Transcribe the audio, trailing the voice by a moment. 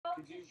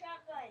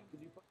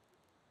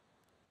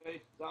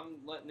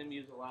I'm letting him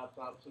use a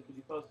laptop, so could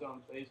you post it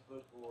on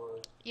Facebook or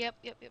Yep.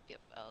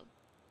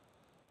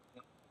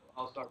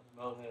 I'll start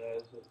promoting it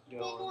as it's Then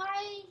going.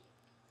 why?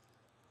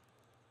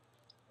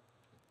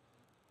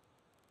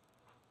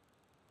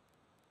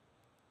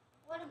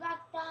 What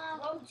about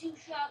the Road 2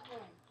 shotgun?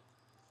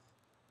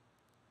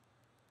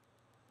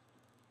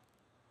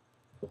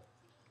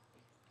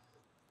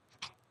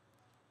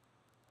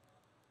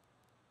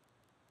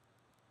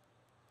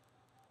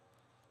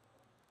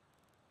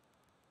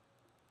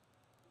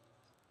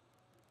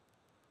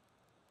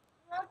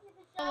 Road to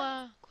the shop.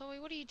 Hola, Chloe,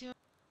 what are you doing?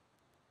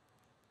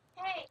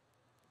 Hey,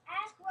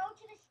 ask Road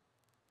to the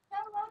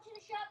tell Road to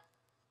the shop.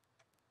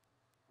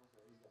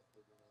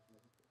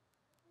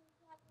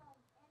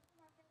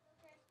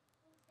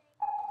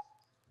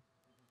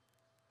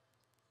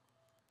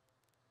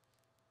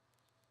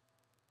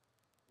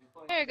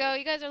 There you go.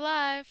 You guys are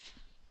live.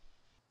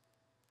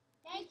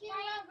 Thank you,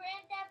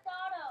 Grand Theft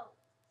Auto.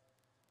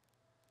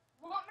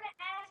 Want me to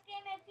ask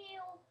him if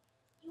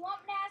you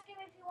want me to ask him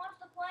if he wants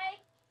to play?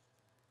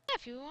 Yeah,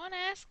 if you want to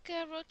ask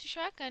Road to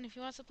Shotgun if he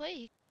wants to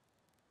play.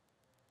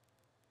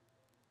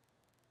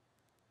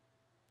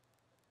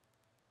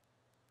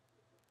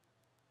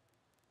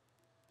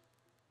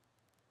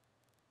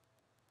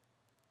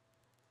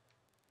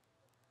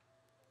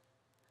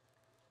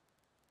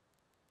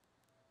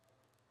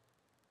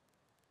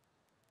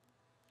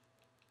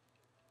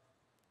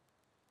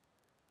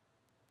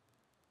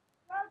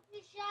 Road to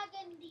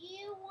Shotgun, do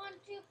you want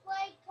to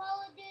play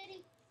Call of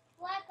Duty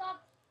Black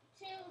Ops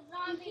 2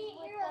 Zombies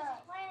with us?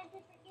 Playing a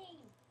different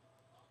game.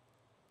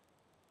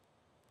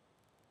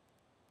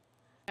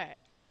 Alright.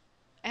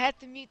 I had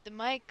to mute the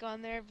mic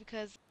on there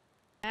because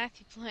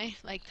Matthew playing,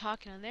 like,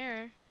 talking on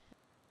there.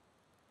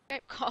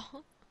 Skype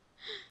call.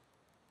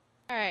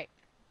 Alright.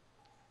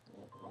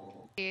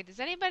 Okay, does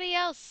anybody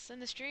else in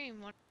the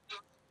stream want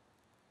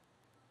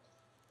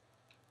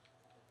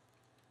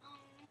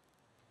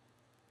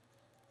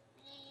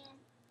Man.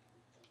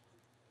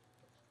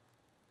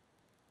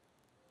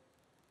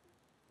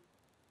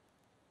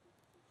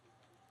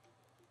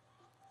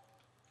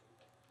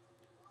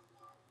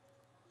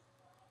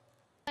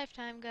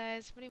 lifetime,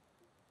 guys? What do you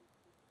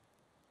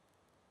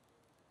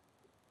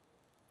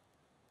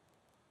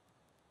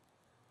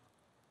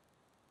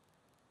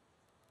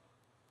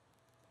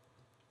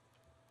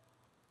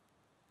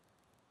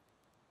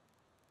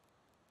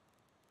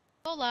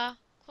Hola.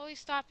 Chloe,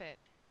 stop it.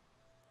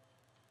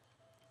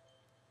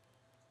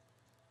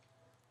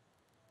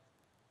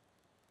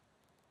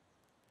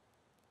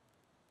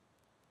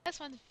 This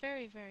one's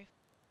very.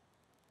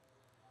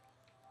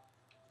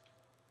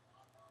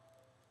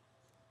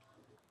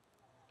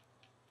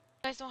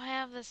 You guys don't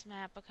have this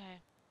map,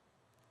 okay.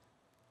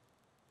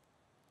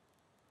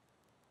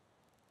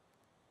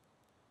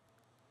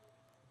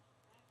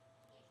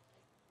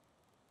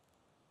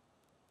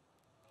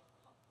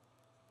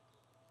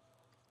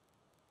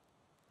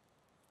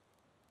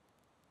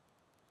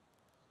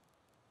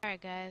 Alright,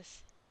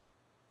 guys.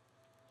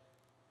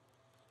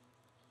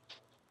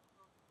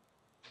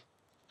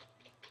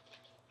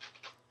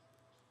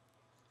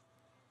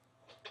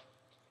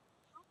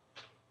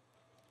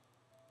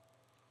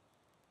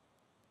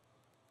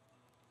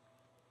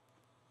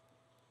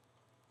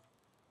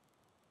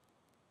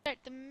 Start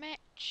the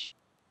match.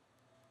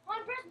 Come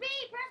on, press B,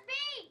 press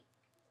B.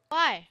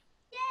 Why?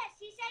 Yes,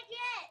 he said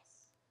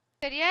yes.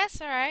 Said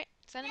yes? Alright.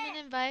 Send him an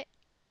Yes. invite.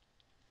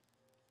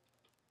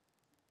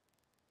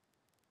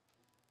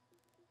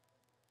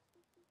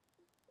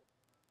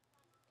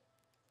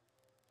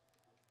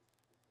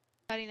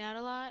 Cutting out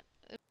a lot.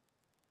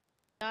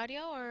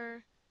 Audio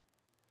or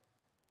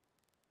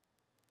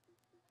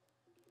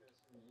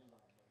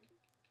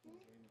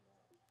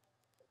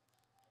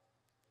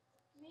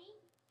Me?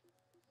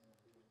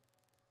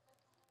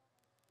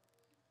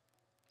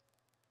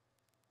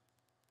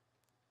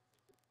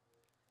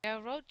 yeah,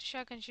 Road to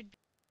Shotgun should be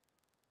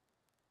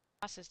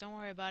process. Don't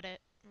worry about it.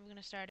 We're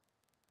gonna start it.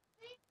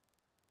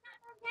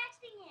 I'm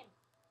texting him.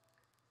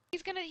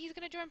 He's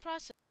gonna join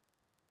process.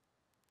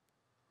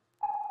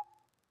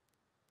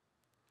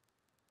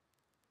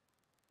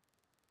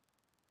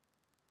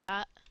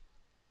 Uh,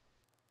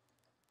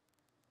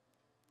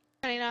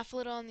 Cutting off a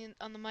little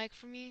on the mic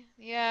for me.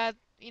 Yeah,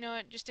 you know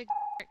what? Just ignore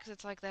it because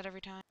it's like that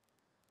every time.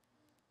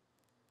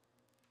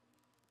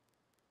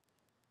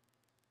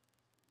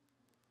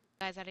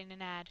 Guys, adding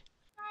an ad.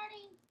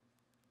 Starting.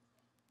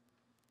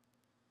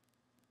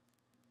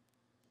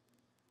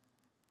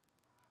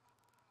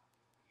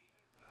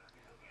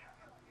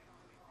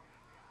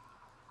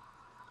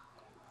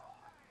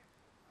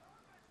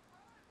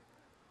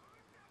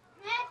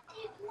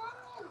 Matthew, come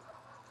on.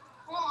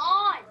 Come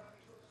on.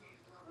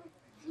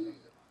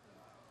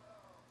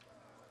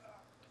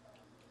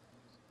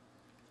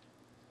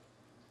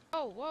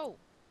 Oh, whoa.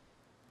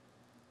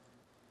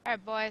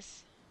 Alright,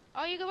 boys.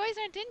 Oh, you guys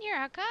aren't in here.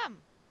 How come?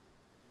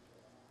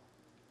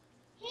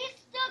 He's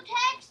still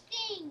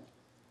texting.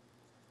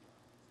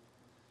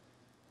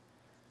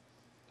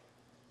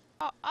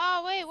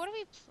 Oh, wait. What do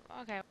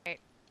we? Okay, wait.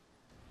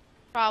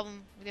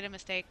 Problem. We did a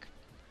mistake.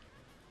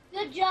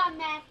 Good job,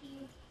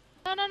 Matthew.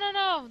 No, no, no,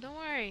 no. Don't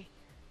worry.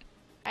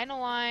 I know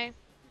why.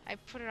 I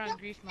put it on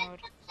grief mode.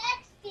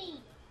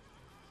 Texting.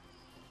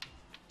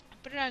 I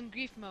put it on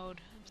grief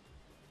mode.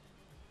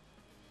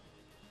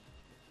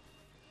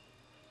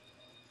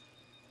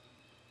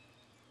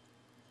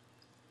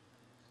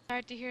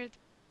 Hard to hear.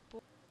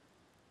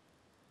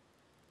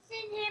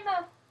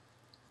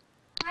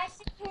 I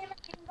sent him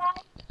an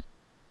invite.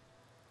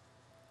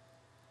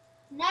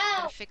 No.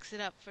 Gotta fix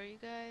it up for you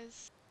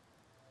guys.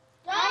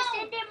 I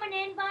sent him an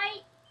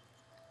invite.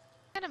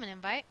 Send him an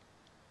invite.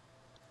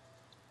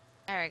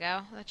 There we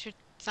go. That should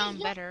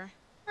sound better.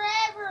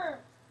 Forever.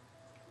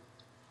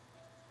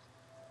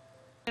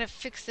 Gotta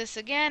fix this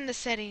again, the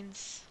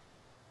settings.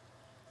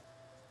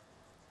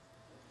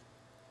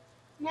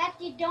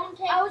 Matthew, don't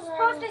take I was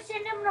supposed to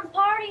send him a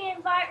party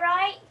invite,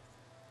 right?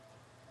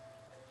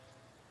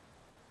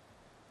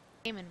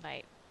 Game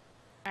invite.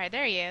 Alright,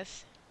 there he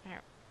is.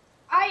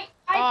 I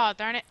Oh,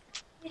 darn it.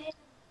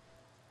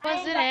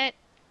 Wasn't it?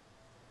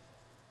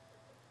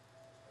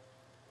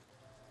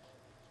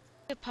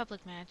 A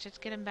public match. Let's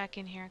get him back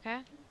in here,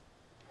 okay?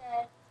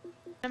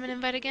 I'm gonna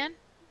invite again.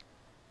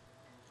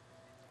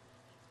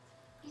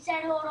 He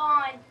said, hold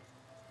on.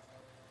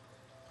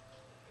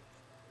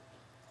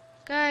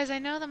 Guys, I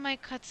know the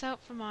mic cuts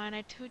out for mine.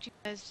 I told you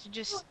guys to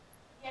just,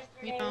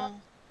 you know.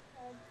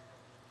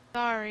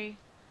 Sorry.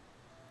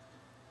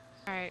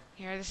 Alright,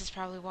 here, this is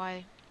probably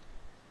why.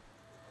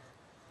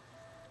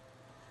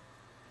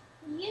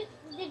 Did you?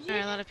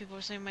 Alright, a lot of people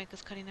are saying mic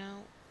is cutting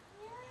out.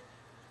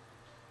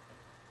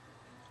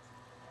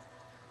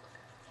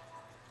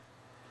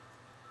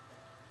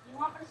 You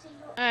want me to see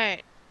your...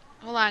 Alright,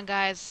 hold on,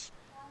 guys.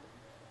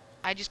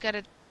 I just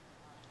gotta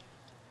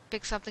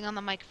fix something on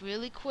the mic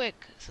really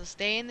quick, so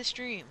stay in the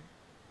stream.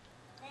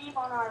 Name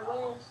on our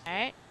list.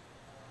 Alright?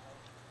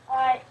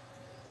 Alright.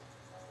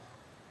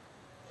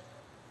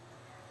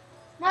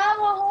 No,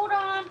 well, hold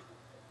on.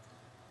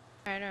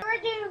 Alright, You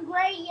were doing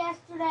great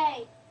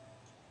yesterday.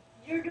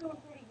 You're doing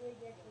pretty good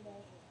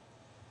yesterday.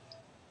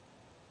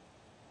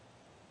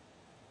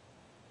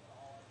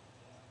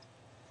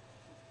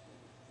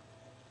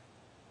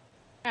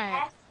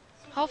 alright.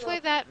 Hopefully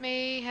that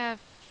may have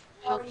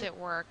helped it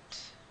worked.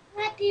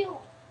 Matthew,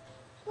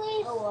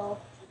 please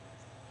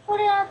put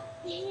it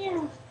up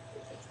here.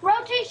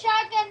 Rotary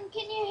shotgun,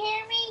 can you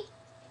hear me?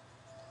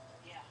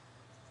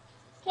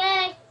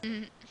 Yeah.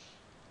 Okay.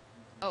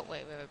 Oh,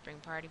 wait, bring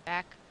party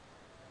back.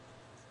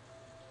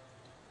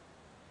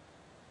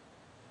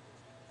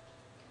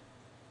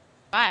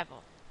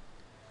 Survival.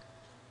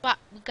 What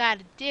we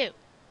gotta do.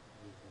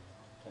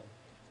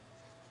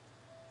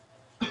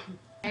 There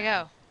you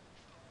go.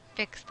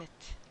 Fixed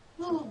it.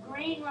 Ooh,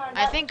 green one.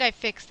 I think I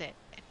fixed it.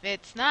 If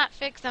it's not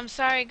fixed, I'm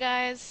sorry,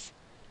 guys.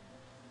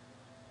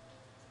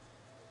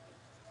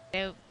 I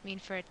don't mean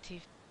for it to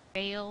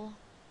fail.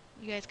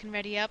 You guys can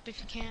ready up if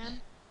you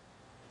can.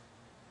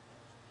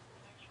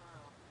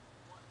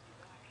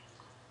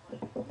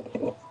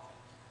 Okay.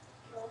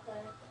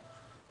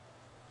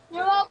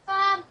 You're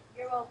welcome.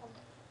 You're welcome.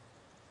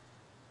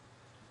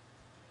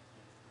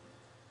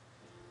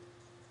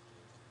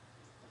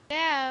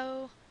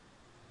 So,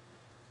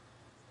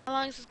 how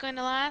long is this going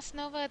to last,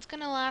 Nova? It's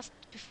going to last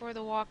before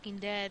The Walking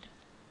Dead.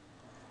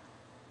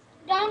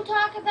 Don't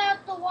talk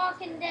about The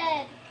Walking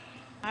Dead.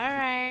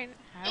 Alright.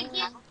 It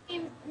gives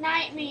me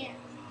nightmares.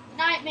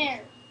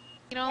 Nightmares.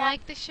 You don't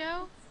like the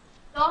show?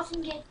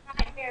 Dawson gets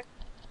nightmares.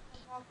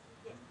 Dawson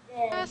gets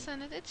dead.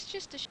 Listen, it's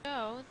just a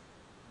show.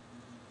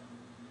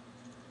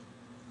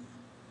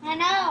 I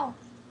know.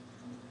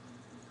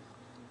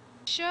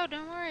 Show,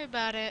 don't worry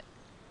about it.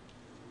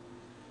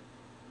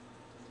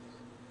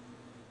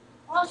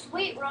 Oh,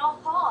 sweet, we're all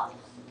cops.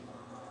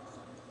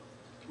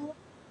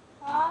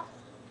 Cops?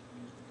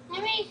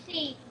 Let me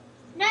see.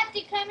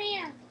 Matthew, come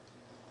here.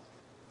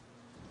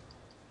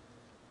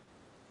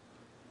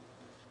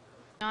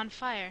 On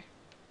fire.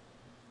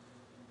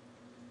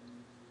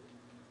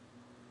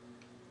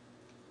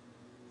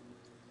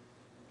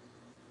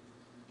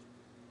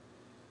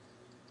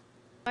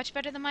 Much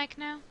better the mic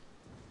now?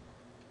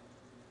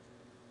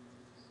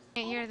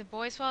 Can't hear the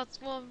voice? Well,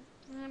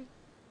 we're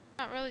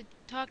not really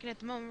talking at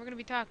the moment. We're gonna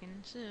be talking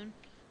soon.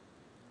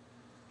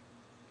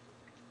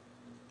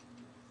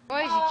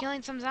 Boys, you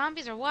killing some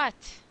zombies or what?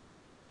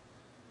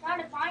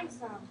 Trying to find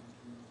some.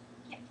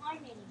 Can't find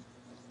any.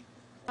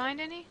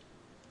 Find any?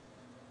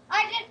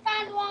 I just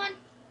found one.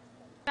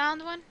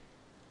 Found one?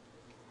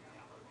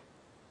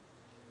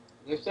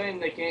 They're saying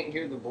they can't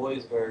hear the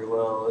boys very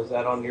well. Is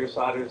that on your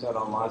side or is that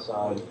on my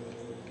side?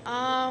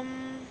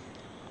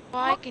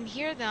 Well, I can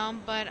hear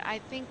them, but I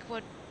think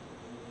what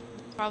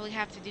we'll probably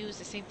have to do is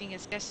the same thing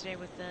as yesterday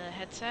with the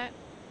headset.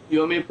 You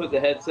want me to put the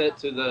headset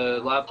to the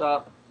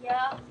laptop?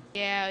 Yeah.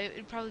 Yeah,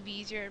 it'd probably be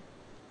easier.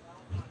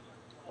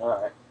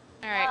 Alright.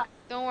 Alright,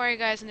 don't worry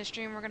guys, in the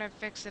stream we're gonna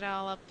fix it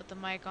all up with the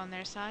mic on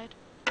their side.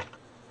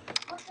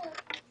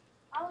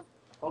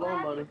 Hold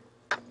on, buddy.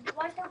 Was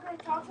I still going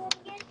to talk to him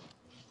again?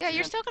 Yeah,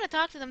 you're still gonna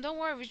talk to them, don't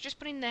worry, we're just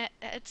putting the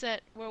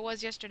headset where it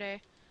was yesterday.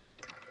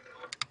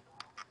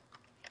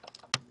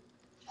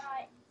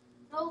 Alright.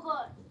 Nova,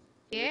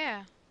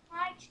 Yeah.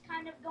 Mike's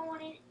kind of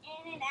going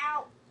in and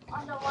out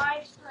on the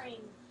live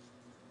stream.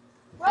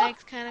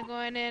 Mike's kind of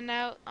going in and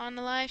out on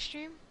the live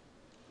stream.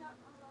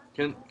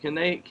 Can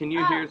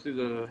you hear through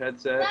the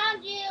headset?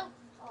 Found you.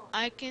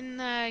 I can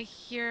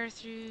hear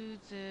through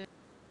the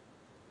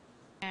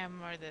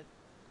or the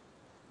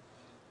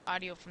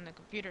audio from the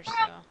computer, so.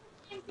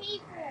 Same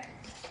people.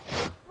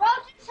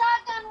 Roach and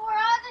Shotgun, we're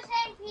all the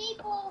same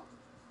people.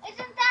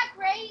 Isn't that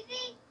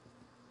crazy?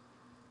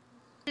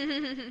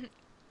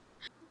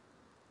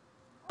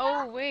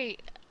 Oh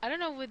wait, I don't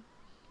know. Would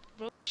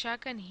Roach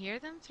Shotgun hear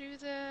them through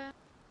the?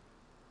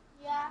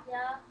 Yeah.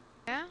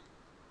 Yeah.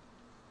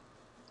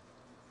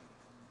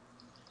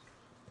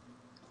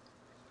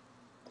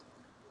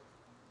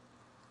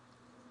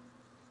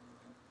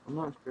 I'm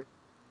not sure.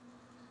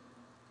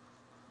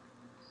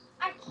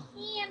 I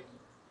can't.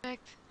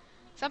 Fact.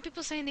 Some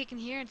people saying they can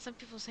hear, and some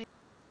people say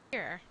they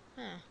hear.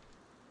 Huh.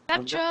 Stop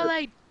I've got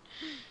trolling.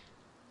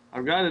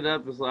 I've got it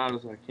up as loud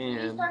as I You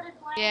can. started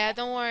playing. Yeah,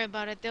 don't worry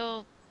about it.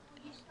 They'll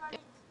You started.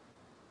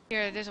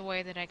 hear. There's a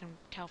way that I can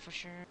tell for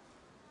sure.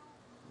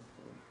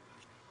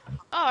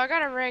 Oh, I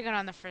got a ray gun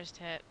on the first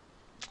hit.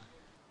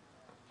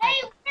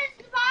 Hey, where's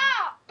the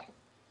box?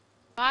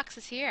 Box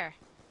is here.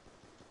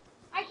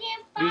 I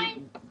can't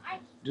find.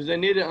 Do they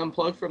need to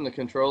unplug from the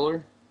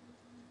controller?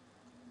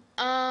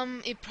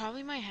 It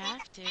probably might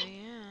have to.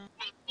 Yeah.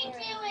 Take me to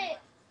it.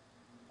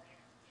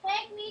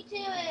 Take me to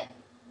it.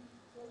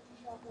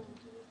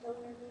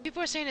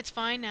 People are saying it's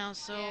fine now,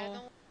 so. Yeah,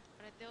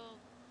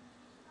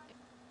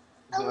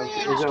 don't worry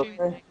about it. Is it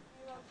okay?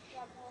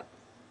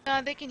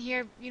 They can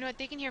hear. You know what?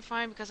 They can hear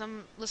fine because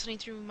I'm listening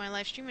through my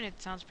live stream and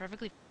it sounds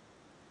perfectly.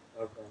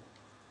 Okay.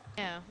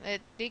 Yeah,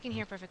 they can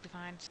hear perfectly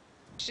fine. It's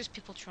just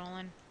people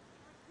trolling.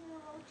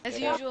 As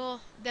Yeah.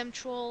 usual, them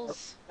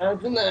trolls.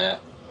 Imagine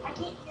that. I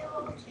can't hear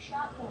what it's a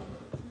shotgun.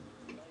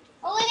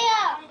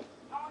 Aaliyah!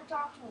 I want to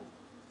talk to him.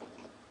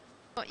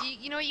 Well,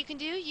 you know what you can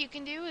do? You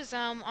can do is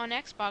on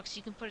Xbox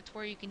you can put it to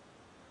where you can.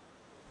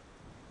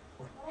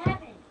 What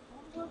happened? I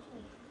want to talk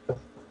to him.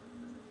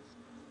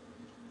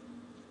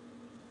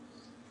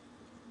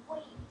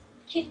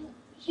 Wait,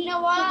 you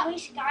know what? Can we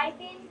Skype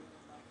in?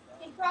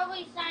 He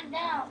probably signed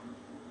out.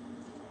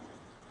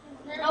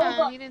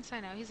 No, he didn't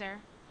sign out. He's there.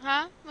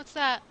 Huh? What's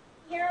that?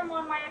 Hear him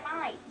on my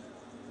mic.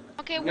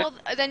 Okay, well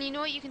then you know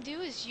what you can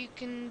do is you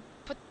can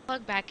put the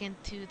plug back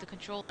into the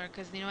controller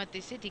because you know what they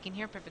said they can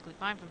hear perfectly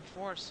fine from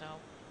before. So.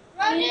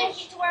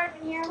 Roach to where I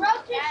can hear him.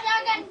 Roach and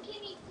Shotgun,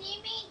 can you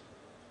see me?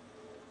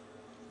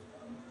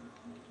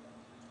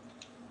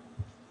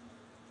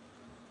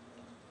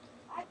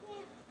 I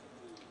can't.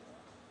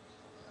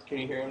 Can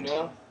you hear him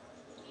now?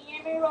 Can you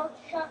hear me, Roach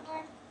and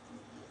Shotgun?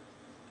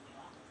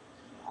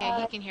 Yeah,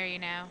 he can hear you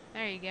now.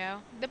 There you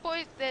go. The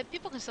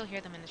people can still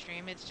hear them in the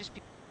stream. It's just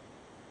people.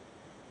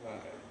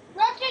 Alright.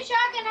 Roach and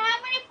Shotgun,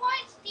 how many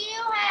points do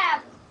you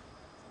have?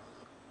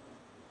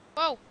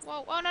 Whoa,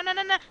 whoa, whoa, no, no,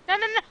 no, no, no, no,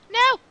 no,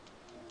 no!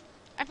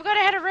 I forgot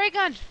I had a ray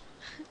gun.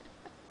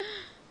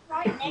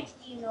 Right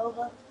next to you,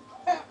 Nova.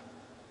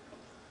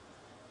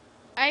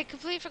 I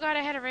completely forgot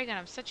I had a ray gun.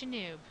 I'm such a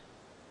noob.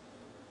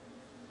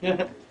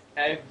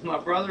 Hey, my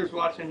brother's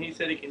watching. He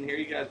said he can hear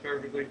you guys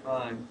perfectly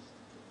fine.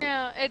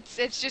 No, it's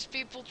just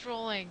people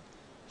trolling.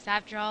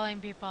 Stop trolling,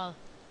 people.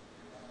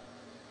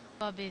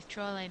 Bobby's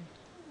trolling.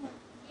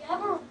 You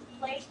have a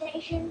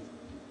PlayStation?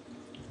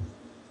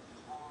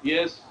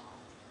 Yes.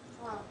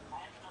 Oh.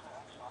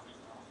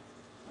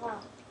 Oh.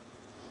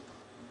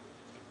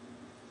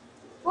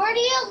 Where do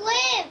you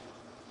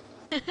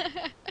live?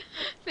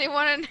 They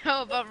want to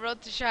know about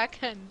Road to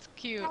Shotguns.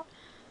 Cute. And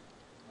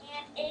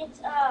it's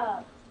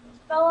fell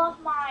off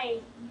my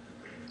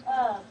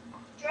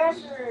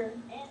dresser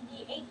and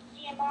the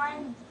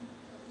HDMI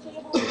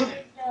cable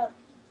raised up.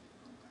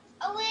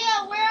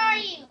 Aaliyah, where are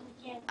you?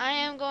 I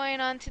am going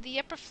on to the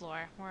upper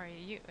floor. Where are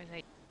you?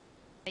 Is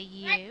that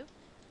you?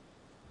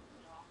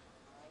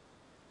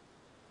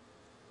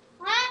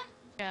 Huh?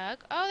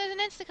 Jug? Oh, there's an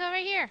Instacut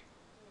right here.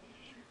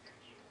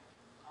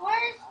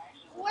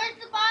 Where's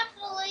the box,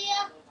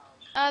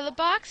 Aaliyah? The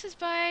box is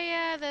by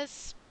I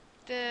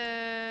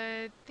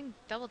think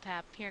double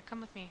tap. Here,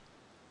 come with me.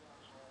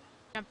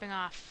 Jumping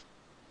off.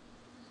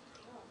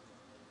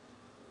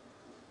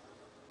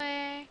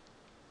 Hey.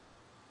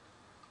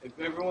 If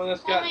everyone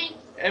that's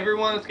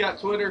got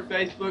Twitter,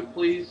 Facebook,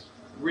 please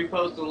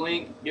repost the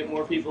link. Get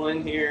more people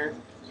in here.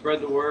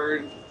 Spread the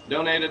word.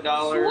 Donate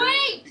 $1.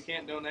 Sweet! If you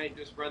can't donate,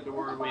 just spread the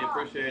word. We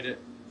appreciate it.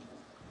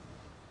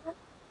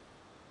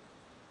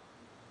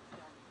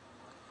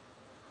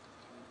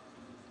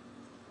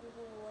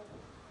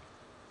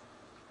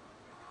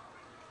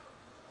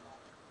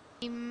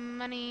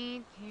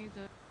 Money to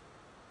go.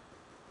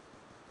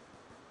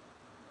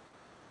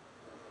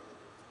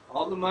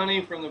 All the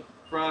money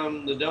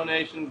from the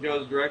donation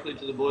goes directly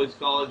to the boys'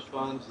 college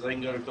fund, so they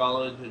can go to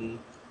college and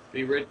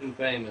be rich and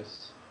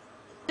famous.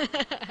 I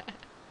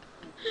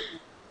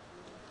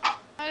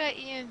got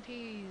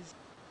EMPs.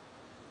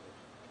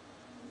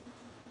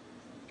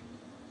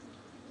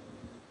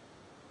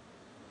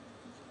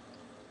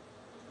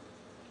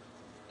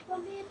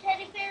 Don't be a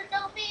teddy bear.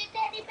 Don't be a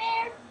teddy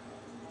bear.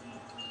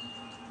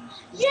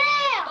 Yeah!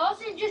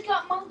 Dawson just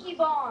got monkey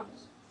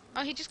bombs.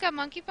 Oh, he just got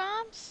monkey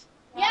bombs?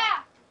 Yeah.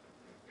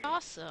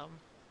 Awesome.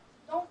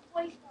 Don't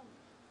waste them.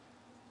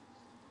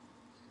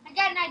 I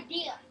got an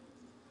idea.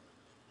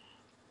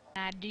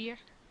 Idea.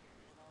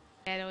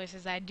 Dad always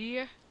says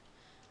idea.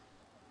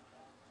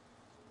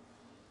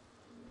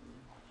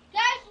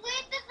 Guys,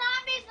 leave the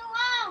zombies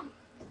alone.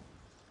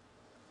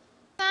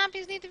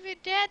 Zombies need to be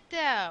dead,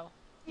 though.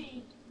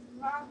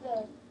 Not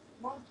the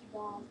monkey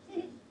bomb.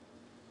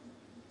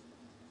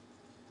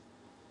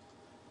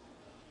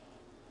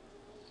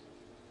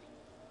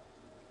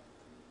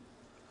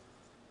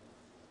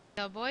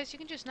 So, boys, you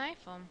can just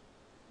knife them.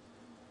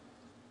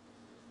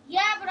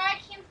 Yeah, but I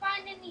can't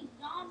find any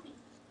zombies.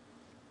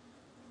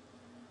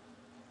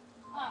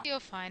 You'll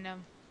find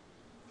them.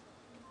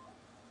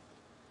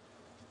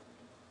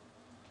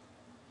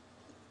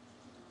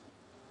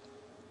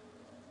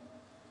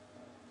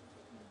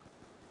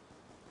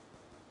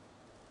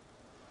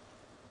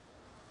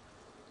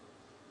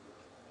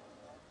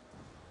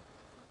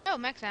 Oh,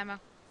 max ammo.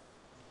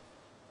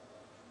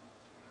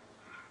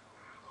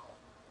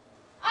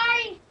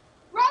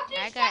 Rocky,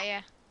 I got ya.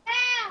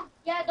 down.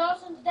 Yeah,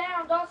 Dawson's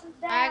down. Dawson's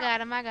down. I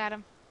got him. I got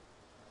him.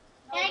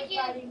 Thank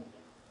you.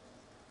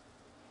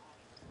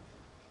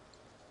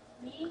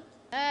 Me?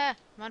 I'm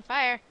on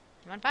fire.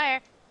 I'm on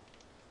fire.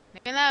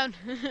 Leave me alone.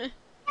 Open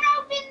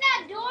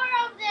that door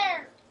over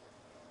there.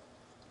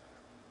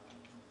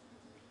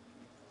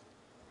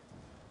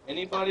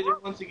 Anybody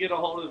that wants to get a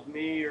hold of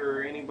me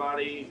or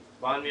anybody,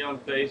 find me on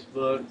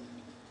Facebook,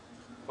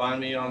 find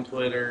me on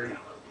Twitter,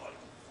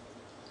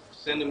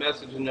 send a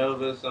message to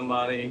Nova,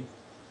 somebody.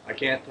 I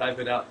can't type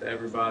it out to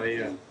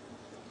everybody.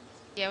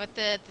 Yeah, with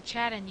the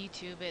chat on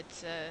YouTube,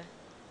 it's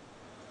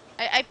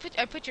I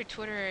put your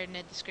Twitter in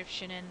the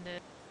description and the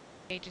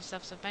page and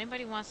stuff. So if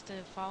anybody wants to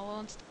follow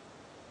and stuff,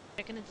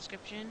 check in the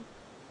description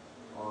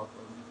Awesome.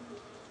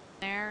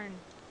 there and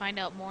find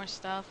out more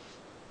stuff.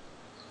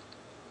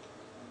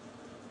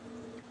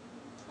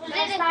 Who's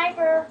a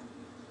sniper?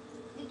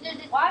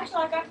 Well, actually,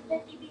 I got the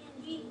 50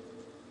 BMG.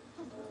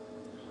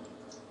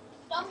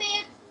 Don't be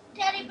a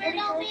teddy bear.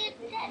 Don't be a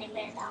teddy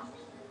bear.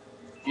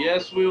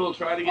 Yes, we will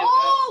try to get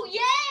Oh,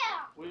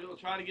 yeah! we will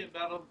try to get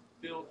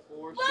Battlefield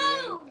 4 Boom!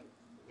 soon.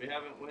 We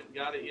haven't went and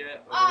got it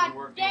yet, but Ah,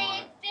 we're working on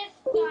dang it. it,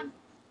 this one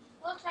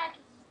looks like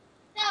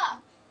it's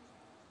stuck.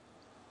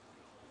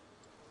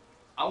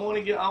 I want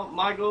to get.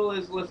 My goal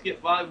is let's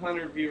get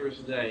 500 viewers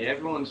today.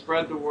 Everyone,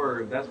 spread the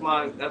word. That's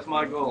my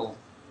goal.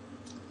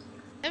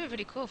 That'd be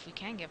pretty cool if we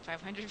can get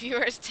 500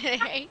 viewers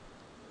today.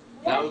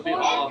 That would be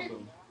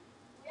awesome.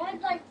 We had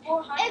like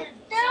 400. If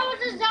there was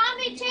a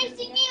zombie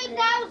chasing you,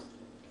 that was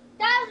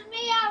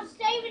me. I was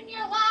saving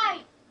your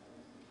life.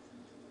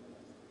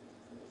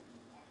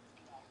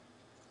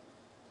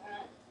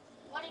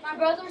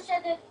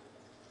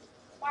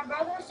 My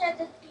brother said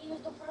that he was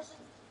the person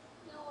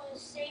who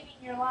was saving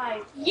your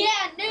life. Yeah,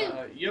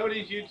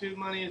 Yodi's YouTube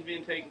money is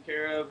being taken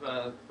care of,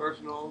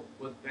 personal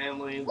with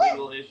family and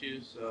legal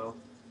issues, so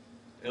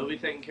it'll be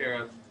taken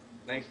care of.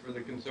 Thanks for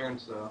the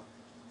concerns, though.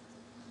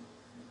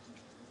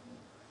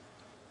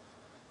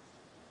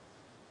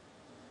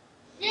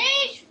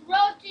 Sheesh,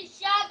 roasted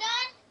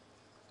shotgun.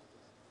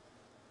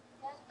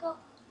 Let's go.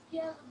 He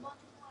has a bunch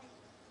of points.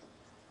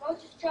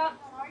 Roasted shotgun.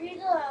 Are you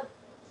the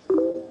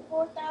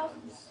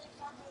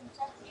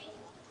 4,670?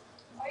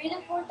 Are you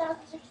the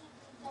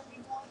 4,670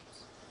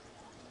 points?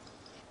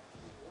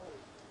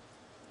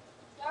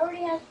 He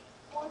already has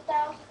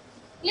 4,000.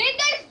 Leave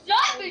those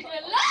zombies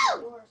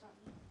alone!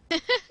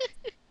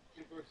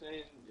 People are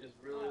saying it's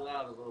really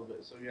loud a little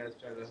bit, so you guys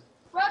try to.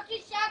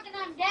 Roasted shotgun,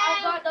 I'm down.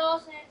 I got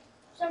Dawson.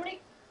 Somebody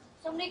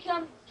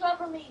come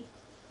cover me.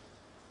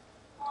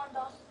 Come on,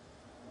 Dawson.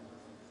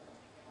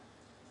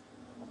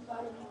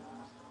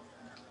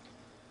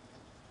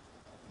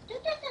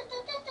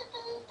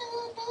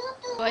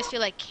 Boys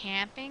feel like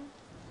camping.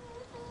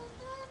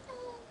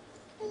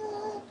 Hang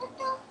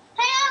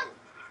on.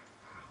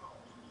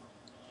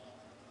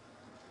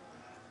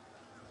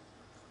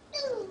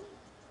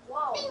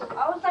 Whoa.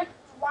 I was like,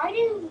 why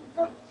do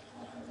the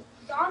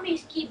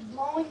zombies keep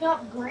blowing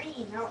up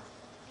green? Now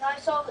I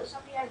saw that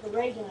somebody had the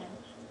ray gun.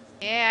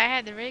 Yeah, I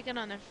had the ray gun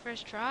on the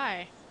first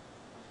try.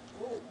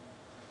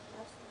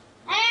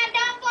 And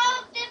don't blow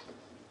up this.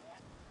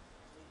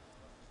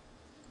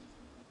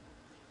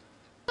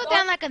 Go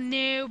down like a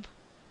noob.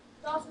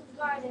 Dawson's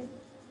got him.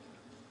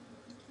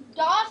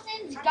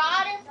 Dawson's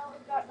got him? No, we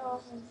got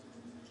Dawson.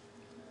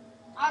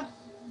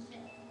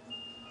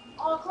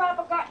 Oh crap,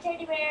 I got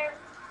teddy bear.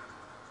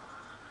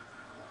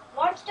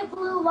 Watch the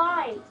blue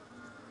light.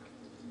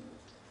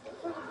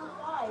 Look for the blue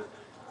light.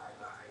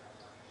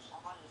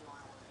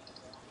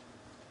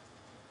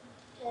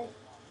 Okay.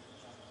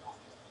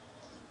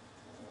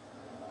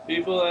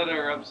 People that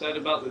are upset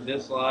about the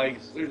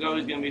dislikes, there's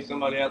always going to be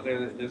somebody out there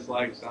that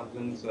dislikes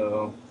something,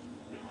 so.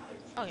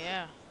 Oh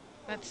yeah,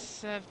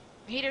 that's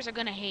haters are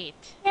gonna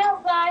hate.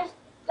 Help, guys.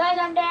 Guys,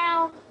 I'm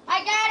down.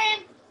 I got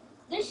him.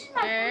 This is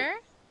my Where?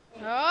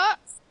 Oh,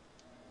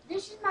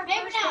 This is my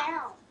first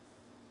down.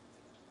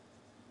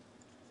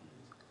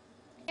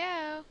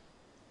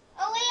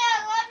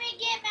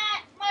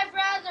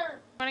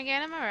 wanna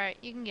get him? Alright,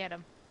 you can get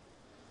him.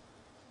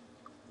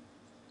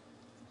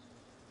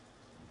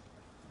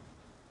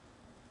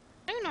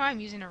 I don't even know why I'm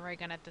using a ray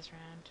gun at this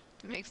round.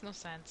 It makes no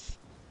sense.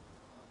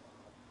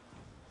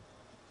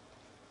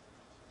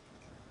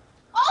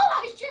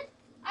 Oh, I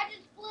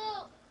just blew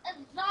a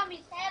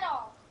zombie's head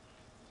off.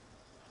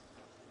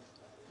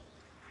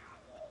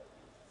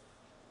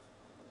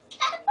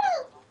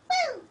 Boo,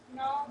 boo.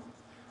 No.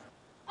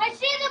 I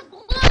see the blue.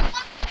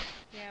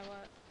 Yeah,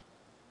 what?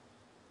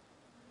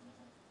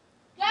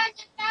 Guys,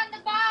 I found the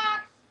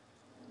box.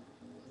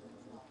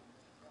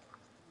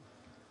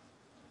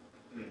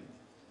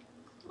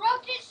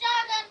 Rotate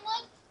shotgun,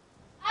 look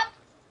up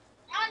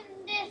on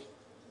this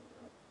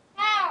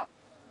house.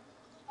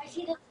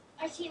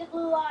 I see the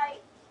blue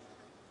light.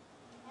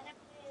 And it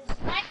is.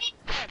 I need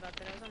Sorry about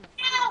that, I was on the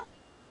help.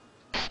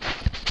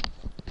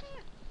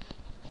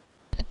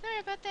 Sorry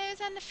about that, I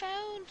was on the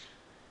phone.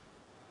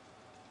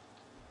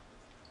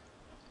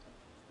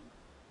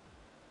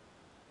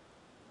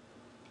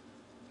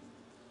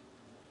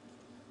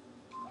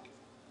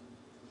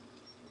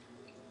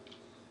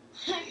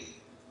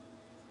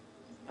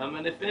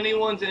 And if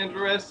anyone's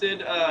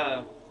interested,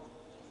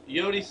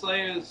 Yodi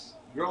Slayer's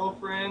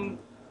girlfriend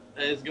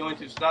is going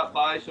to stop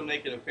by. She'll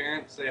make an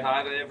appearance, say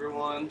hi to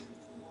everyone.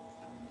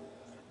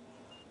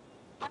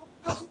 Wait,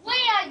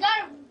 I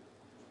got a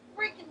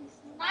freaking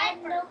sniper. I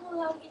have no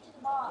clue how to get to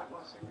the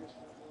box.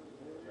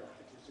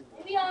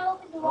 Maybe I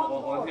opened the wrong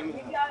door.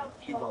 Maybe I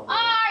opened the wrong door.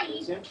 Are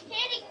you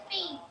kidding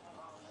me?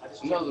 I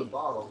just know the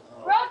bottle.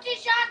 Rotate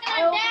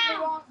shotgun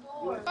down.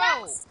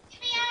 Whoa!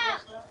 Get me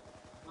out.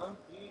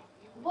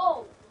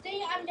 Whoa.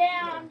 See, I'm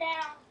down. I'm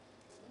down.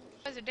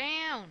 You guys are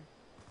down.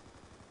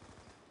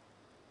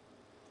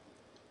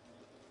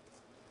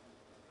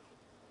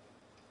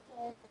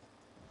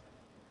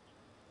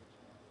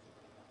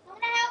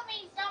 Someone help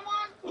me,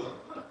 someone.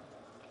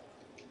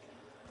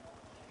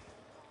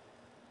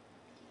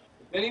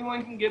 If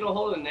anyone can get a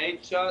hold of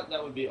Nate Shot,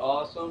 that would be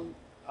awesome.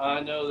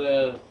 I know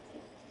that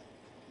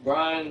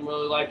Brian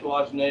really liked to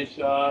watch Nate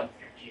Shot.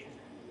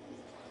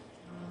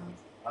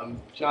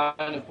 I'm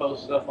trying to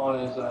post stuff on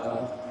his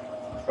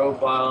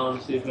profile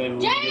and see if maybe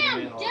we can get him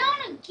in. Down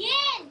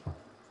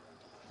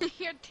again.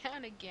 You're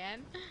down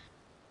again?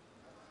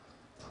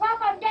 Crap,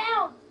 I'm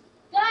down.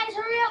 Guys,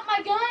 hurry up,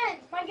 my gun.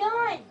 My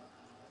gun.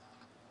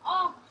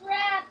 Oh,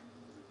 crap.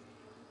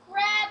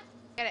 Crap.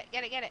 Get it,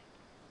 get it, get it.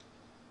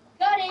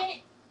 Got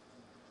it.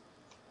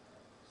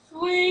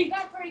 Sweet.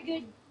 Got pretty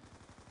good.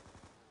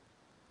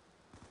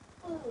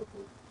 Ooh.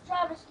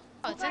 Travis.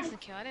 Oh, it's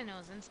instant kill. I didn't know it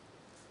was instant.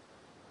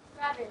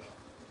 Travis.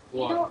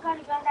 What? You know what kind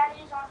of gun that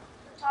is on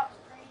the top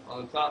screen?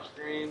 On the top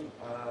screen,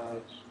 I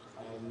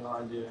have no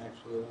idea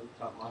actually off the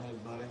top of my head,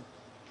 buddy.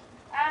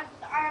 I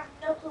have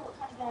no clue what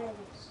kind of gun it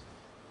is.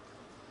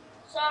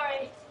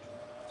 Sorry.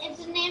 It's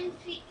an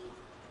MP.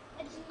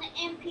 It's an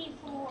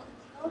MP4. No,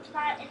 it's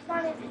not. It's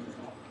not an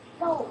MP4.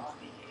 No.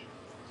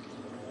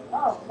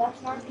 Oh, that's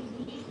an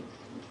RPG.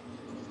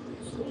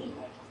 Sweet.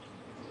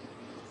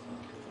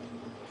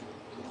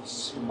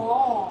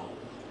 Small.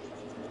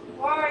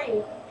 Where are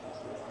you?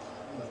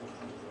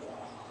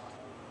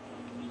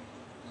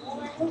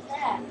 What is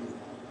that?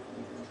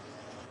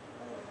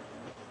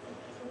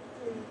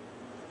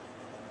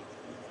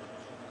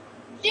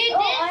 Dude,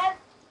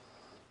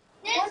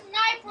 this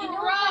sniper you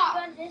know rock. what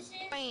gun this is?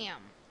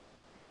 Bam.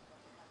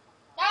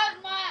 That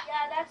was my.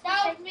 Yeah,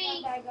 that was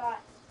me. I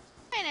got.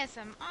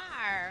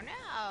 NSMR.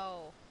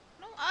 No.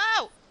 No.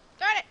 Oh!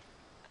 Got it.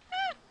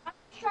 Ah. I'm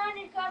trying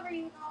to cover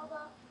you,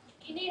 Nova.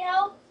 You need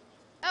help?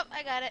 Oh,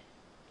 I got it.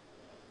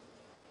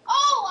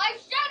 Oh, I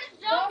shot a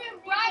zombie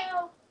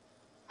right.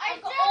 I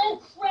shot.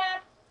 Oh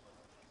crap!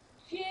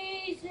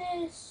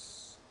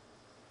 Jesus!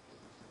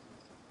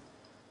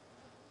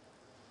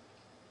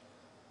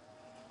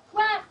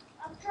 Crap!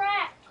 I'm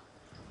trapped.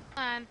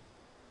 Come on.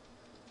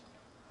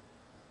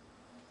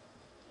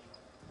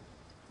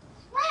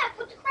 Crap!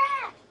 What the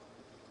crap?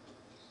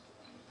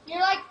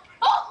 You're like,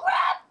 oh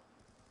crap!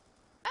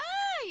 Ah,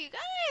 you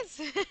guys.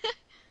 Dude,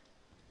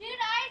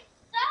 I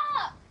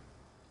suck.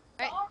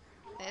 Right.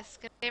 This is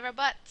gonna save our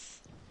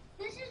butts.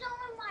 This is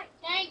only my.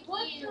 Thank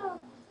you.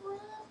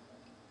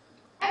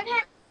 I've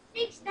had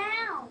 6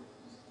 downs.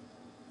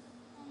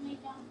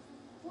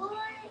 What?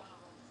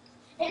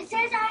 It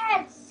says I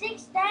had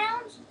 6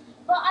 downs,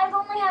 but I've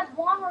only had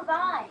 1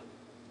 revive.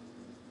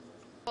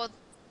 Well,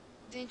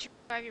 didn't you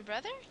revive your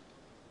brother?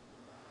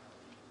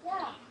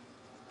 Yeah.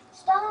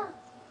 Stop.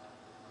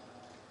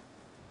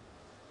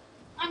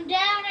 I'm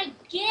down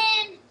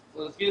again.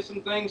 Let's get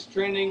some things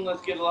trending.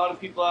 Let's get a lot of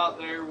people out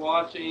there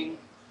watching.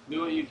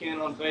 Do what you can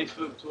on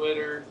Facebook,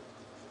 Twitter,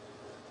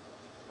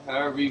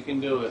 however you can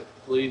do it.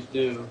 Please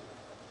do.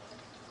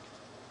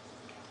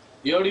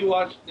 Yodi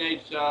watched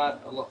Nate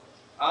Shot.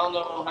 I don't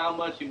know how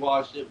much he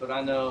watched it, but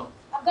I know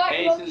I got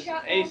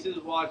Aces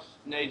watched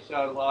Nate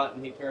Shot a lot,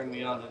 and he turned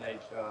me on to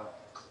Nate Shot.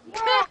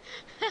 Yeah.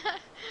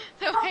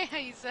 The way how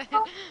you said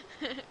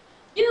it.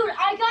 Dude,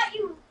 I got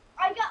you.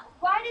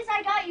 Right as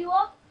I got you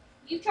up,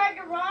 you tried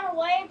to run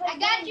away, but I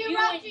got you,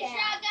 rotate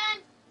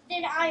shotgun.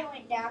 Then I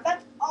went down.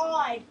 That's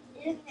odd.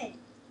 isn't it?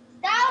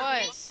 That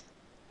was Boys.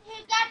 me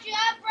who got you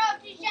up,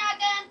 Roach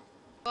Shotgun.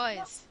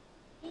 Boys.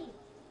 Me.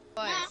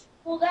 Boys.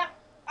 Well,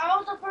 I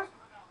was the first.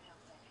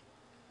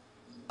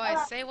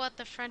 Boys, say what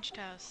the French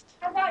toast.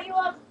 I got you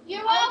up. I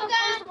was the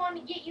first one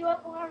to get you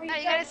up whenever No,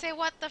 you gotta say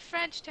what the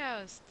French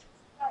toast.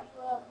 got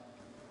you up.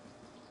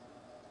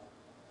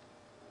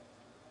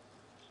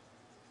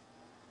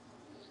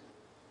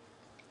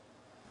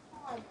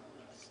 Come on.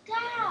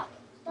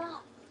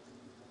 Stop.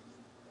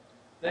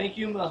 Thank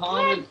you,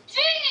 Muhammad.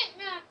 Dang it,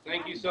 man.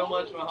 Thank you so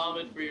much,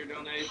 Muhammad, for your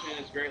donation.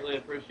 It's greatly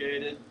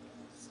appreciated.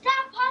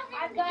 Stop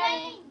pausing the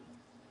game.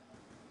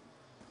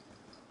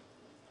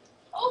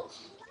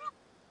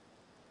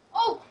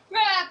 Oh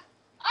crap!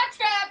 I'm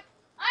trapped.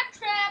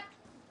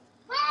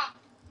 Ah.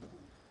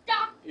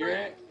 Stop.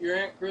 Your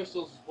Aunt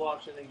Crystal's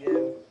watching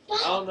again.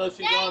 I don't know if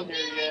she's on here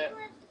yet.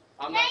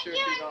 I'm not sure if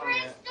she's on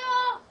yet.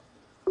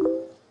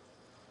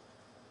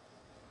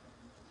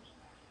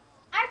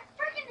 I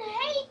freaking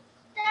hate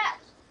that.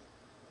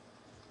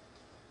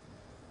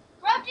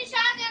 Roach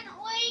Shotgun,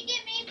 will you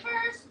get me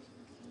first?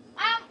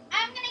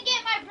 I'm gonna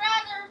get my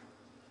brother.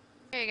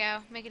 There you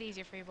go. Make it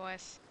easier for you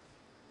boys.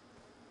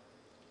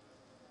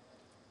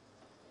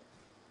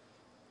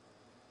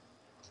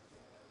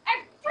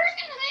 I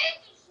freaking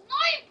hate the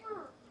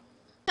sniper.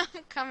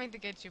 I'm coming to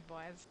get you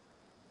boys.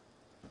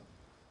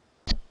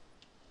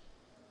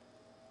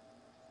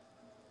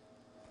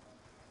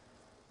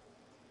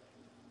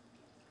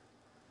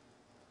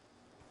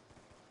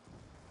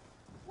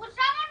 Would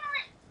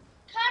someone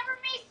cover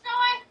me so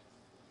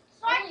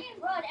I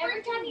can run?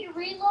 Every time you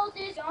reload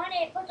this gun,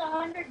 it puts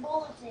 100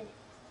 bullets in it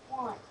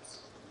once.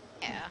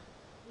 Yeah.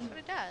 That's what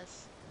it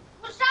does.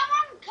 Will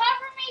someone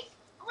cover me?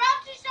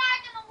 Roach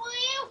Shotgun, will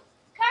you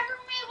cover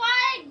me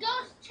while I go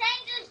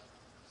change this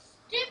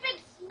stupid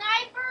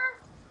sniper?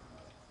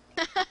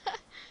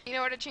 You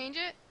know where to change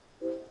it?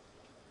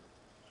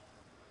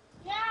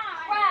 Yeah.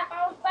 Crap,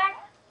 I was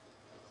back.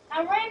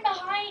 I ran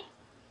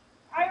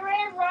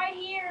right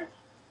here.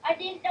 I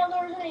didn't know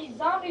there was any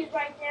zombies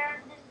right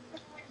there and then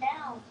just went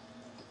down.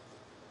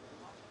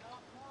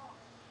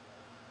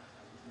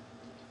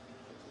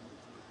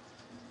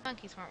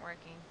 Monkeys weren't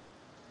working.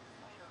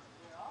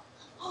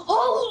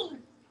 Holy!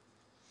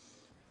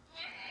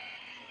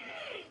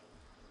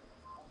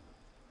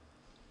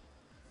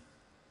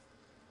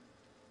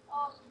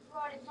 Oh,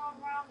 right, it's on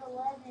round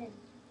 11.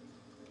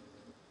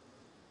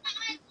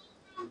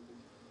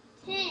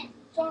 10.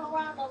 It's on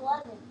round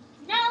 11.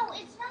 No,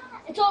 it's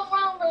not. It's on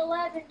round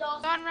 11, It's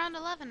Dawson. on round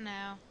 11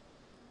 now.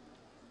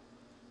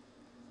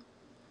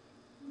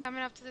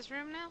 Coming up to this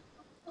room now?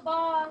 The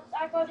boss.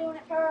 I go doing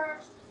it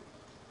first.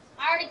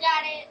 I already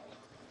got it.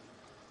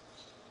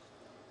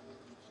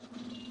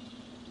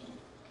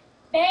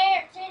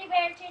 Bear, teddy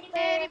bear.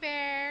 Teddy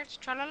bears.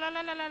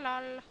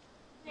 Tra-la-la-la-la-la-la.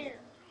 Here.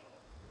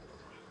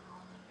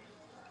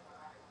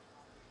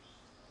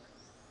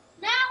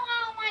 Now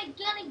how am I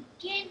gonna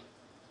get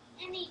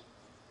any?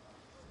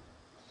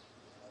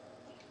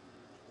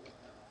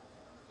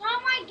 How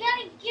am I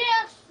gonna get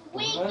a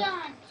sweet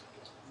gun?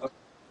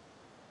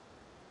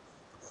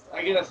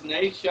 I get a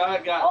nade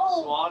shot, got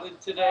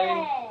swatted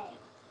today. Hey.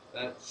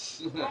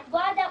 That's... I'm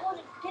glad that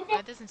wasn't.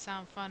 That doesn't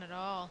sound fun at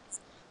all.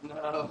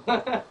 No.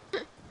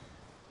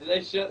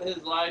 They shut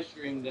his live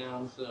stream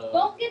down, so...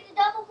 Don't get the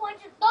double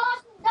points.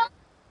 Dawson,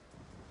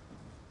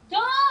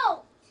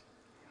 don't!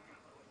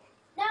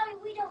 Now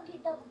we don't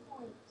get double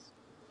points.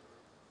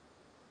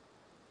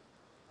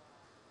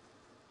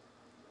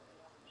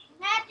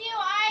 Matthew,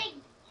 I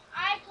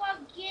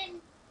called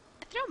getting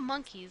I throw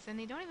monkeys and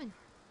they don't even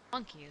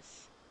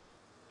monkeys.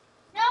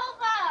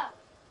 Nova.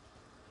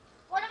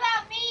 What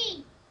about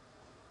me?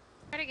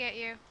 Try to get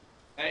you.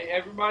 Hey,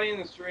 everybody in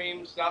the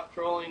stream, stop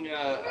trolling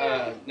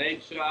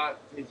Nate Shot.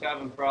 He's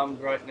having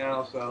problems right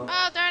now, so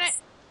Oh, darn it.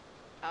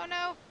 Oh,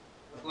 no.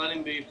 just let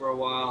him be for a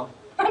while.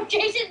 I'm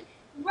chasing.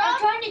 I'm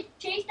trying to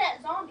chase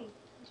that zombie.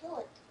 Kill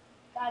it.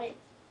 Got it.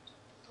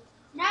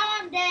 Now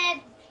I'm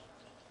dead.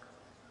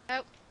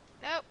 Nope.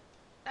 Nope.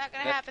 Not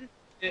gonna happen.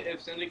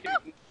 If Syndicate can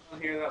come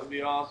on here, that would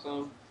be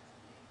awesome.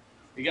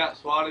 He got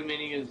swatted,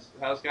 meaning his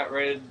house got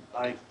raided,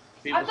 like,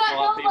 people I got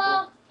swat people.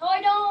 Nova. No,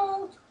 I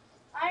don't.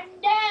 I'm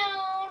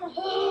down.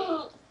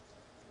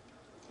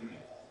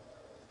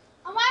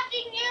 I'm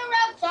watching you,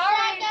 Roach.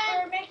 Sorry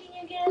for making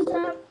you get us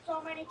up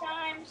so many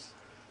times.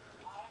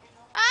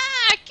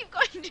 Ah, I keep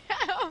going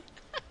down.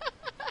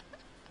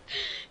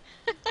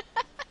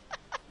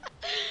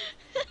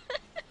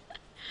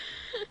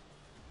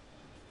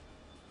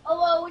 Oh,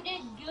 well, we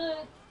did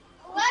good.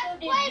 Let's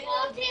play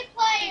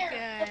multiplayer.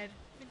 Good.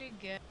 We did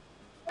good.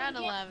 Round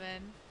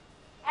 11.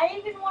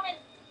 I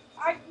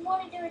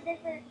want to do a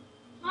different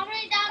How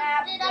many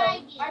times did I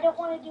get? I don't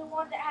want to do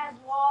one that has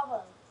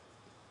lava.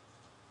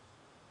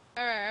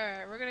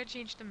 Alright, we're gonna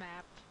change the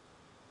map.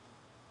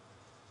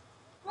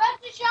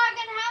 Rusty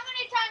Shotgun, how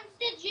many times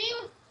did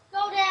you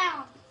go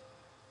down?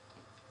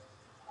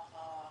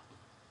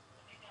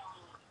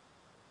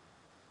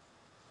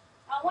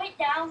 I went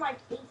down like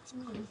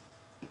 18.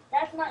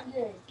 That's not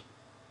good.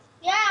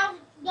 Yeah, I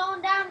was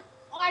going down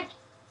like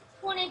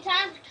 20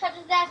 times because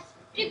of that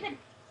stupid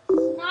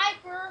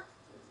sniper.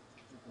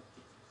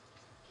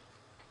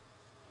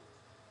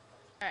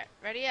 Alright,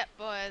 ready up,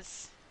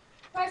 boys.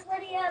 Press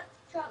ready up,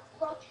 shot,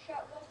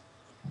 shotgun.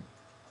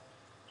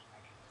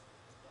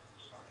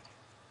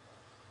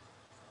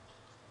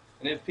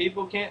 And if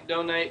people can't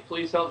donate,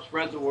 please help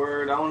spread the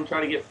word. I want to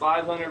try to get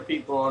 500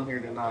 people on here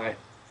tonight.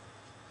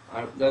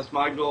 That's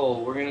my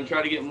goal. We're going to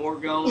try to get more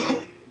going.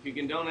 If you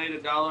can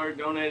donate $1,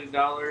 donate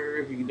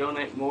 $1. If you can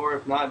donate more,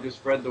 if not, just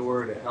spread the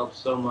word. It helps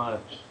so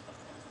much.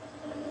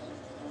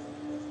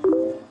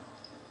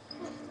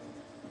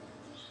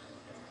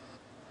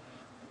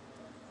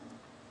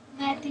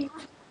 Matthew.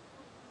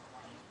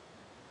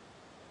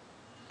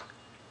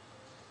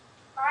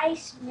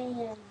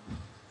 Iceman.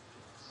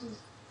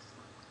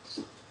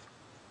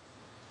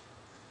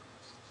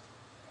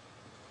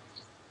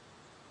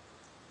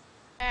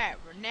 Alright,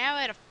 we're now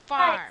at a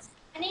farm. Guys,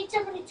 I need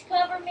somebody to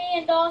cover me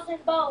and Dawson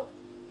both.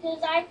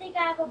 Because I think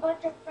I have a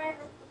bunch of friends,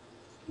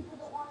 people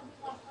that want to be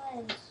my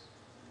friends.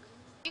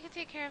 You can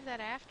take care of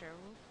that after.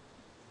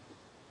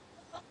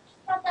 I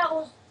thought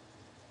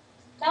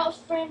that was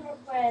friend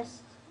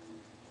request.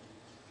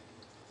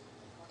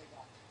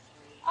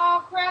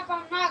 Oh crap,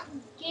 I'm not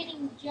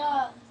getting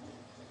Jug.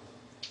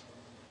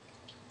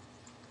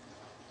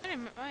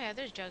 Oh yeah,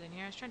 there's Jug in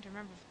here. I was trying to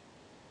remember.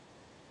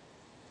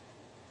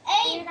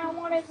 And I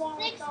wanted one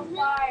with on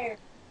fire.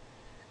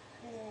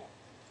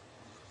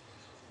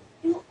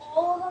 Do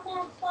all of them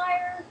have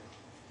fire?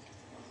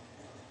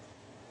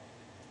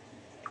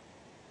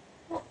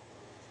 Well,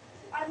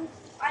 I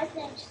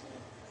think so.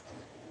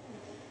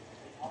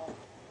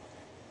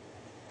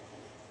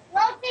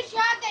 Load the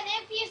shotgun.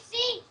 If you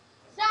see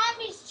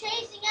zombies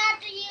chasing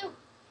after you,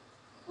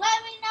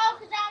 let me know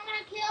because I'm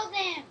going to kill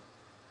them.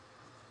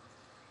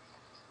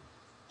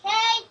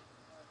 Okay?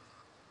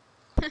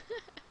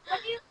 What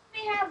do you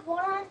we have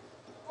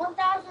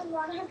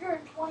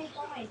 1,120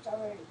 points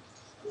already.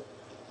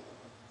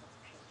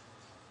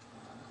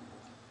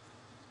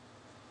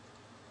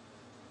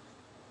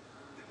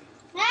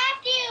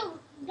 Matthew,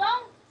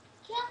 don't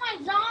kill my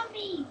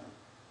zombie.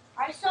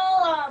 I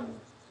saw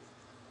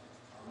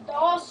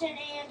Dawson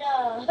and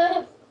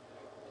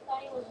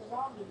thought he was a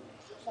zombie.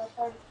 So I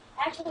started.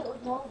 Actually, it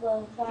was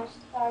Nova, but I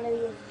thought he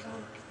was a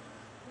zombie.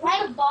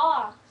 Right a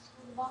box.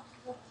 The box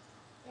is up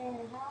there in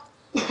the house.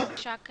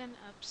 Shotgun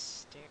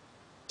upstairs.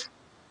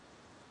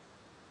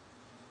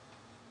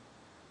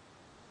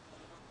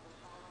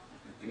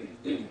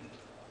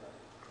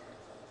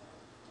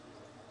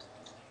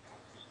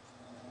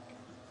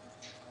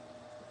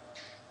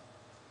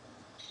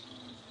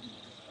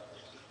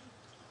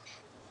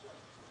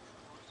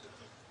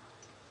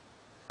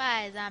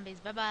 Bye, zombies.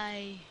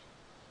 Bye-bye.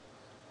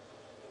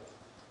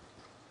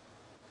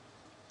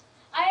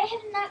 I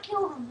have not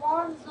killed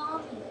one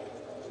zombie.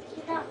 I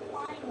cannot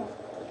find one.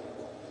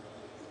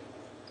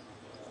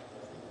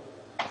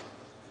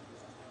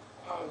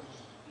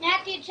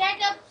 Matthew, check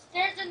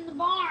upstairs in the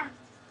barn.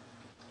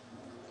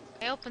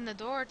 I opened the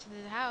door to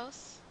the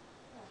house.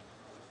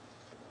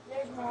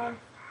 There's one.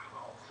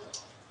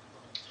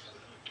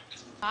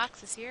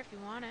 Box is here if you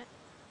want it.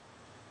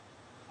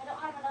 I don't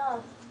have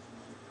enough.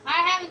 I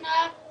have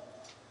enough.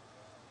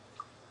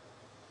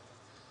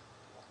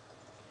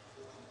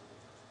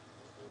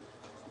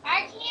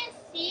 I can't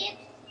see it.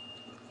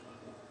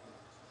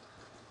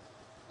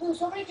 Ooh,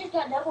 somebody just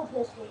got double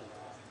pistol.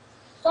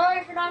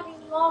 Sorry for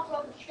knocking you off,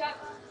 Rogue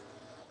Shotgun.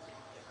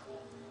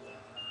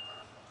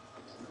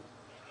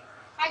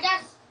 I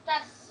got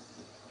that.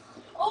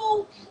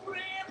 Oh,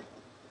 crap.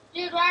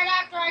 Dude, right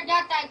after I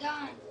got that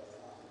gun.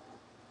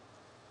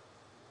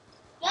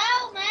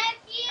 Go,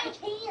 Matthew. I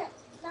can't.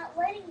 It's not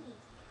letting me.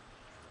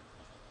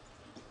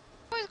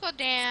 Always go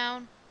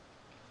down.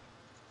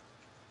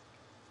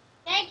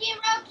 Thank you,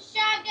 Rogue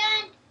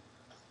Shotgun.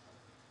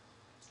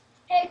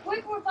 Hey,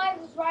 quick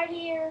revive is right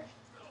here.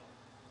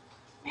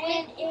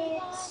 And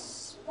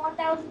it's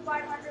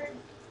 1,500.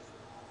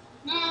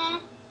 Nah.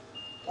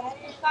 That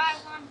is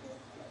 500.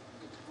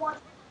 It's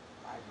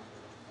 1,500.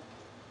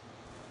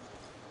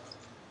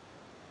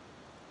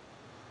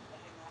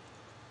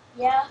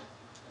 Yeah.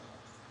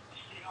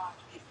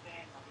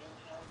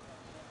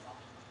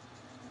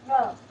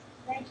 No.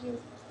 Thank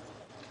you.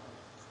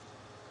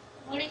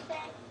 What do you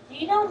think? Do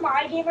you know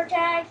my gamer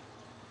tag?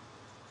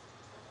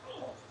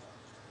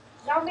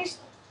 Zombies.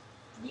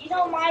 Do you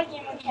know my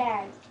gamer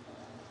tag?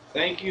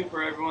 Thank you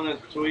for everyone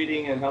that's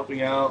tweeting and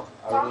helping out.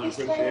 I really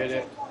appreciate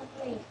it.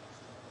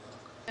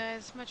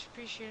 Guys, much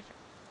appreciated.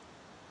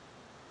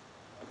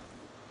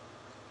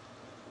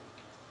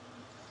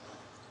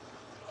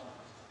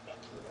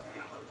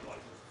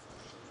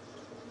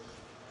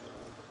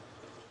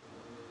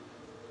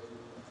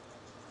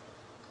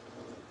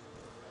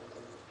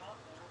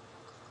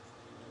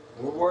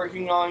 We're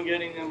working on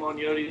getting them on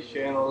Yodi's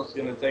channel. It's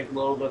going to take a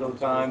little bit of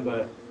time,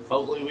 but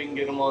hopefully we can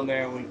get them on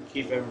there and we can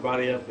keep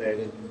everybody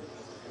updated.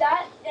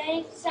 That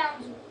thing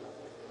sounds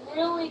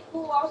really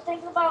cool. I was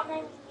thinking about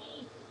naming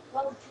me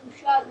Road to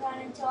Shotgun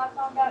until I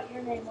found out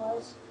your name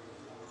was.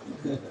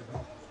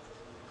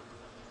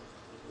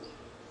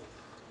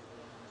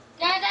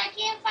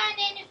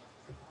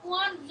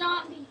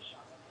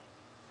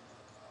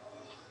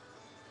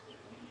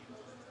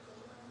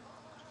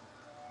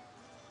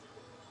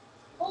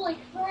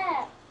 Holy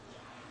crap!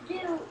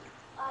 Dude,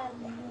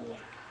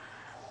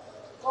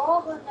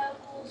 all the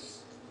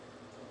knuckles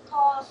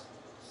cost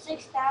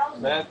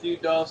 6,000. Matthew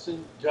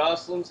Dawson,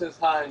 Jocelyn says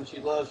hi and she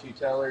loves you.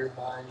 Tell her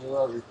hi and you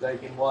love her. They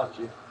can watch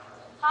you.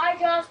 Hi,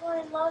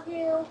 Jocelyn, love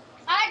you.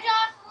 Hi,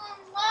 Jocelyn,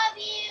 love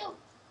you.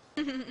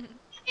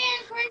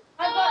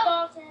 Hi,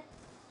 Dawson.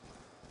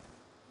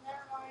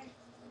 Never mind.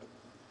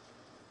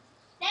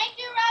 Thank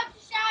you,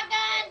 Roach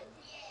Shotgun.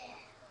 Yeah.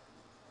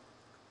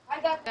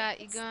 I got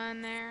You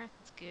going there?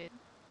 That's good.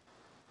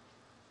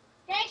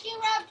 Thank you,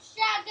 Roach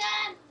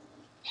Shotgun.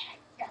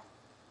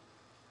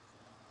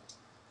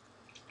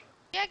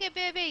 Yeah, get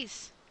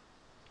babies.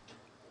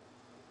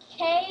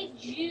 KJ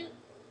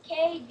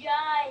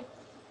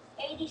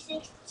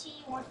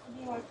 86T wants to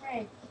be my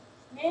friend.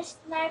 Miss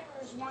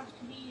Snipers wants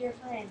to be your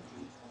friend.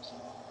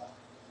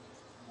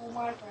 Or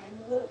my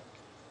friend.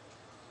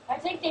 I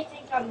think they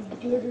think I'm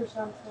good or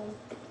something.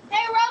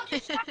 Hey,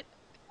 Roach,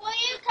 will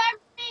you cover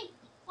me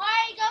while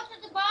I go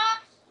to the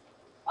box?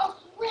 Oh,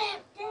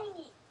 crap, dang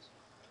it.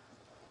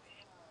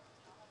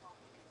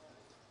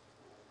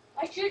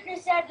 I shouldn't have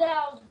said that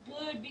I was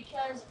good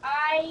because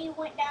I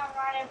went down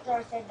right after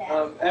I said that.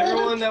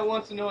 Everyone that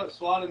wants to know what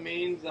SWAT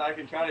means, I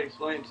can try to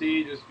explain it to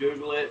you. Just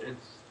Google it.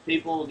 It's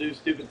people do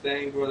stupid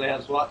things where they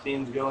have SWAT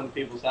teams go into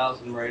people's house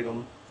and raid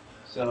them.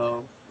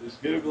 So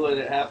just Google it.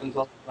 It happens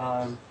all the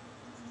time.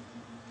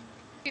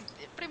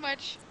 Pretty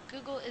much,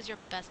 Google is your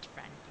best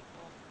friend,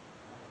 people.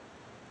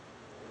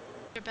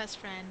 Your best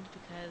friend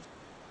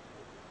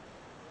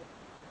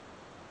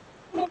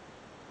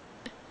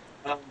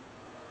because...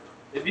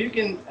 If you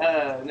can,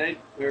 Nate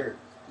or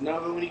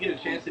Nova, when you get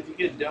a chance, if you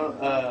could don't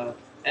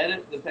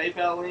edit the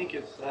PayPal link,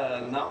 it's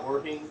not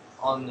working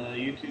on the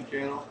YouTube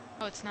channel.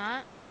 Oh, it's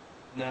not?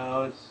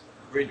 No, it's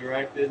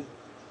redirected.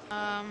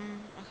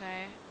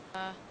 Okay.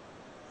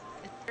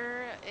 Is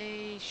there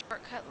a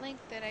shortcut link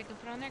that I can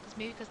put on there?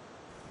 Because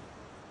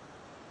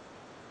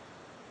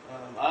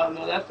I don't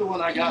know. That's the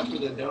one I got for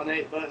the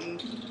donate button.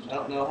 I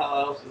don't know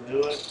how else to do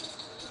it.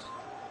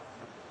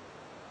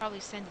 probably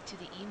send it to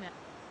the email.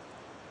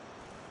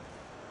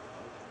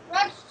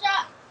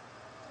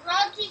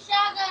 Roachy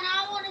Shotgun,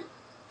 I wanted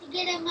to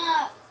get him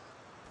up.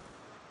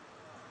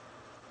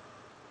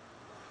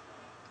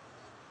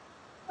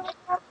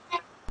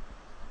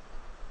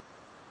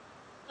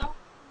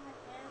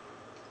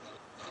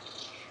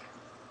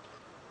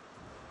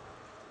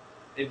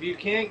 If you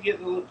can't get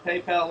the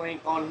PayPal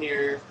link on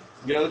here,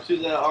 go to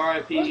the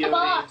RIP Where's the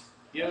box?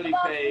 Yodi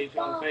page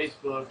on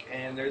Facebook,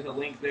 and there's a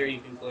link there you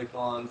can click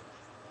on.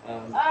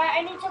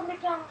 I need somebody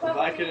to come If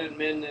I could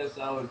admin this,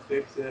 I would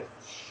fix it.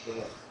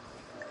 But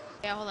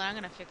Yeah, hold on, I'm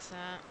gonna fix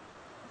that.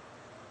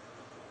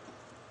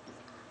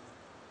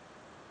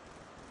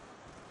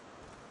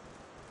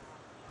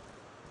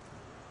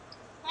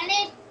 I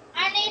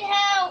need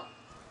help.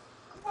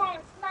 Come on,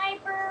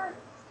 sniper.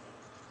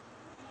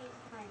 Hey,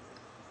 sniper.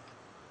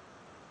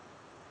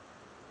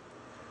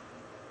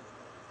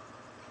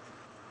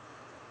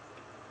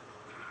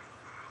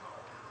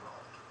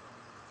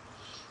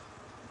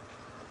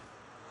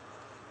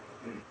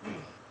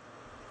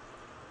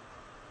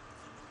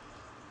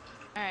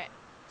 Alright.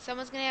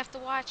 Someone's gonna have to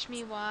watch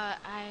me while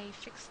I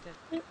fix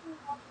this.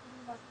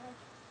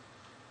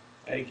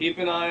 hey, keep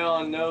an eye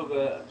on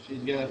Nova.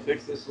 She's gonna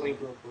fix this link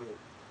real quick.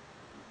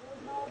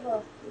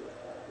 Nova.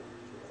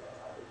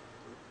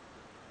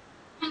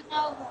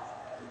 Nova.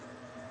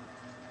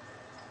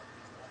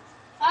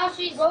 Oh,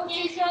 she's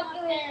Roachy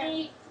Shotgun and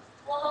me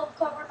will help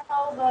cover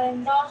Nova,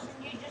 and Dawson,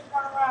 you just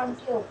run around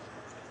too.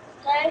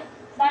 Okay?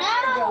 That's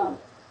your job.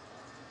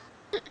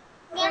 I'm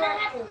gonna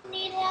have to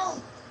need help.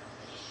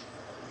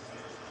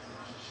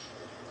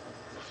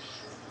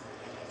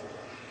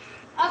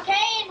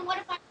 Okay, and what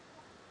if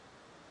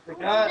The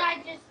what guy, I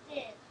just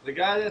did? the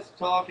guy that's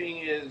talking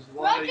is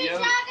one of Roachy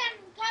Shotgun,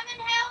 come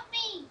and help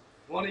me.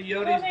 One of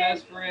Yodi's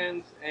best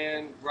friends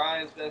and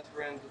Ryan's best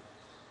friends.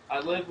 I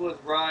live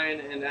with Ryan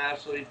and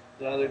Ashley,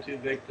 the other two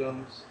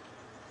victims.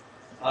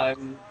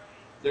 I'm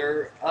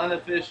their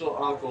unofficial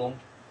uncle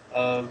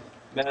of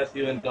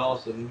Matthew and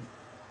Dawson.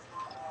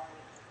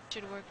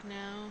 Should work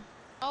now.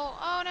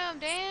 Oh no, I'm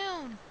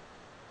down!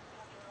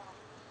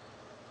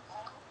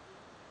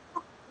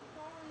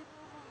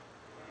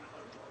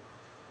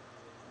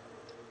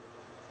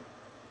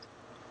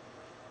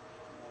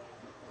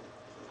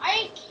 Are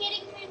you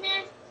kidding me,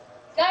 man?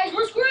 Guys,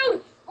 we're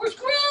screwed! We're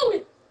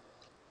screwed!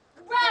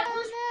 Crap,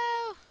 we're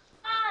screwed!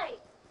 No!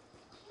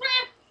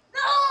 Crap,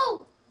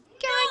 no!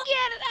 Can I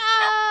get it?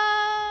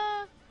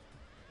 Ah!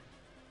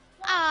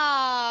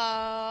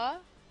 Ah!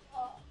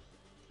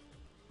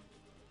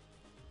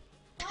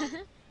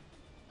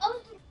 I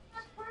was the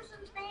last person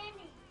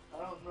standing. I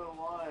don't know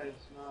why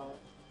it's not.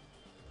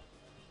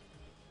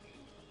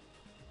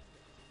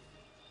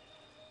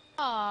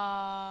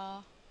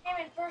 Ah! I'm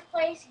in first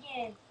place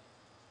again.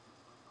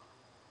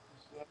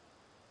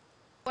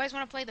 You guys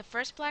want to play the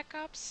first Black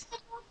Ops?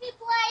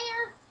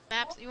 Multiplayer.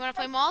 Maps? You want to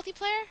play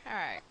multiplayer?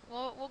 Alright,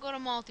 we'll go to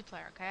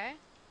multiplayer, okay?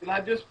 Can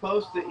I just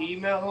post the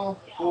email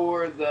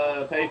for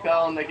the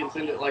PayPal and they can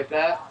send it like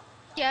that?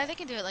 Yeah, they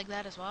can do it like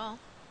that as well.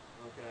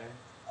 Okay.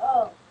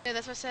 Oh. Yeah,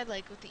 that's what I said,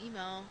 like, with the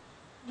email.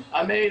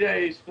 I made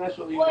a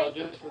special email Wait,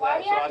 just for why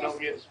that do you so have I to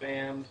don't get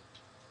spammed.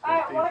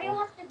 Alright, why do you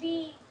People. have to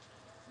be...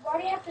 Why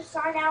do you have to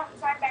sign out and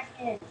sign back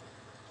in?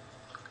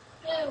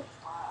 Who?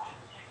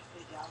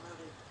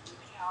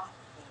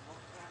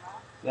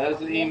 That is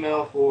the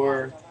email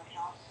for...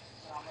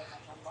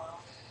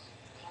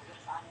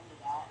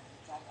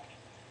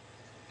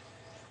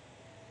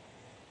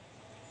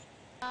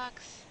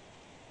 Box.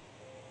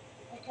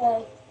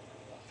 Okay.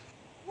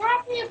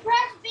 Matthew,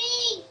 press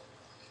B!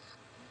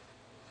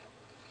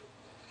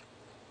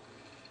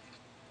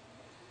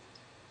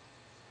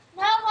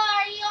 Nova,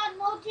 are you on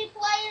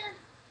multiplayer?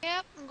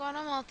 Yep, I'm going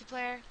on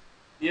multiplayer.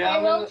 Yeah,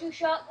 Hey, roll to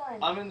shotgun.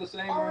 I'm in the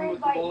same I'll room with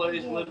the invite you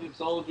boys, in. Living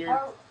Soldier.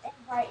 I'll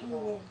invite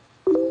you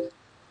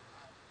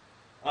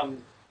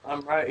in.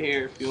 I'm right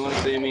here if you want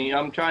to see me.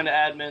 I'm trying to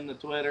admin the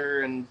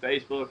Twitter and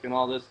Facebook and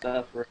all this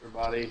stuff for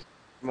everybody,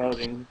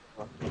 promoting.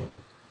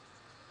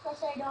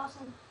 Press A,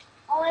 Dawson.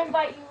 I'll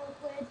invite you real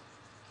quick.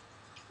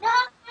 No!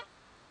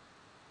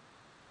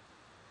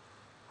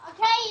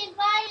 Okay,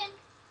 invited.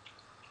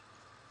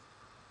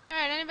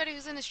 Alright, anybody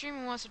who's in the stream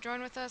and wants to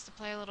join with us to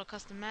play a little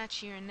custom match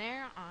here and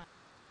there on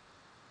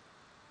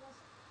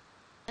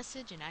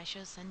message, and I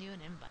shall send you an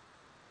invite.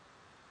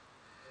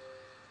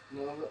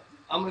 Nova,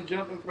 I'm gonna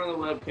jump in front of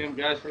the webcam,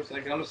 guys, for a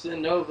second. I'm gonna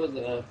send Nova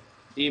the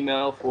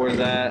email for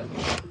that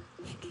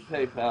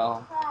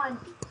PayPal. Come on.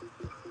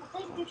 I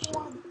think people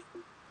want...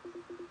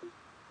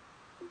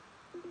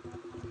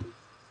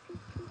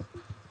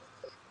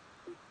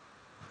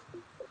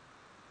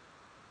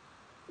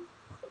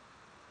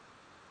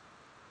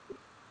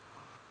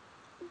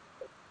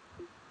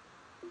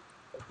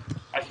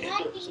 I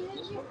can't do Matthew, it.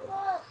 use your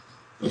foot.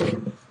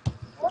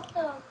 What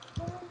the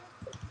fuck?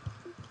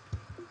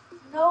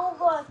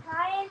 Nova, can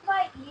I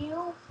invite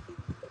you?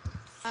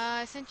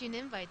 I sent you an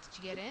invite. Did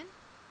you get in?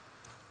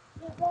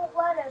 It won't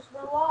let us.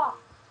 We're locked.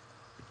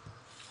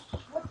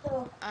 What the...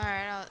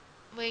 Alright,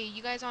 wait,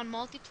 you guys on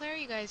multiplayer or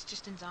you guys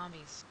just in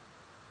zombies?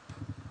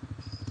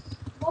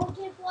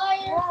 Multiplayer?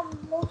 We're on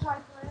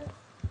multiplayer.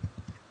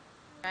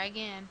 Try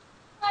again.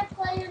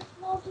 Multiplayer,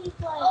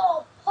 multiplayer.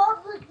 Oh,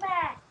 public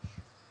match.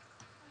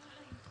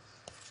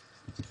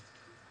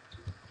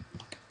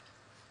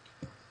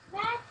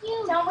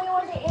 Matthew, tell me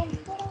when to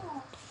invite.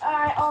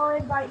 Alright, I'll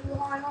invite you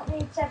on. Let me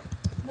accept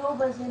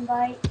Nova's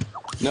invite.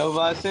 Nova,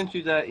 I sent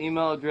you that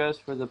email address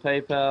for the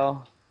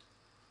PayPal.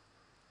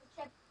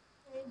 Accept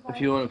the invite.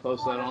 If you want to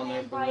post that Come on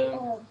there for invite them.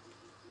 him.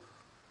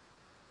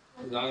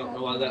 'Cause I don't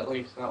know why that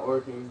link's not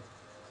working.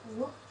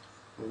 Whoop.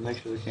 We'll make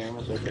sure the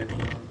camera's okay.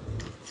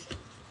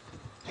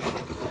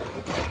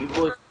 You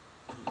boys.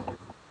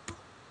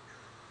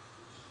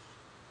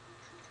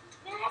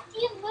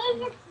 Matthew, move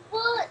your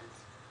foot.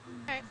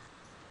 Alright.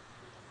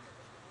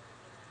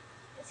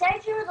 It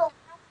says you're the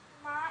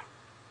last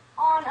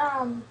one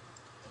on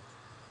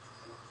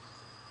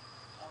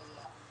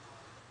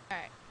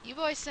Alright. You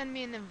boys send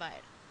me an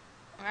invite.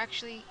 Or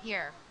actually,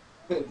 here.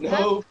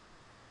 No.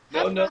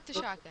 Have No. Road to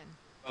Shotgun.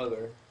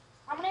 Other.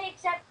 I'm gonna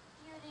accept a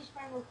few of these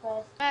friend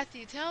requests.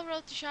 Matthew, tell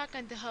Road to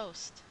Shotgun to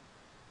host.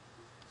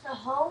 To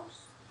host.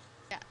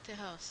 Yeah, to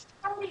host.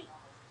 Road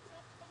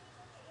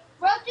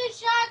to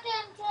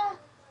shotgun to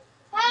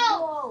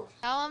help.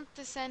 Tell him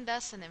to send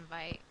us an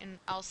invite, and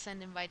I'll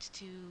send invites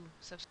to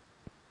subscribers.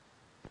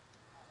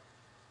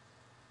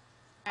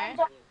 I'm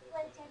done with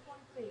play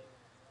 10.3.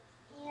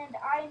 And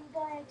I'm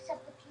gonna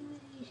accept a few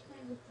of these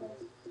friend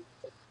requests.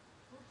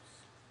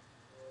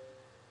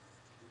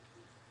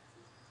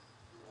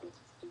 Oops.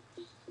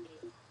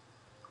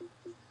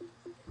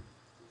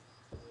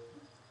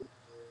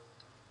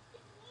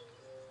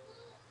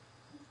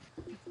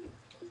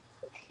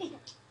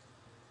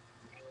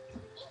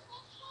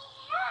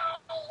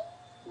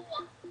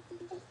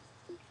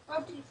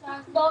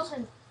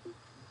 Dawson.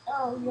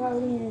 Oh, you're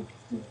already in.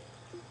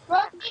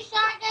 Rookie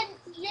shotgun,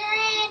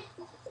 you're in.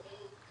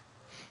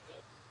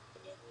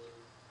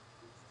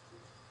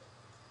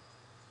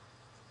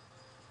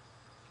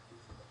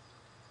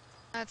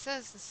 It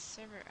says the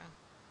server. Oh.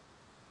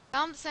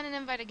 Tell him to send an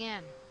invite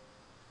again.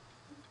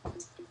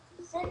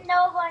 Send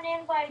Nova an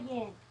invite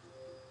again.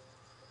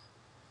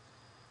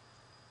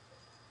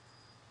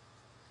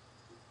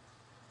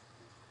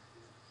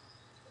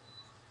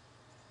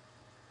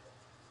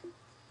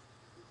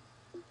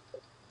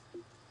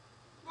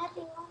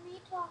 Matthew, let me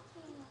talk to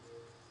you.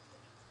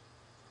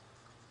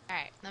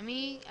 Alright, let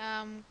me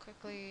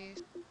quickly.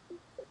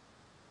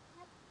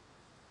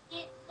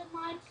 Get the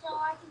mic so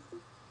I can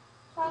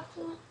talk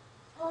to it.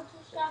 Go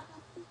to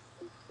shotgun.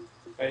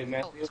 Hey, Oh,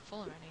 Matthew. it's full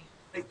already.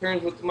 Take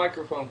turns with the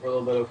microphone for a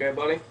little bit, okay,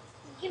 buddy?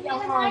 Give me the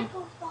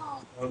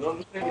microphone. No,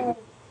 don't just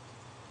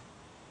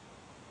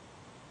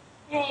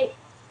Hey,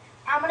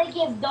 I'm gonna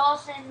give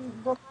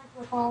Dawson the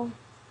microphone.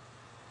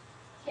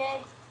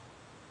 Okay?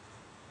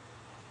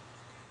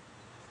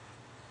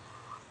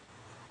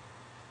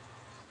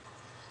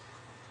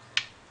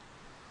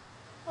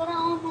 Put it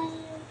on my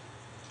ear.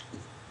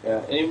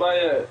 Yeah, anybody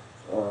that,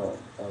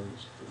 I'm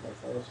just, like,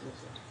 I was gonna say.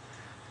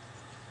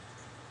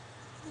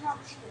 Not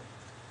you.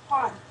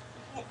 Come on. You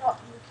can't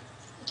talk.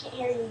 You can't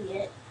hear you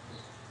yet.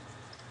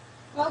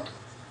 Look.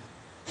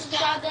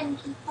 Shotgun.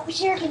 Let me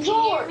see your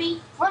controller. Let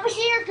me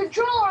see your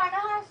controller. I know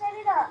how to set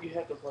it up. You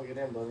have to plug it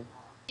in, buddy.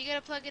 You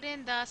gotta plug it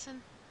in,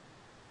 Dawson.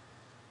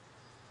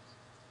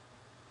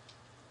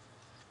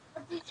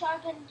 What's the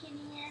shotgun? Can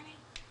you hear me?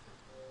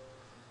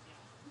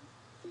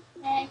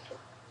 Hey.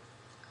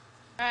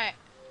 Alright.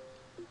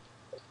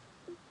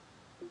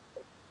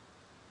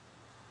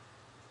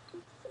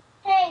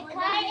 Hey, can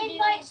I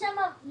invite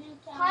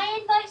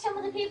some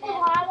of the people who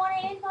I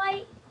want to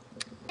invite?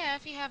 Yeah,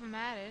 if you have them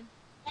added.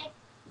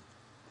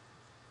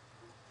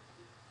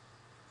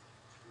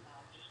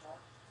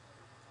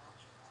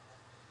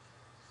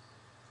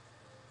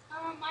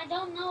 I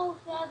don't know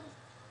if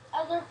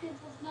other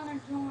people's gonna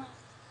join.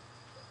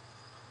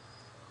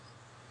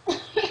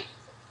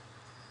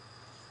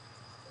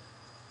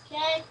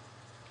 Okay.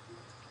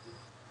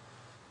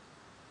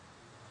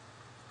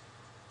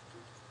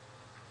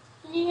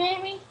 Can you hear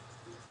me?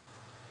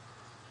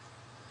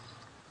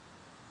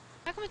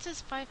 How come it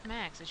says 5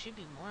 max? It should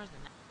be more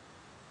than that.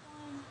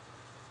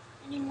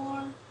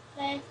 Anymore?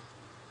 Okay.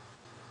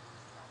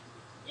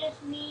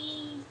 Just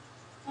me,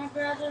 my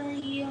brother,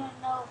 you,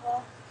 and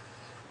Nova.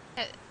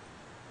 It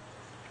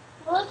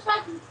looks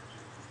like.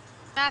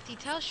 Matthew,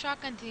 tell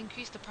Shotgun to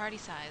increase the party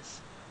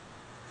size.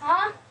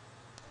 Huh?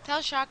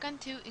 Tell Shotgun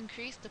to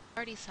increase the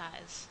party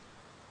size.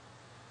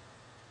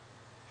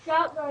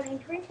 Shotgun,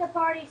 increase the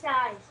party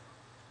size.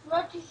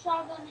 What's your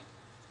shotgun?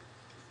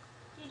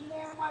 Did you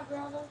hear my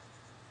brother?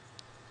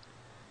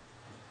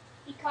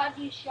 He called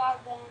you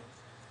shotgun.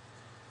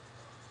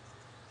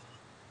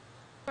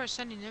 We're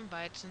sending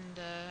invites, and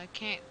I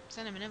can't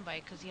send him an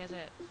invite because he has it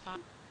at 5.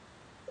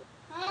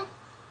 Huh?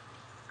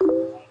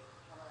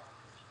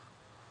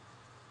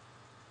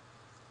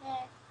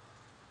 Okay.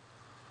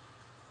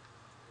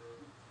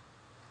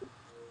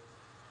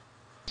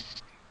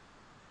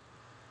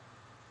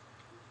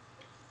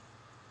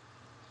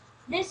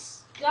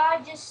 This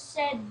guy just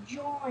said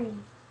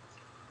join.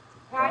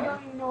 I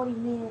don't even know what he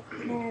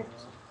meant.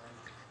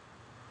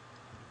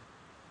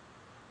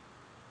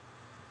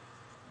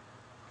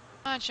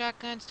 Come on,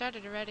 Shotgun,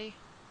 started already.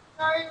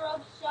 Sorry,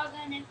 Rob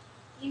Shotgun, if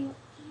you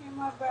hear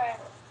my brother.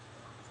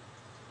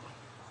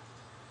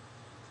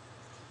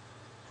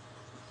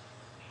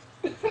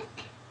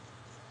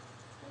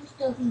 Who's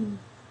the he?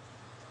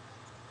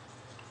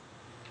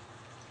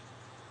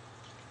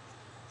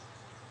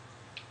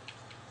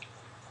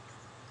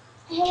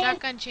 Hey,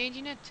 Shotgun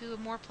changing it to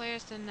more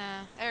players than,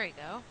 there we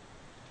go.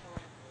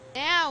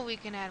 Now we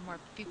can add more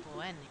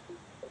people in.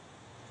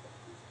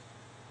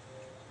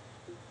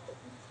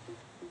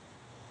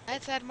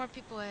 Let's add more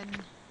people in.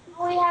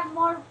 we have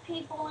more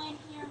people in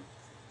here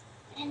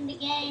in the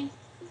game.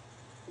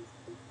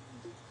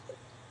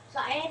 So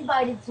I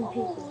invited some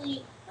people.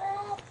 Holy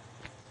crap.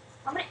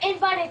 I'm gonna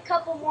invite a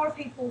couple more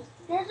people.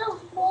 There's a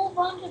whole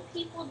bunch of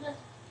people just.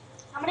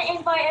 I'm gonna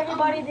invite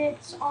everybody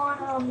that's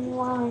on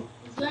line.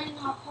 Joining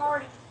our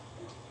party.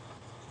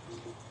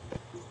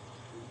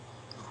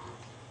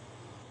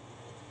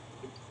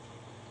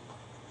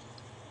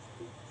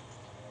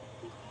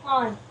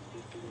 On.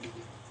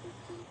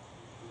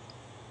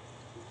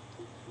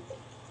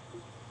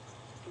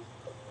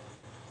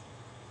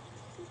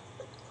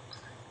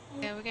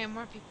 Yeah, we're getting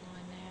more people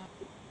in now.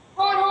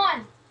 Hold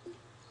on.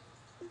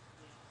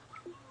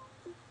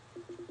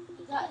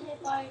 He got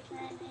hit by a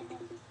train in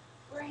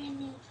a brand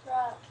new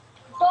truck.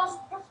 Dos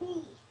por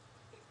mí.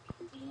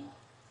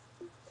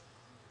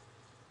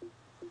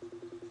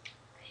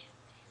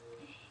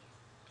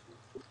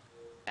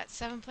 Got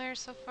 7 players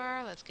so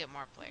far. Let's get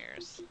more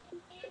players.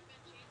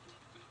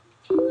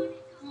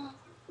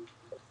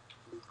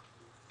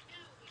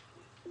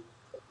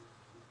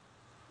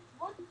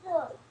 What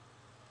the?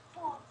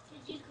 Oh,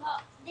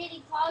 did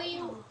he call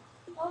you?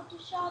 Oh, the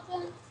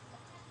shotgun?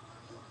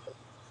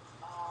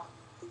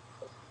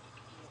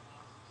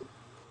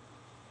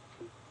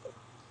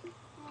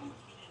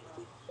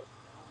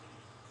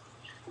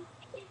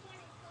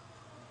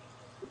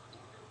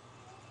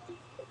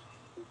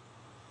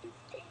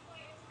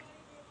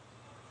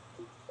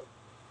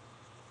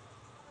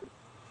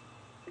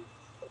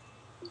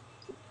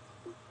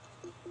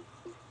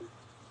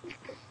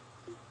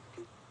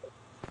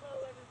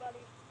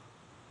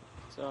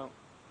 So,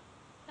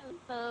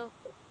 Hello.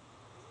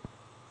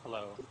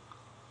 hello.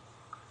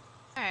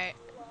 Alright.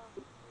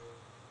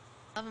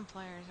 11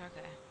 players,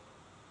 okay.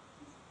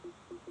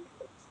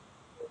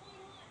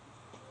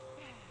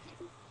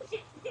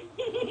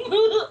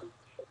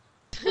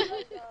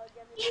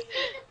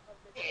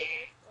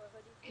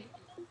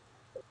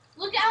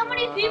 Look at how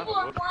many people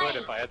are Would playing.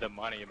 if I had the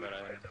money, but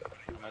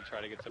I'm gonna try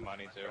to get some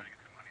money too.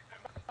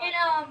 And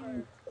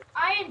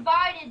I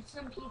invited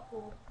some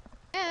people.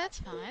 Yeah, that's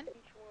fine.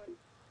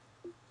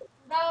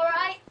 Is that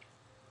alright?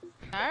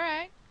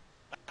 Alright.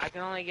 I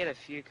can only get a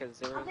few because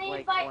there was I'm gonna like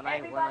invite when I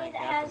everybody that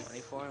got has the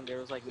money for them, there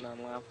was like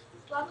none left.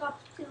 Black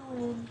Ops 2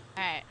 in.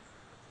 Alright.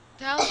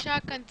 Tell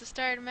Shotgun to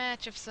start a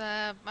match if it's,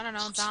 I don't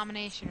know,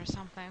 domination or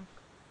something.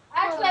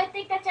 Actually, I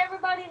think that's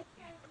everybody.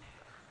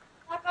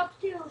 Black Ops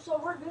 2,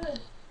 so we're good.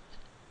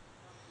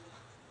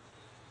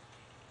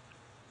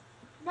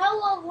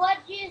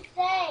 what'd you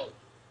say?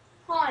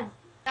 Come on.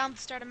 Down to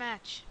start a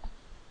match.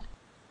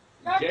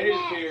 Start the Jay is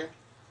match. here.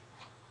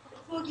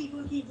 Boogie,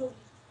 boogie, boogie.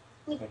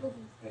 Boogie, boogie.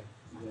 Hey,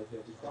 you guys have to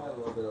be quiet a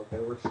little bit, okay?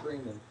 We're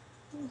streaming.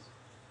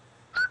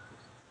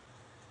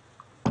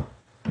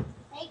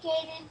 Hey,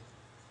 Kaden.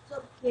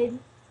 What's up, Kaden?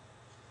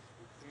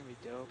 It's gonna be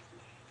dope.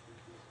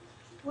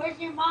 Where's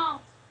your mom?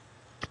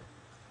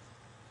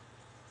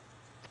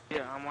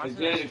 Yeah, I'm Hey, watching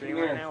Jay, the come stream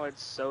here. right now.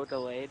 It's so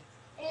delayed.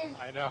 Is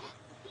I know.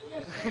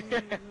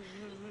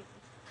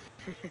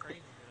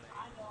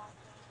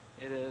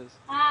 It is.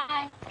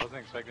 Hi. I wasn't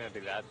expecting it to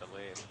be that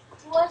delayed.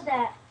 Who was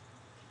that?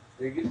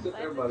 You can sit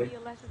there, buddy.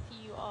 Lesson to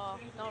you all.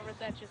 Don't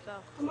reset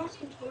yourself. I'm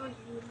asking Kaden.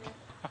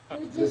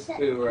 You Just just said,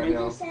 two right you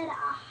now. just said a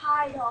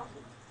hi, Dawson.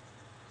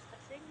 I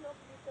think you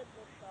said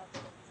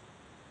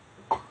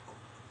bookshop.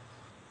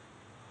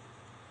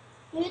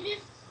 You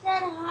just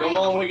said hi. Come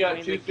on, we I got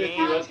mean, the 250.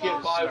 game Let's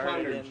get started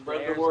 500. and Spread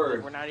the there's-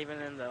 word. We're not even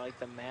in the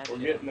the match. We're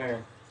yet. getting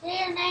there. Say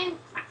your name.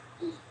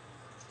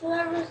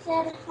 Whoever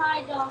said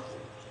hi, Dawson.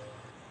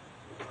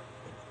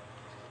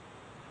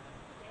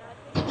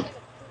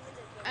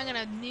 I'm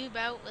gonna noob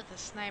out with a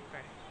sniper.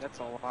 That's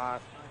a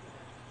lot.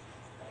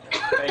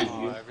 Thank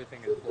Oh, you. everything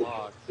is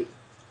blocked.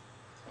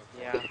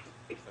 Yeah.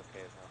 It's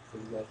okay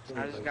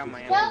though. I just got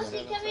my Chelsea,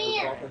 M7. come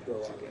here.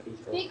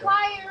 Be Be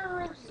quiet or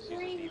we're It's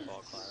screaming.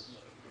 default class.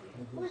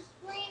 We're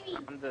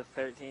screaming. I'm the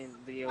 13,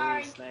 the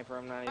Sorry. elite sniper.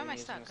 I'm not Why even am I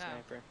using stuck? a Oh.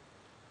 sniper.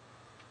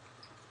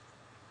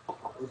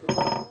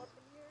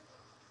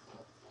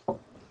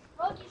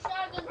 Rocky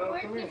Shotgun, Oh,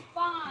 where's come the here.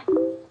 spawn?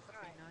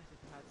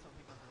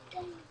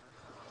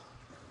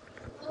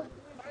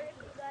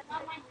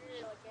 Not my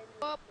feet.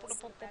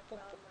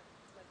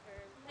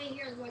 My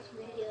ears watch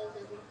videos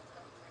of it.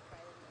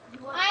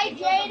 Hi,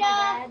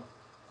 Jada.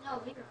 No,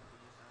 video.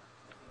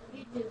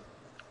 YouTube.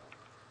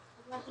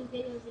 I'm watching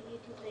videos of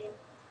YouTube later.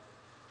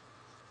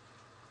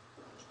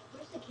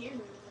 Where's the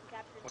camera?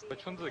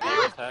 Which one's the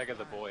gamer tag of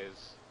the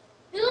boys?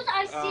 Dude,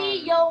 I see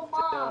Um, yo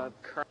mom.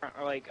 The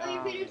current, like, Oh,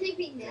 you're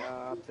videotaping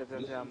now?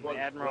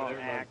 Admiral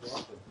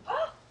Axe.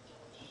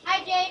 Hi,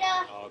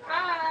 Jada. Oh, okay.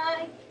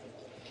 Hi.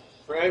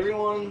 For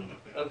everyone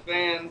of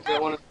fans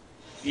that want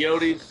to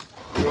Yodi's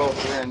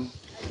girlfriend,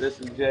 this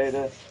is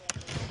Jada.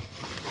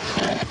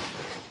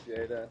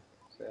 Jada,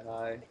 say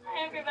hi.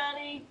 Hi,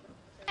 everybody.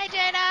 Hi,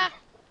 Jada.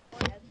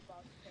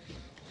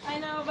 I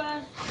know,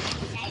 but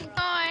How's it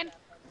going?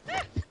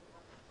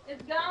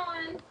 it's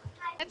going.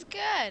 That's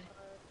good.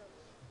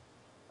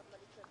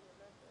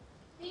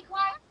 Be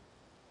quiet.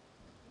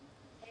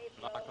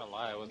 I'm not gonna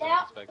lie, I wasn't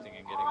Now, expecting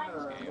and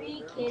getting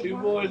in this game. Two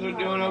boys are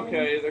doing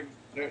okay.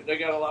 They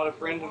got a lot of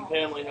friends and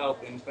family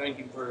helping. Thank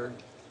you for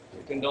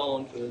your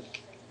condolences.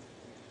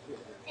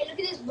 Hey, look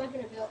at this weapon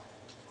I built.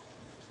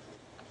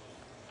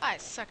 I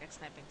suck at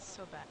sniping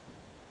so bad.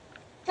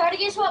 Try to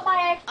guess what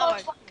my Oh my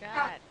Xbox.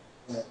 god.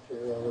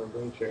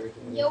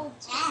 Yo,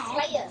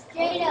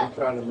 Jada. I'm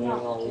trying to man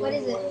all What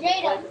is it?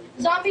 Jada.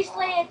 Zombie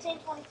Slayer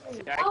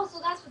 1023. Yeah. Oh, so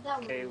that's what that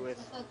was. Okay, with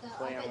I thought that-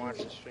 play I and thought watch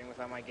you the did. stream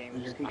without my game.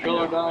 Your Just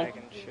controller lag die?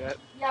 and shit.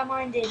 Yeah,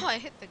 mine did. Oh, I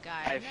hit the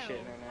guy. I have No. shit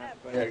internet,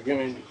 but Yeah, give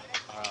me.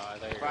 I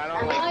thought you if were I gonna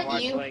don't I like like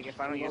watch you. like if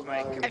I don't use my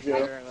I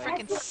computer like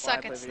freaking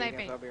suck at live video games,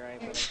 sniping. I'll be right,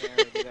 but I can't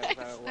really do that I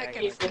without suck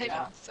lagging. at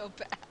sniping so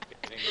bad.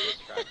 getting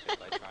distracted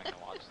by trying to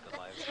watch the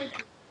live stream.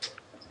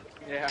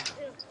 Yeah.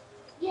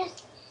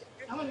 Yes.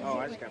 Oh,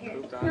 I just got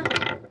pooped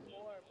on.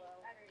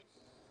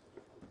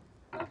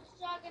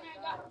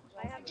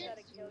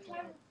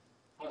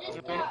 I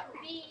just got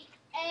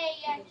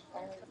B-A,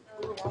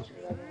 actually.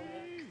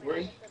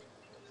 Where?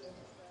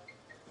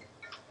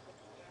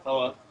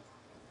 Hello.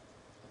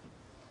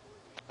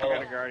 I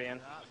got a guardian.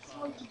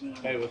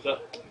 Hey, what's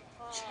up?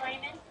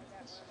 Streaming?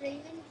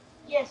 Streaming?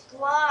 Yes,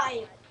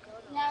 live.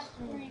 Not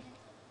streaming.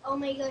 Oh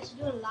my gosh,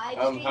 you're doing live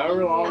streaming?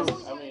 However long.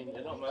 I mean,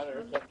 it don't matter.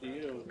 It's up to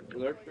you.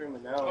 They're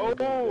streaming now.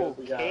 Oh,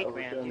 We got Cake over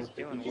Man, he's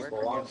 250 doing people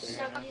work watching.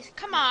 against me.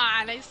 Come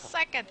on, I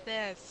suck at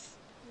this.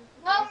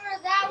 No,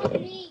 that would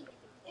be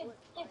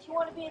if you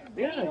want to be in the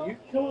video. Yeah, you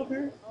can come up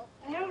here.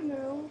 I don't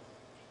know.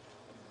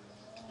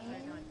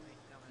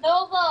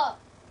 Nova,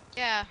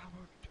 Yeah.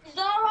 is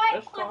that alright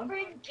That's if my fine.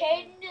 friend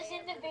Caden is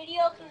in the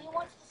video because he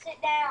wants to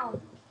sit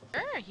down?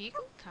 Sure, he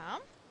can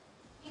come.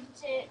 You can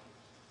sit.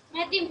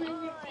 Matthew, bring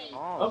your feet.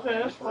 Oh, Okay,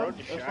 that's this road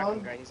to fine, that's shotgun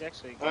fine. guy, he's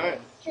actually All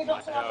right. Sure,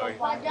 don't sit up Oh, on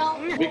my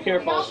don't. Be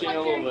careful. I'll Don't see you in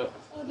a put little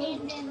your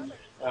bit. hand in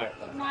All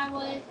right. my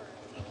way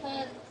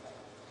because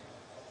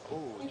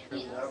Ooh, if true.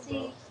 you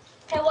see.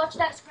 Hey, watch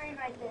that screen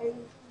right there. You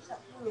see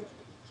something move.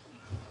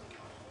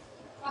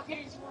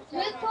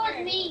 Look towards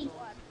me.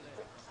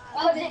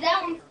 Oh,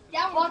 that one.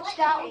 Watch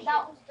that one.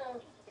 That one's the.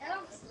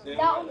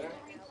 That one's the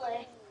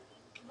replay.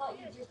 What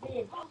you just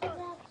did.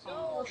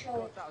 We'll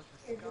show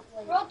it.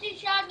 Rotate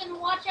shotgun,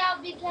 watch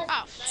out because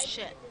Oh,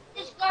 shit.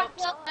 this got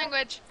killed.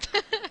 Language.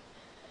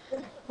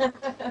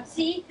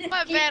 See?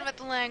 My bad with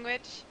the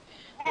language.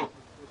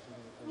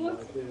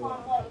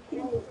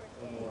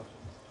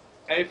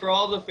 Hey, for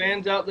all the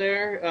fans out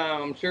there,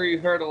 I'm sure you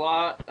heard a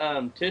lot.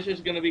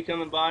 Tisha's going to be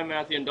coming by,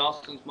 Matthew and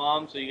Dawson's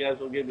mom, so you guys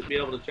will be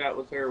able to chat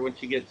with her when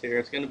she gets here.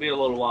 It's going to be a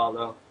little while,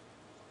 though.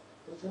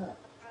 What's that?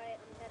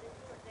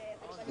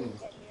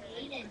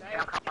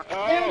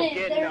 Oh,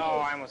 getting. Oh,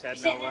 I almost had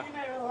Sitting Nova. in the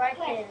middle right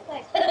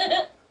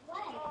there.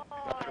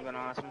 Would have been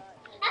awesome.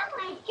 Oh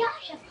my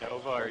gosh.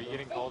 Nova, are you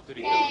getting Call of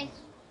Duty? Hey.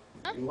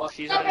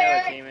 She's on the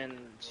other team, and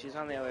she's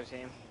on the other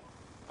team.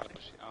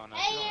 Oh no,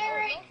 Hey,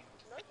 Eric.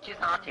 She's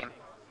on our team.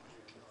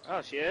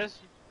 Oh, she is?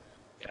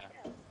 Yeah.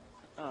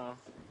 Oh.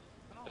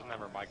 Doesn't have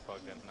her mic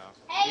plugged in now.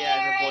 Hey, Yeah,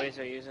 Eric. the boys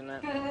are using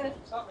it.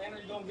 What's up, man? Are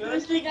you doing good?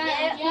 Who's the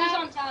guy? Who's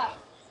on top?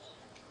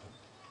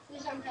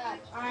 Who's on top?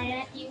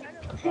 Matthew.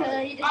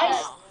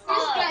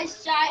 This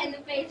guy's shot in the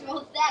face,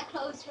 well, that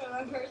close from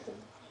a person.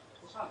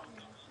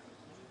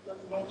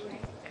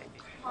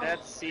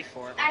 That's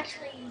C4.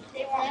 Actually,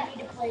 they want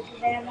me to play because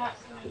they have not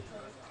seen me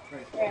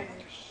play forever.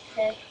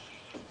 Okay?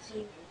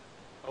 See.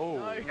 Oh.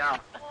 No.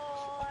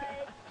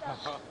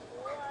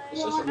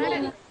 It's just a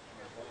little...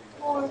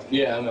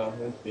 Yeah, I know.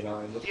 It's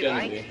behind. It's Dude, gonna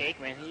I be. cake,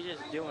 man. He's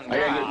just doing I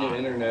gotta get good. new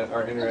internet.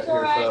 Our internet It's here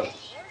alright.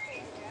 sucks.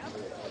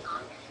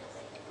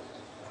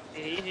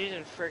 Dude, he's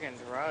using friggin'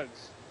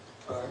 drugs.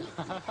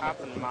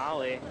 Popping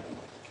Molly.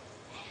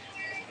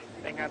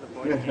 Thank God the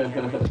boys can't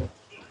hear me.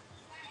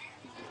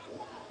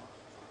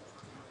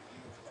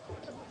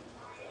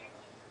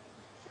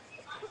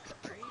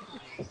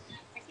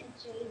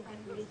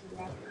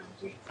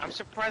 I'm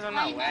surprised I'm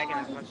not lagging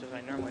as much as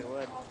I normally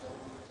would.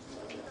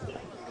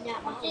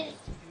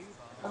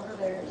 Over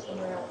there,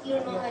 somewhere else. You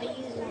don't know how to use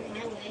it on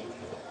my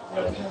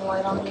way. Turn the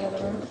light on the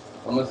other room.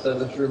 I'm gonna set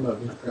this room up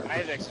here. I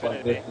have It's like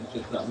Xfinity. this. It's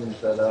just not been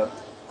set up.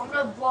 I'm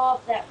gonna blow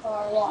up that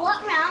car.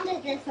 What round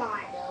is this on?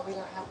 No, we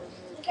don't have to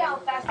do Look how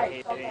fast I I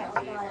hate fuck it. that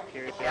car.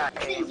 Period. Yeah,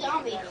 It's in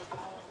zombie.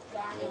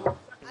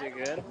 Is it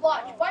good?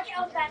 Watch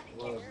how fast it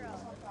gets.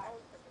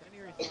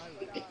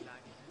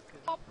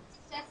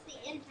 That's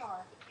the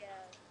Intar.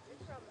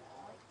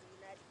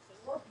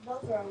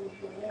 Both are always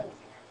good.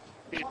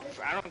 Dude,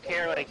 I don't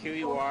care like who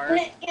you are.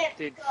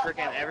 Dude,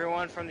 freaking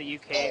everyone from the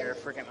UK are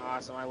freaking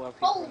awesome. I love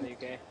people from the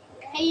UK.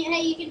 Hey,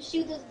 you can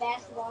shoot those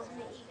basketballs and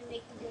you can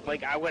make them good.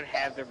 Like, I would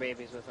have their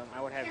babies with them.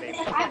 I would have babies.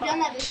 I've done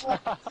that before.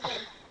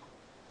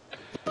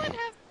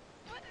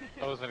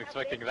 I wasn't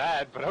expecting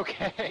that, but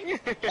okay.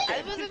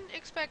 I wasn't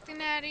expecting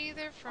that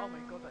either from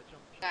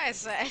guy's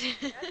side.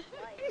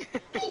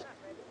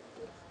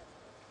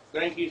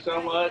 Thank you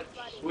so much,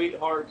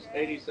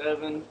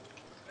 Sweethearts87.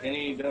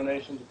 Any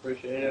donations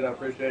appreciated. I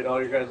appreciate all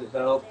your guys'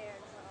 help.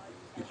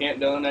 If you can't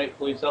donate,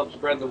 please help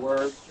spread the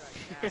word.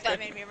 That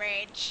made me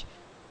rage.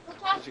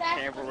 There's a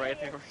camera right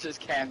there. We're just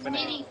capping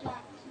it.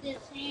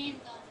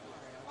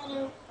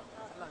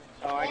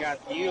 Oh, I got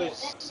you,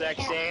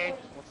 sexy.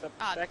 What's up,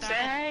 Oh,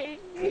 sexy?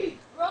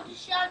 Broke the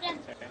shotgun.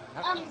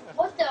 Okay.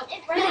 What the?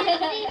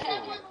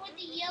 Someone with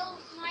the yellow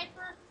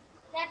sniper?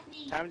 That's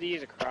me. Time to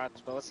use a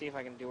crossbow. Let's see if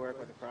I can do work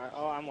with a cross.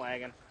 Oh, I'm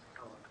lagging.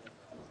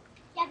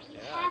 Yeah, but you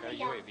Yeah, I have got a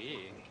gun.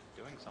 UAV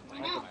doing something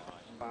I with know. my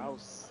life.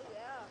 Mouse.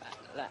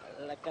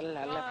 Can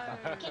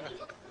you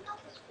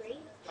off the screen?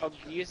 Oh,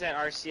 use that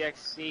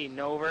RCXC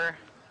Nova.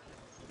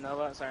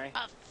 Nova, sorry.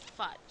 Oh,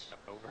 fudge.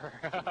 Over.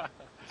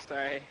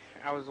 Sorry.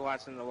 I was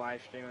watching the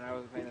live stream and I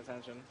wasn't paying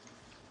attention.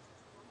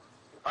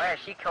 Oh yeah,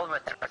 she killed him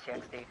with the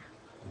RCXD.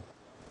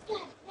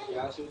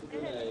 Yeah, she was a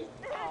grenade.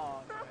 Oh,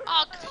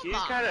 come She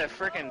just on. got a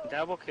freaking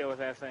double kill with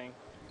that thing.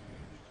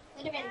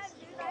 Could have been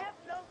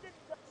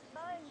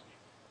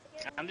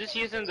I'm just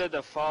using the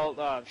default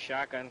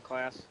shotgun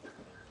class.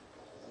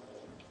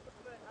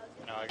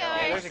 No, I Oh,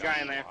 got there's a guy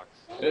in there.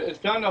 It's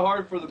kind of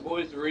hard for the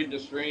boys to read the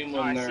stream Oh,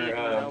 when I see it.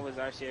 they're Nova's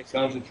RCXD.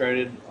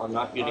 concentrated on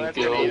not Oh, getting that's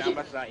grenade. I'm kills.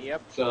 about to die.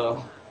 Yep.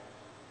 So,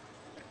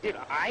 Dude,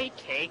 I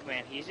cake,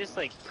 man. He's just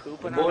like the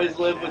pooping boys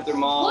on live with their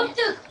mom. What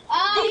the?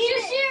 Did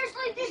you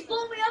seriously just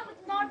blow me up with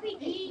an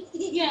RPG?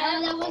 Yeah,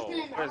 that wasn't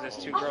an What is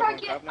this, 2 I broken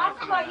forget. cup I now?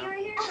 Come forgot on you were now.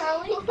 here,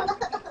 Charlie.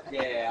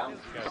 Yeah, I'm... You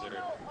guys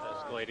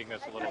are escalating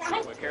this a little too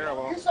quickly.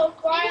 Terrible. You're so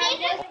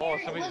quiet. Oh,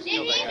 somebody just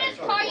killed Did he that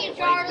just guy. call you Like,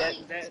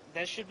 Charlie?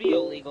 that should be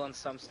illegal in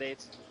some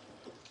states.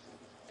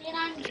 And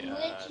I'm Yeah,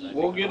 glitchy.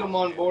 We'll get them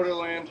on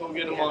Borderlands. We'll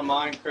get them on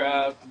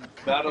Minecraft,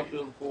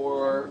 Battlefield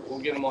 4. We'll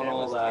get them on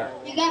all that.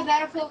 You got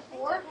Battlefield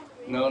 4?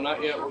 No,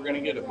 not yet. We're gonna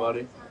get it,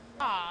 buddy.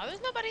 Aw,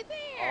 there's nobody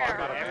Oh, I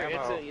got there. a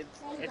ammo.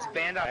 It's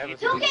banned off I have a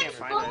YouTube. You You keep can't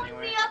find it blowing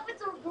anywhere. me up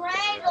with a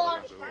grenade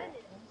launcher.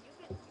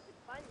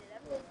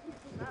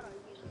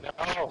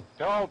 No,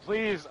 no,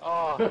 please.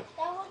 Oh, That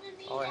wasn't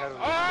me. all I had was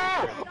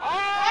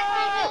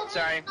Oh! That's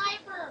my Sorry.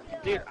 sniper.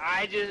 Dude,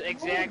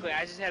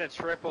 I just had a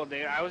triple,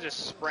 dude. I was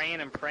just spraying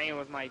and praying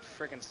with my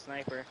freaking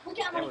sniper. Look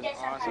how That many was deaths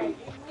I've awesome.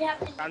 had. We have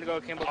to Time to go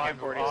Kimbo Oh, Camp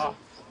 40s. oh,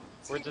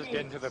 we're just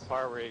getting to the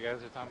part where you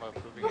guys are talking about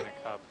pooping in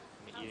a cup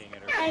and eating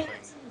it or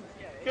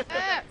something.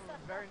 Ah,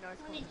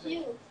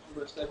 22.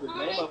 Better step your How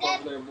game many up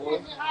deaths over there, boy.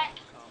 have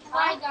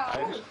I got?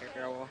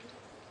 Terrible.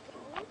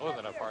 I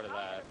wasn't a part of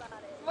that.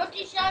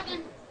 Rookie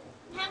shotgun.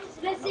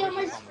 Let's see I how was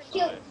much just on the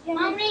kills. side.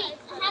 How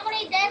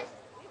many deaths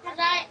have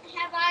I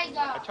I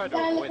got? tried to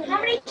avoid How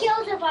many it.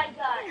 kills have I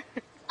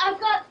got? I've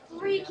got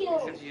 3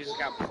 kills. Since you just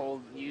got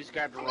pulled, you just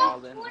got I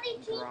drawled got in.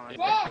 22 Drawn.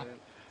 deaths.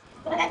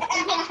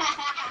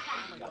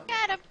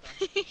 got him.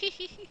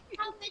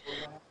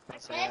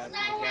 So yeah, we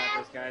got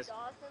this, guys.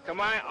 Come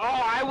on. Oh,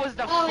 I was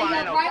the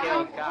final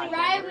kill. God.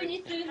 Right when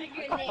you threw the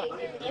grenade.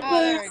 Oh,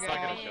 there we It's not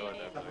gonna go. show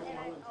it that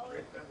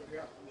way.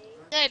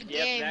 Good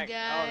Yep, game, that,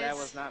 guys. oh, that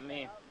was not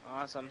me.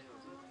 Awesome.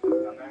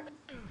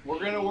 We're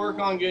gonna work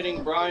on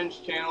getting Brian's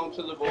channel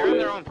to the They're in boys.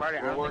 their own party.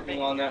 I We're don't think working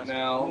they on can that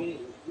now.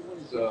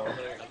 So,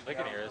 They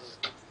can hear us.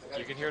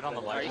 You can hear it on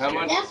the live how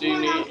stream. much do you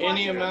need?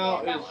 Any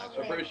amount is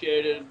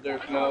appreciated. There's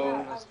no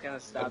I'm just gonna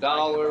stop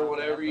 $1,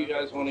 whatever you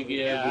guys want to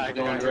give, Yeah, is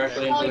going I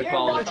directly got into the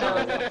college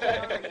fund.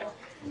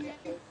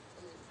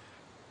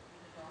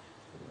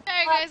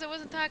 Sorry guys, I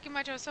wasn't talking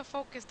much. I was so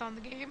focused on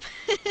the game.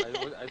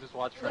 I just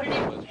watched from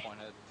Nova's point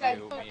of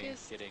view, me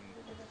Focus. getting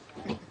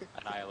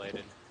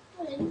annihilated.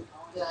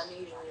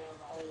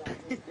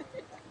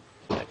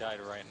 I died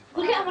right in front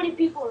Look of how many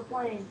people are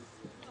playing.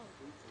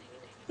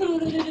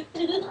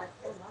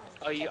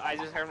 Oh, I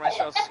just heard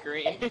myself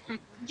scream.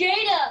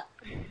 Jada!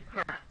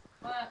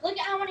 Look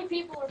at how many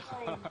people are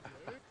playing.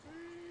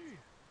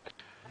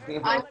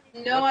 I have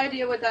no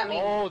idea what that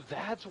means. Oh,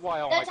 that's why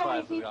all my That's how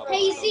many classes people. got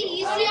Hey, you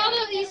see all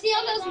those names?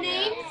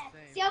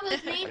 See all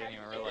those I names? didn't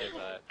even realize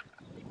that.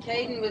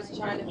 Caden was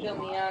trying to fill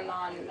me in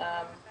on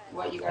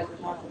what you guys were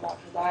talking about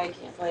because I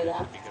can't play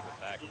that. Because of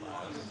that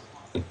class.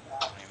 I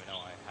don't even know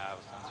I have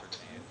sensor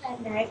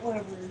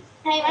grenades.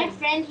 Hey, my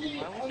friend,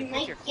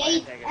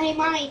 hey,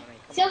 Mommy,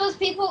 see all those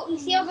people, you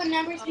see all the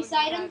numbers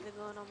beside them?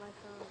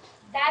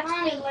 That's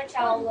which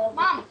I'll love.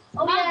 Mom,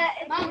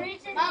 Mom,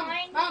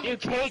 You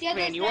cake,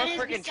 man. You are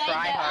freaking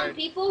tryhard.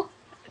 people,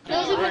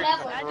 those are the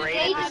levels. Great.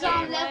 Cake is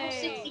on level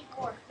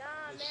 64.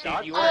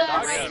 Dude, you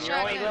are great. You're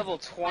only level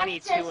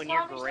 22 and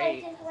you're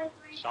great.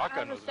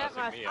 Shotgun was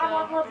messing me I'm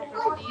up. on level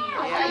 1.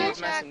 Yeah, he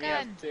was messing me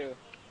up too.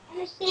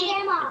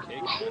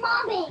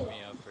 Mommy.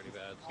 Me up pretty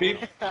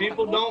bad.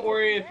 People, don't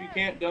worry if you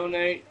can't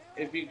donate.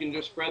 If you can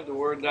just spread the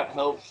word, that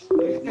helps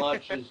as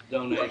much as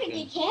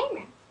donations.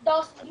 camera.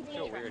 Dawson, I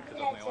feel weird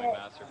because I'm the only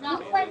master for No,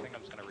 Steve. I think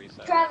I'm just gonna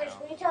reset Travis,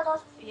 right will you tell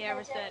Dawson? Yeah,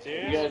 reset.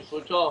 You guys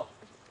switch off.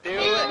 Do it,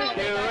 do it,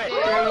 do it.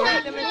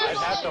 I'd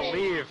have to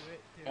leave.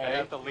 I'd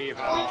have to leave.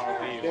 I don't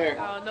want to leave. There.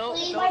 Oh, no,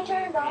 Please, no. my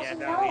turn, Yeah, Dawson.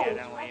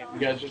 don't leave. You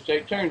guys just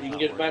take turns. You can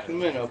get back in a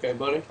minute, okay,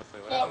 buddy? Wait,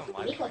 what happened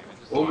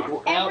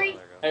live stream?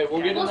 Hey,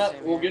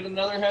 we'll get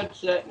another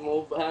headset and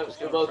we'll have it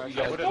for both of you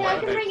guys. would've Yeah, I done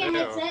can it bring a too.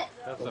 headset.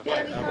 That's the Okay.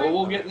 fact. Well,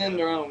 we'll get them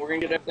their own. We're gonna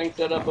get everything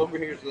set up over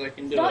here so they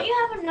can do Don't it.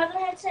 you have another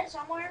headset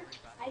somewhere?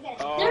 I guess.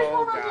 There's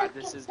Oh one on god, the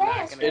this is not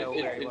desk. gonna go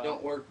It very well.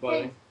 don't work,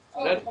 buddy.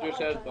 That's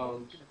just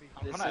headphones.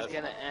 This is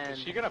gonna end. Is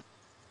she gonna?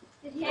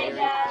 Hey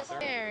guys.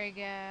 There we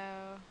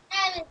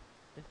go.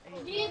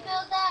 Did you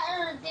build that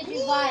or did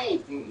you buy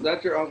it?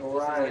 That's your Uncle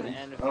This is Ryan. gonna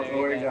end I don't know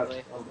where he got very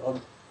it.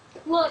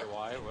 Look.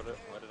 Why? What did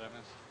I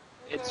miss?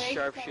 It's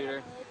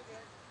sharpshooter.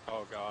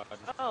 Oh god.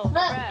 Oh, Look.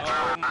 crap.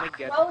 Oh my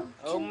god. Road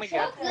Oh to my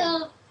god.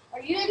 Shotgun.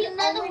 Are you the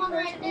another one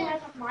right there?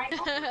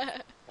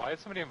 Why is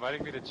somebody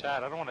inviting me to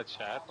chat? I don't want to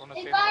chat. I want to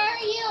stay If in the I live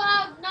were you,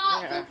 I'm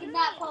not Yeah. looking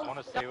that I post.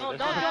 want to stay No, with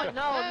no, this.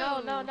 no.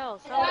 Why are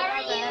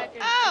Someone you- hacker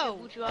Oh,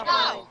 boot you off No,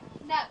 online.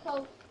 that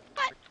post.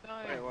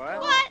 Wait,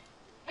 what? What?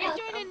 You're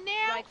doing it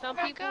now? Like some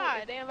Oh, people, God.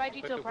 if they invite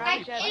you to a But private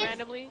the- chat It's-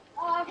 randomly,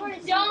 Oh, I've already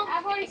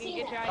they seen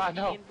can it. get your I ID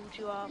know. and boot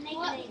you off.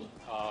 Oh,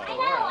 I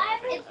know, alright.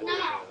 it's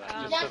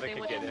not. Just so they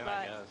could get in,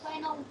 I guess.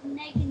 Final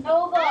naked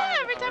Nova. Ah,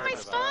 every time I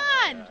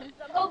spawn!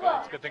 Nova.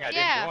 It's a good thing I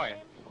Yeah. didn't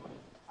join.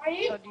 Are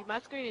you? So, dude, my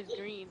screen is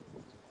green.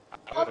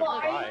 I would Nova,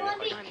 have are you cried gonna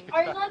if be? I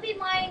Are you gonna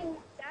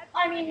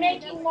be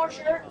making more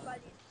shirts?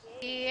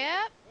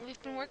 Yep,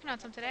 we've been working on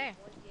some today.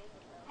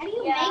 How do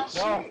you make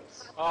No.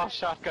 shirts? Oh,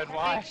 shotgun,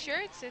 why? Make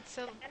shirts, it's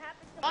a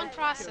long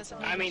process of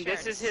making I mean,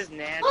 this is shirts. his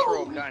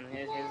natural gun.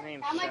 His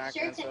name's How much Shotgun,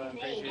 shirts so have I'm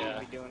you pretty made? sure Yeah. he'll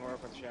be doing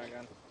work with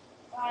Shotgun.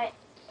 Alright.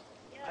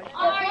 The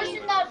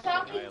person that I'm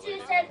talking to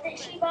said that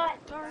she bought.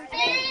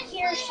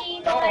 He or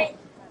she bought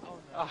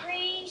Oh,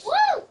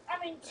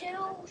 2.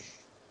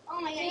 Oh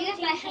my god, you got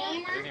my I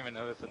hammer? didn't even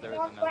notice that there was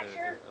North another,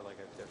 Sweatshirt? like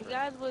a You different.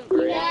 guys would Yeah,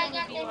 I really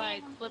got be the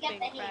like hand. flipping Got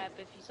the hand. crap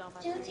if you saw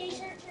my 2 screen.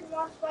 t-shirts and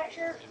 1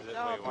 sweatshirt. Is It's it,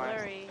 all wait, why?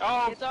 blurry.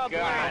 Oh It's all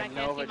blurry. I god, can't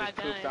Nova see my just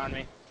pooped gun. on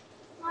me.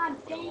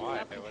 God dang Why?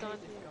 it. I pooped on too.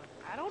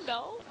 I don't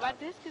know. My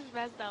disc is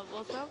messed up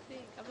or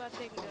something. I'm not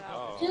taking it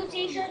out. Oh. 2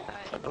 t-shirts.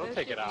 Don't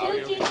take it out. 2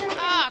 You'll- t-shirts.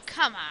 Oh,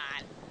 come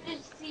on.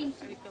 It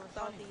seems I be feeling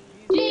salty.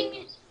 ding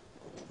it.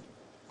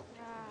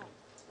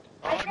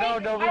 Oh no,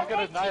 nobody's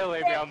gonna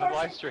annihilate me on the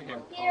live stream.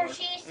 He or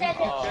she said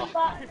that she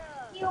bought.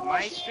 He or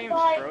My she stream's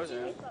bought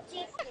frozen. 2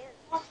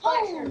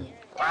 sweatshirts.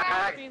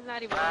 My screen's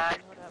not even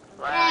open. Hold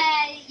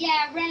up.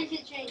 Yeah, run into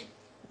the train.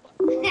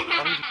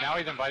 Oh, now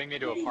he's inviting me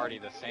to a party.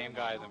 The same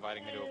guy is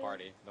inviting me to a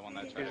party. The one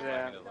that's trying to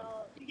invite me to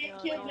the You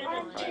get killed by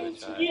private the train.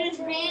 chat. You just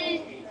ran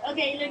it.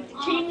 Okay, look,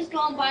 the train was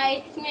going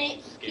by.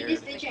 He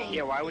missed the train.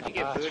 Yeah, why would you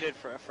get booted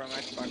from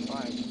Xbox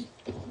Live?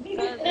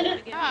 Because they're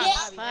gonna get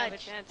Ah, in the lobby, have a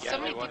fudge. chance. So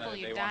many they wanna- people they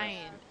you wanna die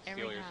in Steal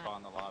every your time. spot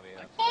in the lobby.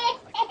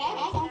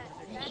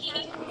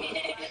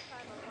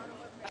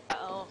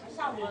 Uh-oh.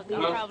 Well,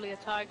 I'm probably a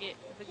target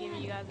for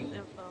giving you guys this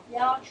info.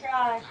 Y'all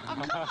try. Oh,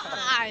 come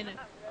on!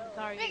 I'm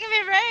sorry. Make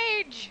me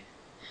rage!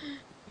 You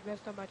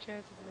messed up my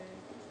chances,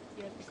 man.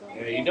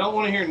 Yeah, you don't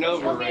want to hear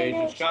Nova rage.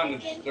 It's kind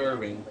of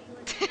disturbing.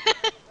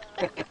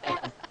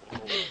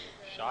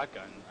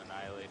 Shotgun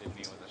annihilated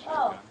me with a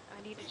shotgun.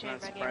 I need to It's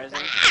change not my game.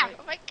 surprising.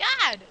 Oh my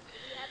god!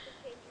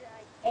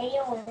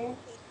 Aliens.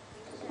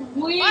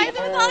 Why are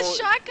there a lot of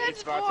shotguns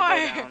It's about to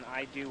go for? down.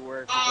 I do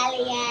work.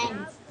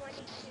 Aliens.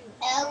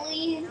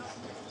 Aliens.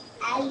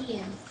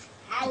 Aliens.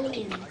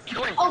 Aliens.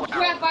 Oh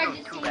crap, I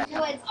just seen it.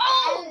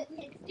 Oh!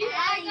 Dude,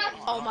 I got...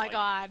 Oh my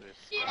god.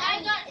 Dude,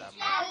 I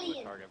got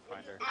aliens. Target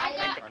finder. I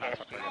got... Or not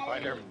target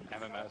finder,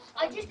 MMS.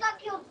 I just got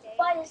killed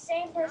by the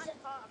same person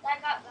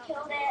that got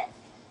killed at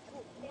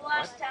the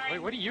last time. Wait,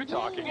 what are you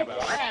talking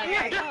about?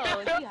 Yeah, I know.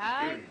 Is he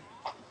high?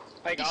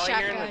 Like, These all I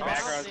hear in the shotguns.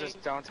 background is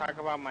just don't talk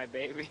about my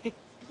baby.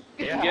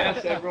 Yeah.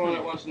 Yes, everyone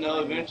that wants to know,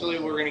 eventually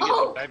we're going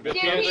Oh, to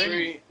get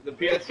dude, the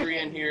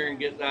PS3 in here and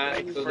get that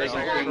so they can First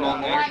stream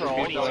on that. So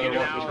control, people you know know,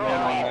 what's going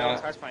on don't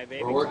that. touch my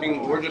baby.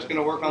 We're just going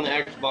to work on the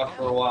Xbox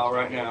for a while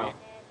right now.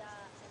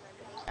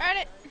 Darn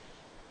it.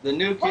 The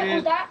new What,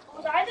 kid,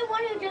 was I the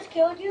one who just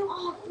killed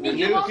you? the Did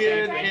you new also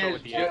kid try to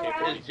is turn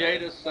around is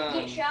Jada's and son.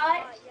 get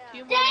shot?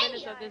 Few more Dang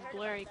minutes it. of this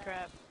blurry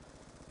crap.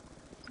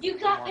 You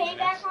got More payback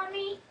minutes. on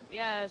me?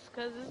 Yes,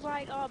 cause it's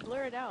like all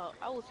blurred out.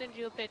 I will send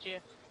you a picture.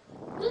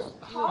 Who's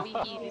You will be talking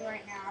to me heated.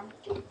 right now? I'm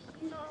too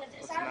confused because it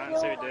Let's sounds not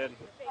real say like did.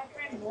 my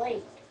friend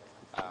Blake.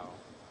 Oh.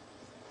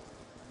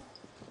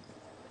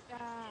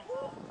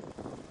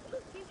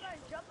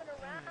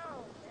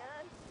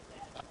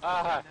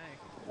 Ah,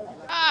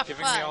 Ah,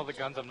 giving me all fuck. the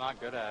guns I'm not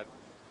good at.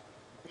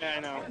 Yeah, I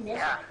know.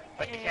 Yeah.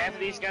 Like, half of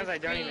these guns I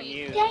don't even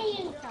use.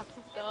 Dang!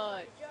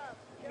 God.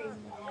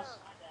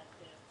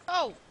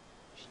 Oh,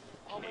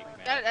 Cake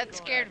man. that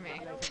scared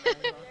me.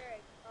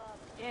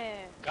 Yeah.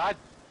 God,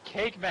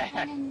 Cake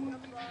Man!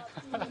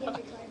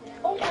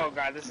 Oh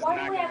god, this is not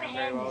going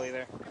very well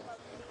either.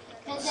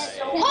 Because that's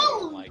so I don't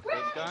holy like this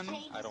gun.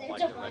 I don't like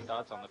the red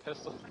dots on the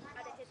pistol.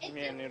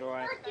 Yeah, neither do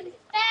I. freaking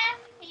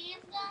fast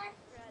handgun.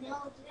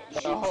 No,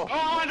 it's Oh,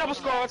 Oh, double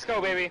score, let's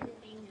go, baby.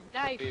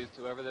 Knife. please,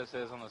 whoever this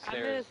is on the I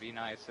stairs, missed. be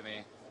nice to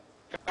me.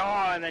 Oh,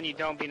 and then you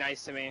don't be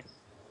nice to me.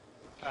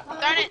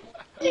 Darn it.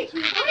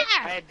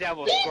 I had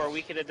double score,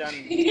 we could have done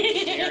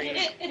very...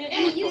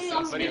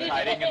 Somebody's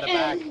hiding in the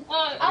back.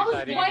 I was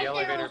Hiding in right the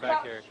elevator there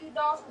back with here. Matthew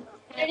Dawson.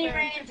 Then he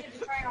ran into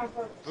the train on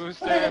purpose.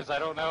 Boosters, I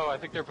don't know. I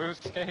think they're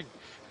boosting.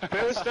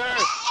 Booster!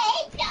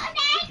 Oh,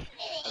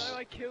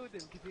 I killed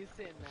him because he was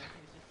sitting there.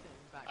 He was just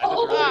sitting back. I just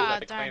Oh, realized ah, I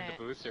darn claimed it.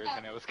 the boosters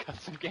and it was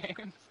custom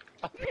games.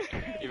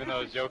 Even though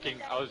I was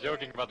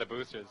joking about the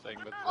boosters thing,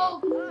 but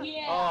Oh,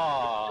 yeah.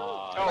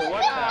 Oh,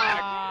 what the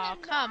heck? Oh,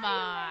 come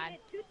on.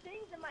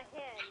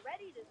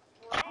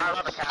 I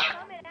love a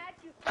cat.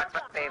 That's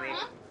my baby.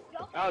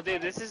 Oh,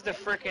 dude, this is the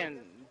frickin'...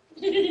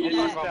 Don't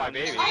talk about my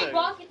baby. I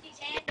rocket these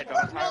Yeah, handguns. don't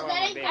talk No, about that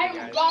my ain't. baby, I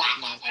guys. rocket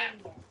Come on. these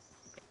handguns.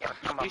 Yeah,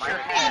 I'm You a sure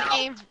man. Can't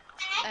aim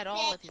at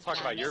all with these Talk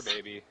about guns. your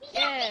baby.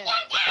 Yeah.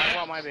 Talk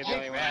about my baby Cake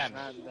anyway, man.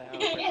 not the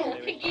hell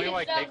baby. I feel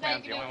like Cake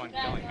Man's the only one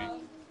killing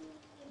me.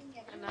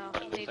 I know.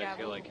 At least I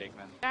feel like Cake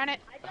Man. Darn it.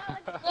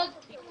 Look,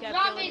 You kept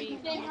zombies killing me.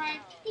 been right.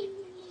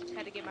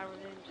 Had to get my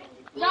revenge.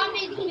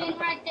 Zombies been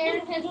right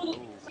there.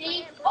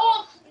 See?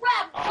 Oh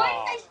crap!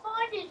 Right as I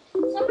spawned,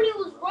 somebody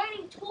was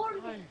running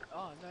toward me.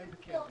 Oh, no,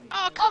 killed me.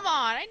 Oh, come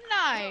on. I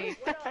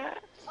knifed.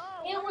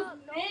 It was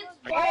mid.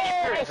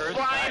 Oh, First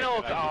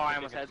final! time, Oh, I think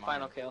almost had it's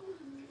final mine. kill.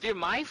 Dude,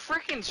 my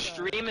freaking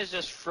stream is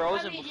just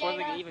frozen before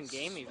the even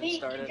game even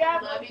started.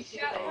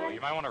 Oh,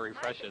 you might want to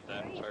refresh it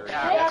then. Try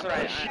Yeah,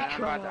 refresh. that's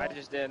right. I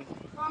just did.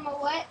 Mama,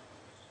 what?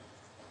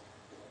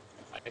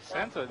 I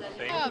sense a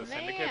thing Oh, with the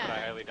Syndicate, but I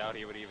man. highly doubt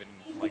he would even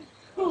like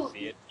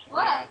see it.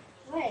 What?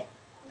 What?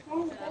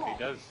 He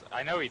does.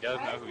 I know he does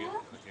know who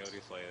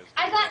Odiesley is.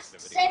 I got Watched the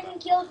video 7 about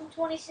kills in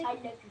 26.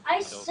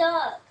 I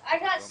suck. I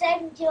got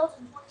 7 kills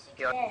in 26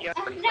 days.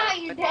 I'm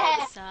not your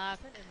dad. Suck.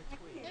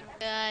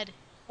 Good.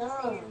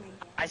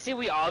 I see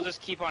we all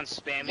just keep on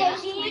spamming Yeah,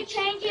 this can you tweet.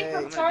 change it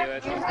from I'm gonna do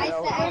it. turkey I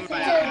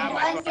have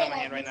my phone in my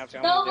hand right now, so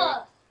I'm gonna do it.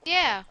 Nova,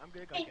 Yeah. I'm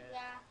good, okay.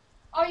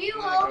 are you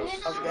holding?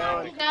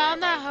 No, I'm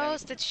not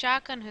host. It's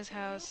Shotgun who's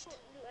host.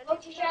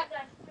 What's your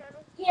shotgun?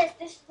 Yes,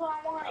 this is what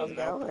I want. I'm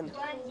going.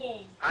 Gun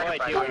game. Oh, I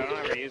do. I don't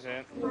ever use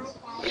it.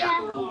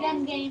 Yeah,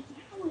 gun game.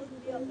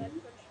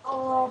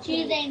 Oh,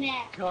 Tuesday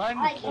night. Gun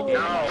I like game.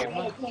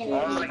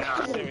 Oh my I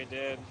god. see we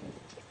did.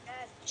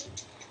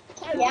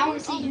 Yeah, I want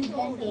to see you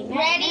gun game.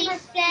 Ready,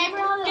 set,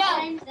 go.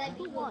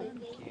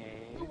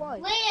 Who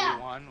Leah,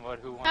 won? What?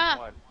 Who won? Ah.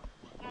 What?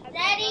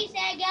 ready,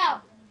 set,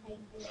 go.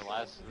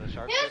 The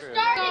sharpshooter. Or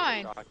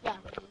started? the shotgun?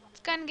 It's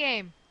gun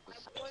game.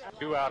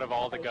 2 out of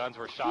all the guns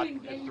were shot.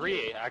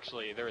 3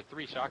 actually. There were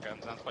 3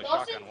 shotguns. That's why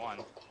shotgun won.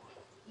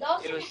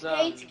 It was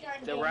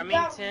the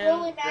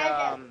Remington,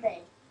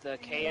 the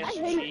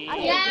KSG,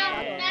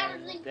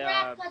 and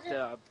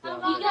the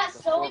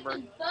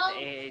Forbert, the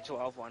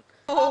AA-12 one.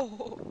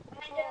 Oh.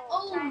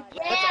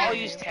 Let's all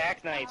use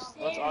tack knives.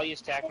 Let's all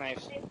use tack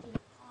knives.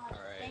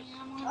 Alright.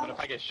 But if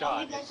I get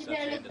shot, that's the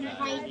end of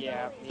that.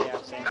 Yeah,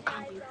 same.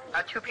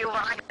 2 people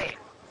behind me.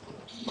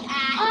 Well,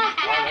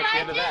 that's the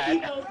end of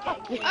that.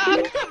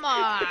 Oh, come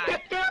on.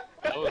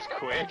 That was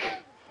quick.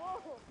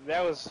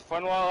 That was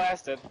fun while it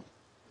lasted.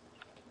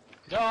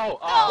 No!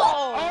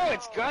 Oh,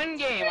 it's gun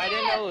game. I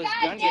didn't know it was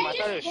gun game. I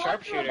thought it was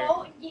sharpshooter.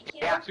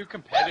 Yeah, I'm too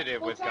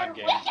competitive with gun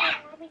games.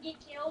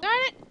 Darn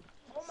it!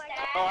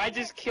 Oh, I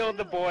just killed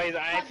the boys.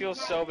 I feel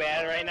so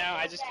bad right now.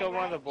 I just killed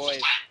one of the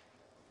boys.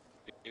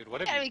 Dude,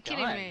 what You have gotta you be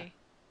kidding done? me.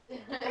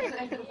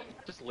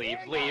 Just leave.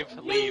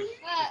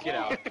 Just get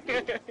out.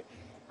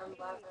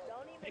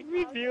 Make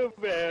me feel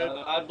bad.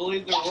 I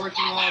believe they're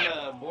working on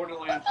a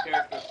Borderlands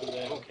character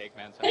today. Oh, Cake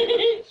Man said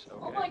okay.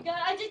 Oh my god,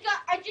 I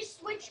just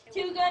switched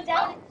 2 guns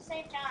out at the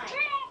same time.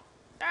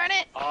 Darn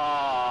it!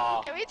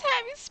 Oh. Every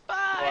time you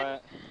spawn.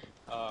 What?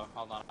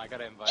 Hold on. I'm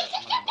gonna invite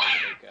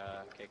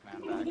Cake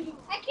Man back.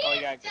 I Oh,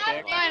 you can't got stop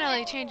kicked.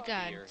 Finally, change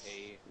guns. Here,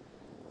 hey.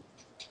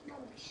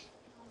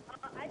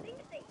 I think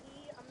it's a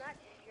E. I'm not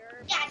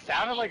sure. It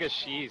sounded like a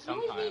she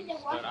sometimes,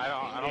 but I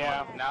don't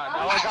Yeah. know. Now,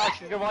 oh my gosh,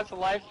 she's gonna watch the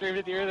live stream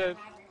to hear this.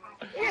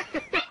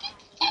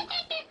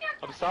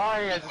 I'm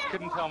sorry, I just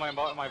couldn't tell my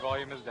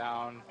volume is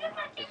down.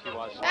 If you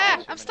watch the live Ah,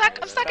 stream I'm and stuck. hear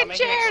I'm this. stuck in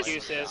making chairs.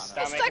 excuses. I'm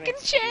Stop stuck making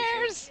in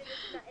chairs.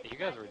 You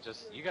guys were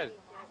just, okay.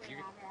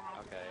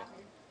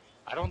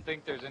 I don't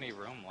think there's any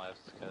room left,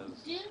 because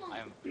I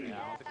don't think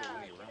there's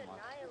any room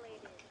left.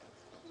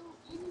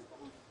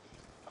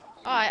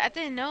 Oh, I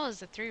didn't know it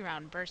was a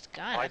 3-round burst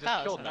gun. Oh, I I just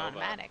thought it was killed an Nova.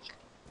 automatic.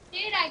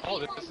 Oh,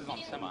 this is on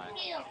semi.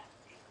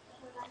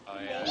 Oh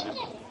yeah.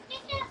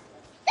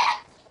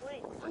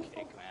 Poor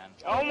Cake Man.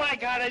 Oh my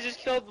god, I just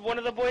killed one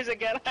of the boys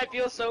again. I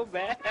feel so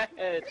bad.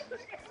 I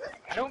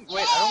don't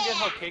get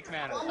how Cake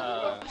Man, Fudge,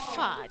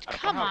 I don't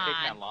come know how Cake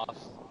Man on.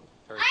 lost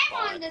her I'm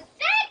on spot. the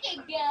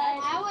second gun.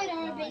 I would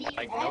already.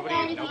 Like,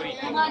 nobody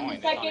keeps I'm on the going,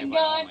 it's second only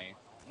gun. only.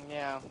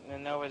 Yeah,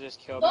 and Nova just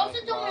killed Those me.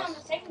 are doing on Boss.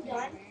 the second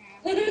gun.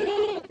 No,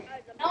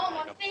 I'm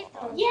on the fifth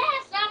gun.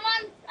 Yes, I'm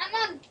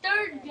on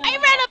third gun. I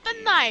ran up the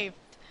knife.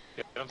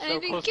 Dude, I'm I so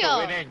didn't close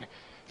kill. to winning.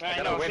 I I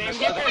gotta know, win same this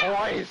for the here.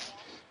 boys.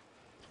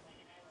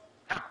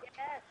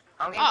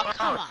 Oh,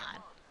 come on.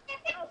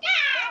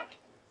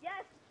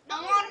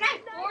 I'm on my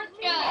fourth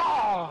gun.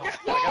 Oh, I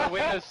gotta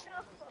win this.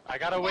 I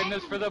gotta win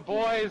this for the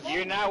boys.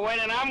 You're not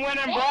winning, I'm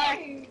winning,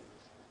 boy!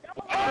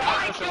 Oh,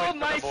 I killed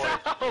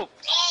myself! How in the world?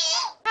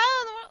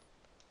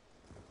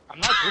 I'm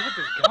not good with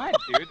this gun,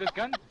 dude. This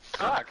gun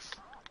sucks.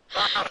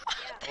 Oh,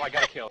 I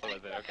got a kill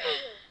with it. Okay.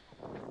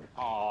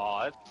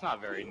 Aw, that's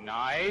not very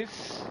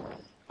nice.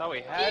 Thought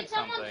we had Dude,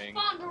 someone something.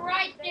 spawned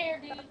right there,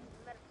 dude.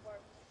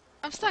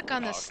 I'm stuck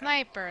on the Okay.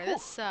 sniper.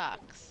 This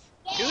sucks.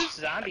 Who's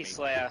Zombie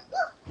Slayer?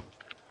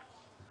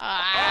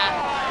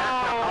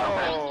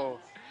 Ah. Oh!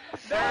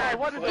 Third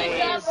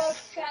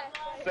place!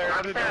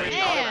 Third place!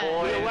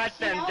 Man. We let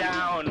them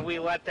down, we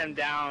let them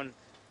down.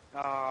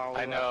 Oh,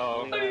 I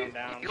know. We let them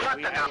down. You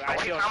let them down. I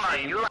feel Come on,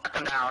 shame. you let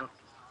them down.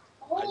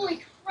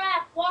 Holy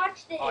crap,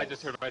 watch this. Oh, I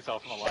just heard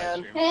myself on the live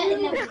stream.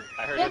 And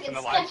I heard look, this in the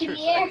it's live stuck in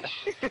stream.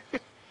 the air.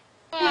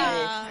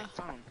 Ah.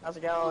 How's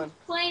it going?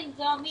 Playing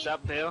zombie. What's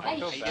up, Bill? I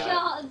feel bad.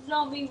 shot a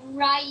zombie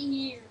right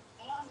here.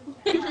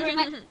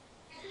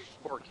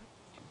 Pork.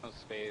 No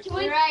space.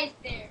 Right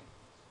there.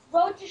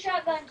 Roach a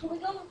shotgun. Can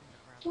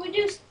we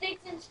do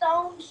sticks and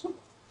stones?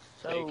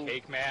 Hey,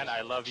 Cake Man,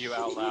 I love you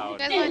out You loud.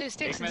 guys want to do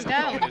sticks Cake and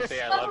Man's going stones? to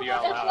say I love you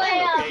out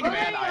loud. So, Cake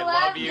Man, I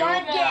love you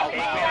out Cake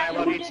Man, I loud.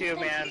 love you too,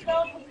 man.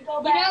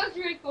 But I was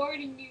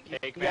recording you.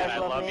 Cake Man, I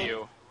love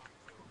you.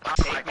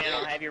 Cake Man,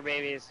 I'll have your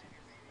babies.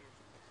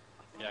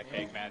 Yeah,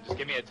 Cake Man, just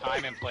give me a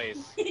time and place.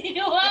 You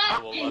know what?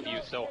 I will love you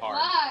so hard.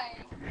 Why?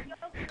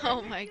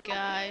 Oh my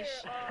gosh.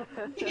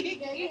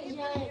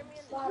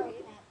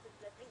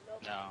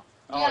 No.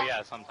 Oh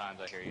yeah, sometimes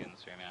I hear you in the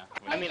stream. Yeah.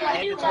 I mean, I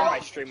had to turn my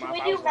stream off.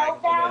 I was lagging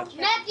too bad.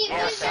 Matthew,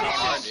 Yeah, who's sticks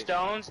and that?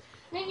 stones.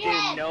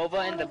 Dude, Nova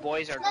and the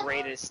boys are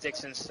great at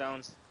sticks and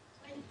stones.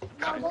 This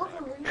is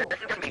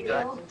gonna be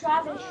good.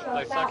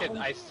 I suck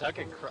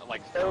at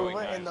like throwing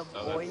knives.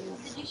 So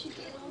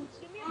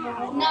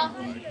No.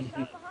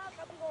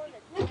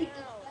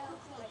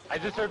 I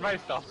just heard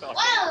myself talking.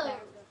 Whoa!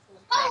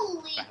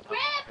 Holy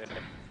crap!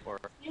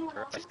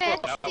 Let's do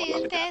But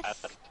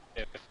this.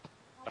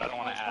 I don't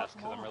want to ask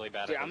because I'm really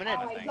bad Dude, at I'm this gonna,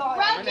 kind of thing. I'm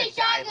Roach gonna and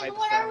die shotgun,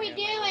 what are we hypothermia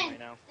doing? right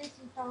now.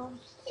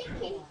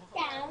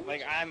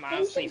 Like, I'm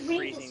honestly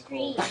freezing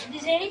cold.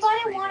 Does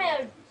anybody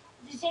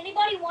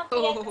want the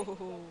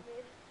Oh.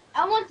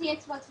 I want the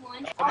Xbox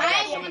One. Oh my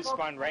god, someone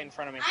spawned right in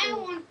front of me. I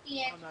want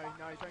the Oh no, Xbox.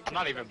 no, don't I'm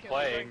not kill even me,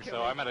 playing, don't kill so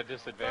me. I'm at a Don't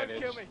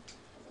disadvantage. kill me.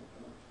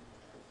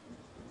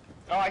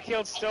 Oh, I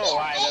killed still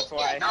alive, that's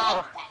why.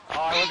 Oh,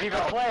 I wasn't even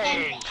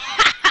playing.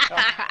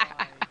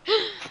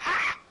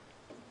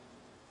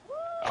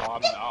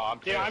 I'm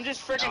Dude, I'm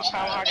just freaking Oh,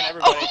 tomahawking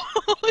everybody.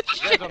 Oh, You guys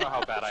shit. don't know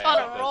how bad I It's am on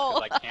a at this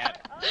roll. because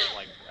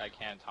I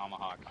can't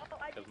tomahawk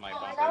because my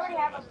bumpers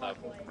are messed up.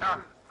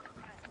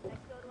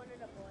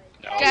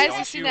 No, Guys, don't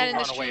you seen that in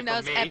the run away stream?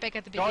 That from was me. epic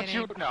at the Don't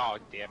beginning. you? No,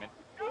 damn it.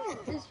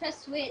 Just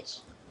press switch.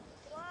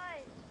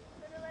 Why?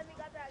 Couldn't let me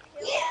got that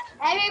kill.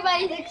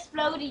 Everybody's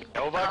exploding.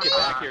 Nova, get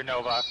back here,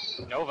 Nova.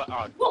 Nova,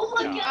 oh, Oh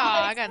my no. Oh,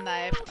 god. I got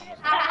knifed.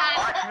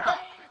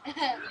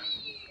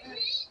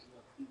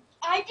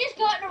 I just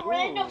got in a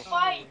random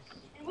fight,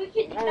 And we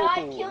cannot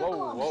kill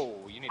them.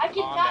 Whoa, you need I to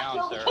calm cannot down,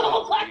 kill sir. them.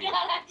 Oh my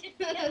god,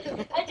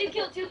 I just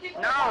killed 2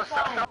 people. No, at one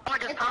time. someone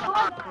just It's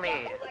tomahawked hard.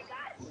 me.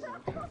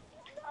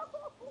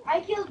 I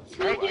killed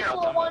 2 Hey, people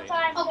kill at one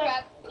time. Oh,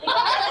 crap.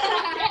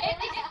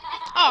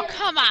 Oh,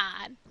 come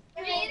on.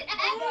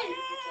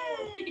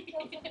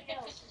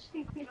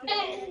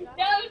 That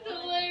was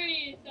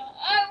hilarious. I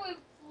was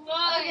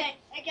flying. Okay,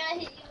 I gotta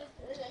hit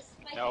you with this.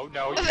 No,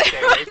 you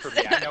stay away from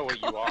me. I know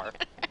what you are.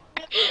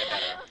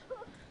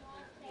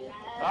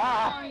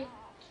 Ah!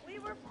 We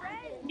were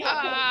friends.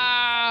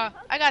 Ah,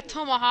 I got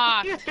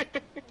tomahawked.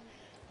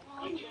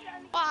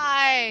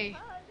 Why?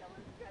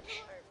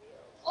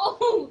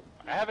 Oh!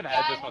 I haven't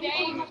had this much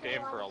fun in this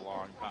game for a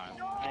long time.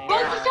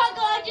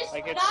 I just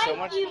Like, it's so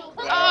much you.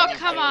 better Oh, when you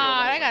come play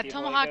on. with I got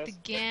people like tomahawked this.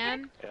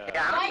 again.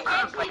 Yeah,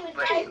 I'm playing with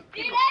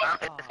people. I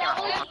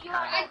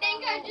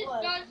think I just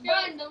got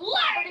shot in the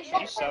leg.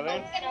 You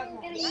Southern?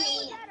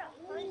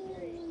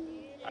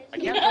 I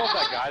can't tell if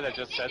that guy that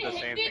just said the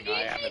same thing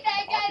I am is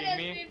mocking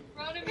me.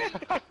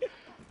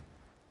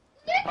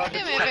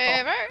 Give me a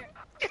favor.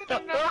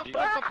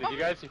 Did you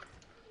guys see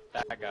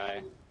that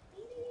guy?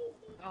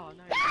 Oh,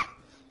 nice.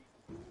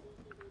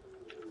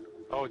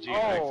 Oh, geez, I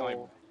accidentally.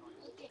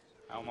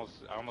 I almost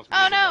Oh, muted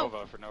no.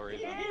 Nova for no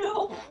reason.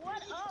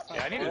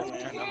 Yeah, I need to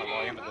turn down the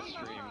volume of the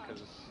stream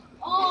because.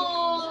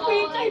 Oh,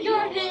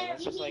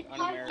 It's just like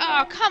un-American.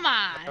 Oh, come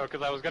on. No,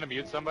 because I was gonna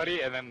mute somebody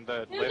and then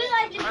the list.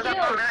 I'm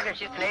not American,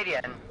 she's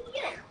Canadian.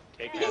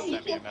 Take that,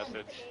 send me a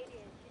message.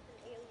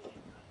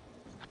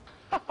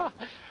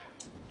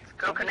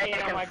 Go Don't be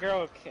hating on my Canadians.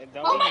 girl.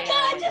 Don't Oh be my hating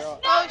god, on I my just girl.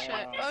 Oh, shit. Oh,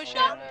 shit. Oh, shit.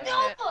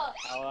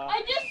 I'll, I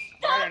just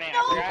what's her stunned name? I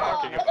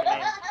forgot Nova. her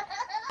name.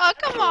 Oh,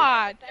 come on. I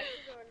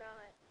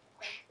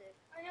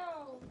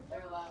know.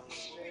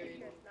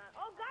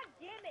 Oh god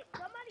damn it!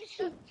 Somebody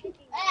stop kicking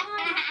me.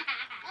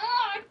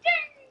 Oh,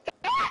 dang.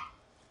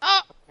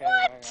 Oh, Okay, I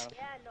got him.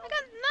 Yeah, no. I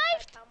got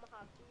knifed.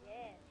 Tomahawk.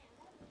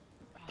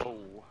 Yeah.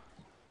 Oh.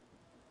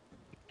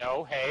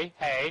 No, hey,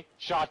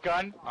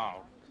 shotgun.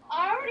 Oh.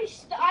 I already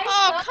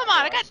Oh, come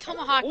on. I got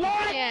tomahawked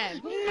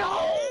again.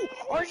 No!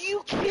 Are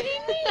you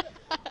kidding me?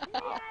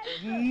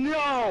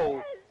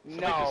 No!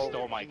 Somebody just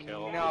stole my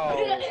kill.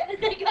 No.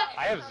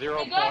 I have 0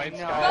 points, guys.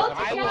 No, I'm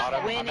I at the was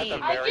bottom. I'm at the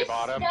winning. very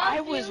bottom. I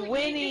was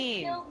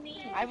winning.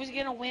 I was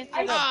gonna win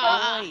for the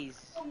Ah. boys.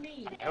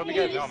 I hope you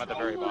guys know I'm at the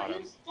very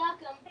bottom.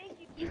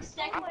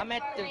 I'm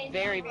at the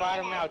very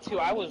bottom now too.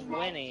 I was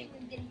winning.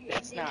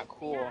 That's not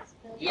cool.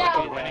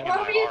 Yeah, You're winning in my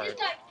remember you heart. just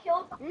got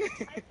killed?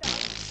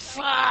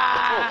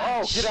 Ah.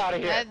 Oh, get out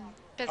of here.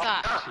 Piss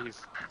off. Jeez.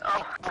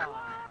 Oh.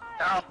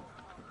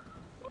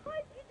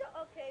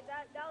 Okay,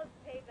 that was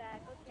payback.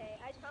 Okay,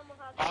 I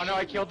tomahawked. Oh no,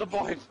 I killed the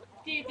boys.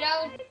 Dude,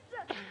 that was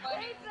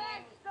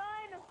Payback,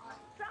 son.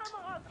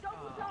 Tomahawk,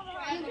 double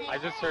tomahawk. I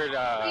just heard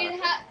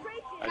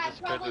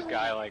this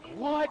guy like,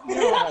 what? No,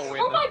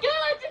 Oh my god,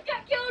 I just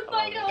got killed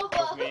by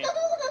Nova. me.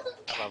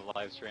 I love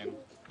live stream.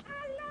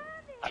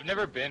 I've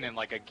never been in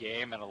like a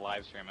game and a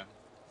live stream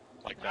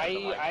like that.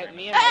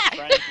 Me and my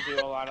friend do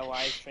a lot of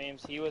live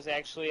streams. He was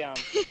actually That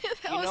you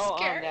was know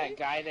scary. that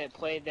guy that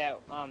played that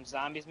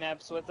zombies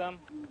maps with them.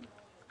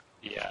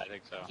 Yeah, I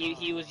think so.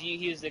 He was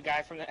the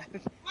guy from that.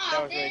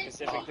 That was really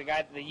specific. The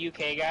guy, the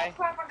UK guy,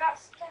 Crap, I got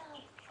stuck.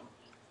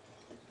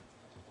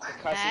 the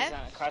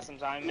custom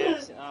zombie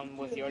maps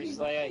with Yordi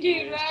Slayer.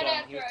 He was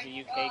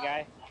the UK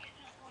guy.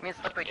 Me and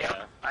Slippery too.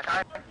 Yeah. I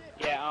got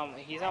Yeah,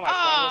 he's on my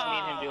friend list. Me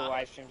and him do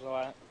live streams a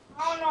lot. I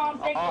don't know, I'm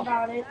thinking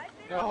about it.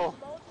 No.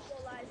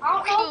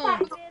 I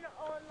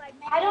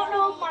don't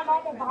know if my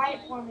mom will buy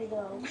it for me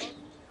though.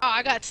 Oh,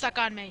 I got stuck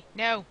on me.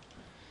 No.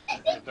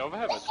 Does Nova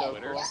have a So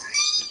Twitter? cool.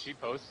 Did she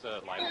post a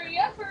live stream? Hurry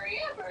up, hurry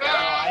up, hurry No, up.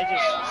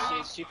 I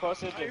just she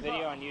posted the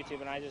video on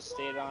YouTube and I just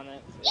stayed on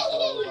it. For a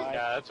little while.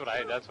 Yeah, that's what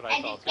I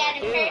saw too.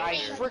 Dude, I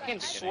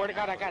freaking swear to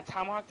God, I got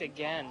tomahawked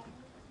again.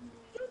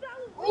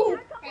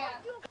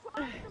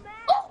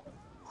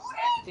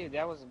 Dude,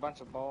 that was a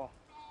bunch of bull.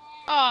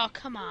 Oh,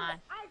 come on.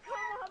 I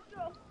tomahawked you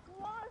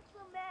across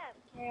the map.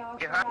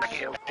 you heard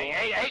you.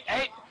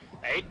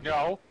 Hey,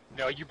 no,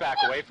 you back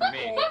away from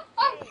me.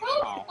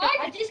 Oh.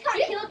 I just got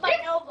killed by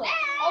Nova.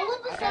 All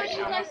of a sudden, you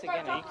guys start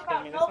Again, are you talking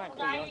kidding me? about That's Nova not cool.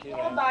 You dying don't do killed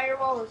that. by your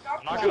roller.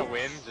 I'm not gonna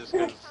win just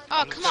because.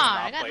 Oh, come on,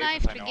 I got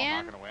knifed again.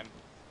 I'm not gonna win.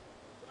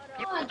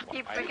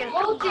 Keep freaking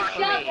Oh, the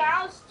tomahawking shotgun. me. I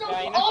was so.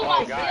 Yeah, you know- Oh my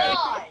Oh, guys.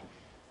 god.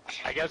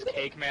 I guess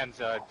Cake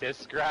Man's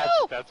disc scratch.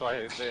 Woo! That's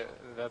why.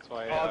 That's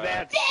why. Oh,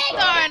 that's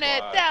Darn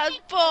it, that was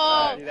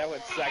bull. Dude, that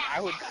would suck.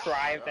 I would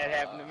cry if that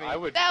happened to me. I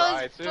would That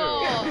cry was too.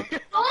 bull.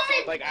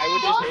 Like, I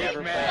would just Cake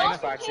never play Man.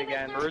 Xbox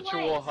again.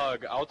 Virtual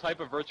hug. I'll type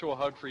a virtual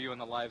hug for you in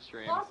the live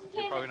stream.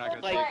 You're probably not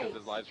gonna see it because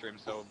his live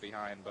stream's so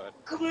behind, but.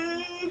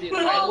 Dude,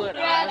 I would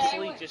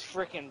honestly just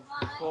freaking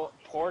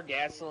pour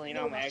gasoline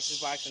on my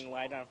Xbox and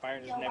light it on fire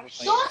and just never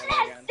play Dawson it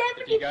ever has again. 75.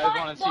 If you guys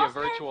wanna see a Dawson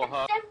virtual has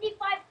hug-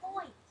 75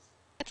 points.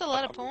 That's a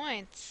lot of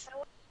points.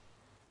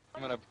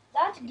 I'm gonna.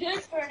 That's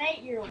good for an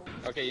 8-year-old.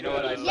 Okay, you know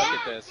what? I suck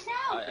at this.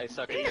 I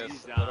suck at this.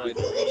 What do I do?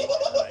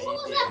 What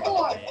was that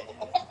for?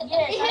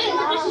 Yes, I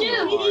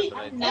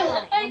Hard,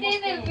 know. but I- I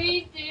didn't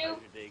read you.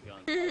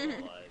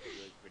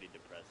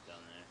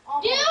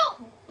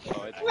 Dude!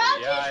 Oh, it's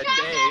yeah.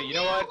 Hey, you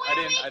know what? I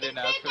didn't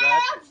ask for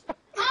that. I'm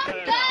I was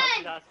done!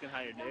 just asking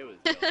how your day was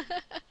going.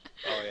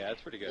 Oh yeah,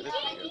 that's pretty good. That's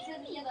pretty good. To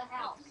the other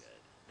house. Good.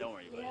 Don't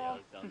worry about it. I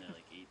was down there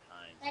like 8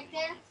 times. Back so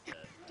there?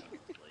 you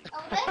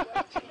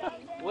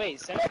just, Wait,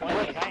 since when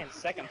was I in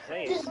second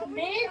place? There's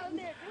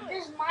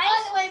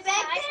mice way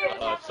back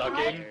there.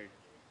 Sucking.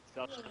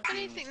 What do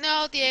you think?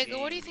 No, Diego,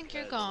 what do you think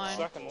you're going?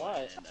 Sucking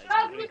what?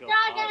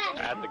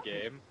 At the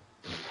game.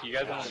 You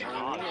guys don't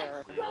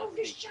know. Road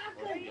to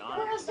shotgun.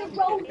 Where's the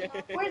road?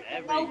 Where's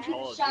the road to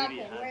the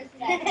shotgun? Where's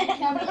that?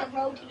 Tell me the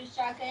road to the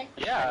shotgun.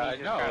 Yeah, I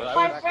know.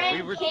 My friend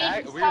We were Kate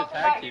tag was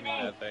talking teaming about your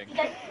name. that thing. He's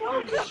like,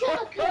 road to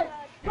shotgun.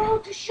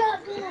 Road to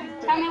shotgun.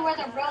 Tell me where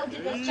the road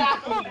to the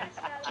shotgun is.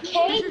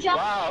 Kate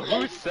jumped. Wow,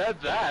 who said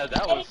that?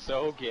 That was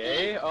so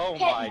gay. Oh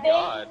my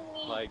god.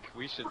 Like,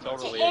 we should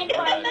totally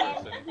ignore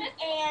that person.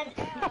 And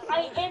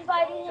I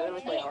invited him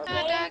to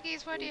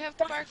Doggies, why do you have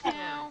to bark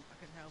now?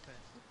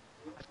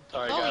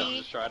 Sorry guys, I'm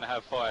just trying to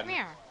have fun.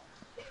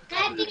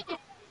 Come here.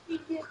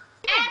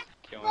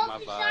 Killing my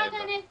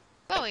vibe.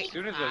 Chloe. As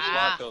soon as the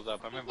slot fills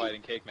up, I'm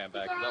inviting Cake Man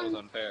back, 'cause that was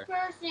unfair.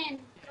 Person.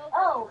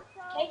 Oh,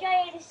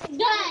 KJ86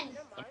 done.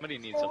 Somebody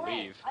needs to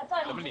leave.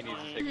 Somebody needs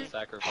to take the He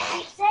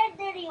sacrifice. said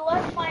that he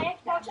left my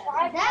Xbox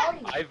 5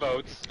 party. I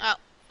votes. Oh,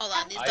 hold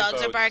on, these I dogs are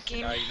votes. barking.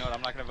 You know what,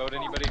 I'm not going to vote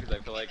anybody because I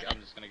feel like I'm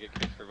just going to get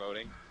kicked for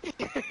voting.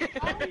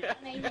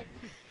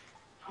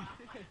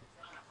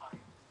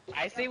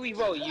 I say we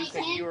vote you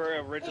because you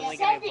were originally He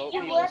said going to vote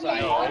that me. you So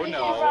I No, voted.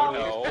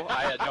 no.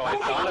 I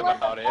thought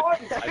about it.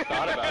 I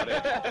thought about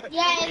it.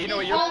 Yeah, You know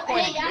what, you're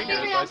pointing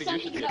fingers, so I think you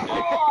should get kicked.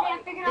 I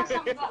figured out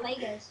something about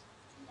Legos.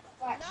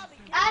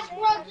 Ask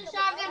Road to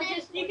Shotgun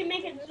is you can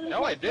make it.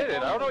 No, I did it.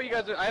 I don't know what you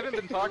guys are. I haven't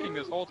been talking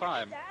this whole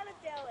time.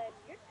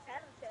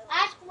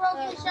 Ask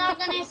Road to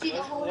Shotgun is see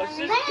the whole Let's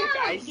just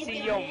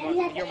kick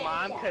your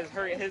mom because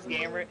his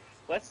gamer.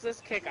 Let's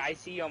just kick I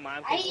see your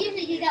mom. I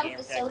usually do that with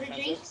the soda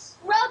drinks.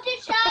 Road to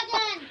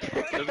Shotgun!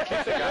 Doesn't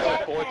kick the guy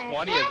with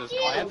 420 as his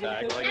clan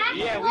tag. Like,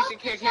 Yeah, we should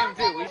kick him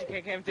too. We should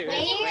kick him too.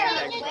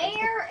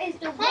 Where is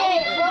the Road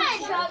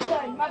to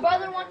Shotgun? My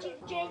brother wants you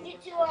to change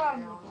it to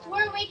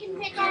where we can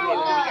pick We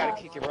gotta our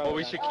kick your brother. well,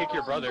 we should kick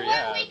your brother,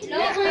 yeah.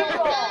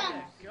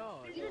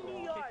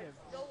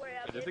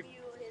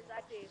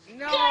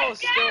 No,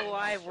 still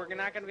alive. We're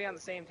not gonna be on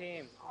the same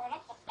team.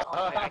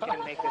 I'm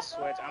gonna make this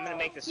switch. I'm gonna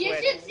make the switch. You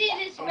should see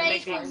this I'm gonna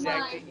make face the on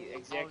mine.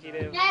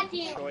 executive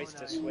Matthew. choice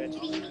to switch.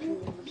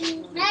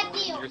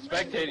 Matthew. You're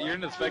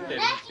in the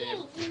spectating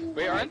team.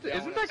 Wait,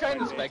 isn't that guy in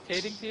the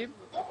spectating team?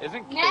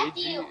 Isn't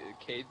Matthew.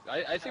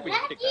 I say we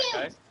should kick that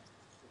guy.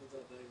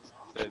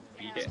 The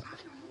beat it.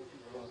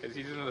 Because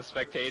he's in the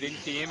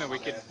spectating team and we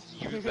could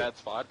use that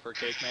spot for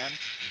Cake Man.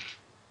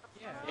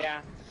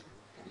 Yeah.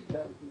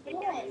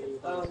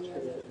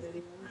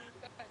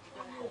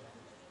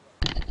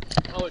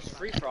 Oh, it's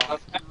free for all.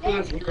 On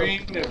the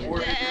screen, if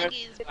we're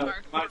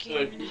not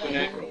to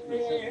connect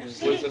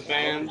with the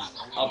fans,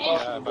 I'll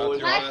talk to the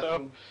boys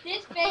also.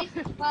 This face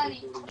is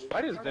funny.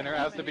 Why does dinner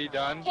have to be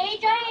done?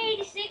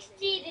 KJ86T, did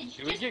Do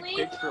you we just get leave?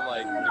 kicked for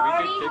like? Do we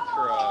get kicked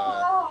for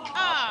Oh,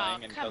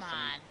 playing in come custom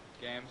on.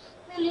 games?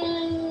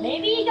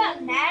 Maybe he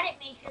got mad at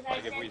me because I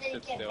Like said if we that he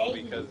sit kept still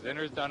baiting. because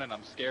dinner's done and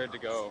I'm scared to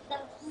go.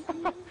 Do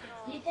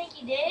you think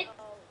he did?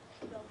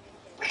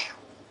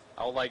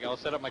 I'll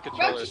set up my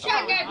controller so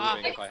I'm not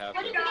moving if I have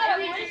to.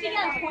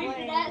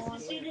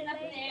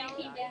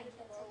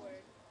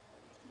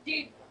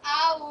 Dude,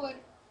 I would.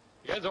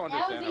 You guys don't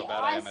understand how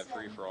bad I am at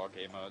free for all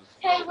game modes.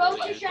 Hey, roll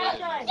Really your irritating me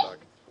shotgun. as fuck.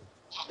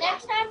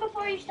 Next time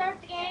before you start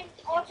the game,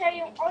 I'll tell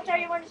you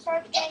when to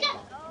start the game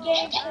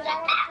because I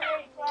want to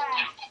play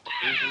class.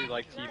 Usually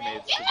like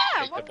teammates to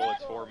take the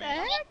bullets for me.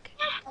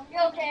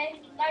 You're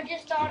okay. I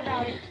just thought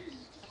about it.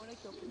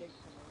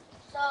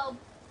 So,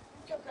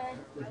 it's okay.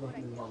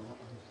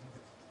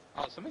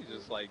 Oh, somebody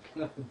just like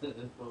That's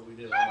what we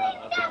did.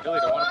 I really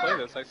don't want to play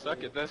this. I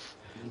suck at this.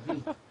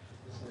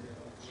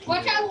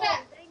 Watch out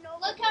that.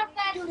 Look how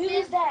fast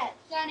this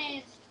gun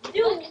is.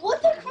 Dude,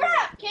 what the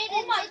crap? Okay,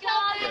 oh my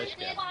god. Yes,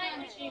 yeah.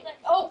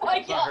 Oh my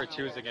It's not her god.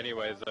 choosing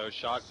anyways though.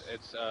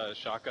 Shotgun's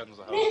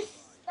the host. This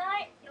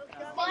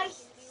my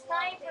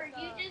sniper,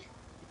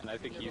 And I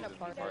think he's in the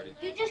party.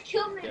 you just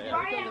killed me Yeah,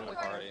 right he's in the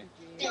after party.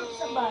 kill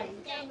somebody.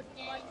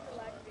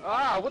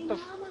 Ah, what the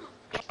f***?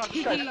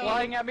 This guy's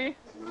flying at me?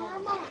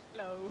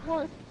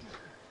 What?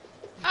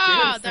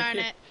 Oh, darn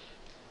it.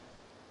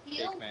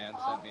 Cake Man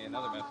sent me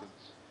another message.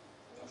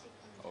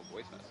 Oh,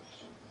 voice message.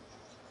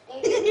 I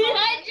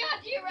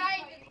shot you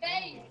right in the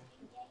face.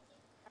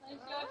 I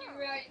shot you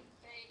right in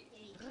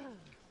the face.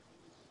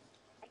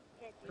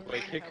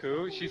 Wait, kick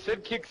who? She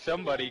said kick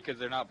somebody because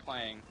they're not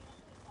playing.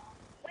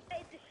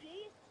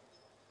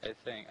 I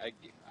think.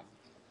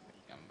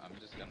 I'm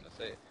just gonna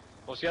say it.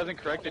 Well, she hasn't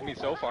corrected me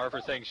so far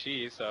for saying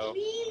she, so.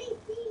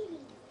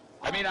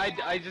 I mean,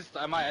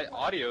 my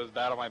audio is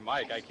bad on my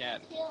mic. I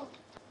can't.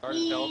 Hard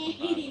to tell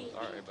sometimes.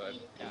 Sorry, but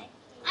yeah.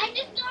 I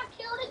just got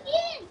killed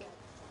again.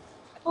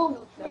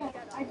 Oh,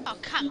 Oh,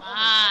 come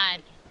on.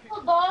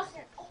 oh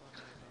Dawson.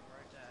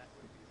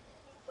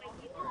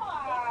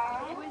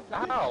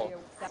 Ow!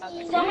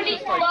 Somebody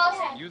It's like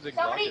Dawson. using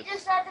Somebody buckets.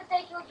 just said that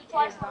they killed you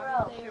twice in a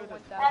row.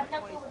 I have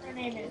no clue what their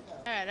name is.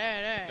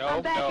 Alright. No,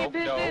 I'm back no, in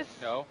business.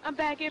 no. I'm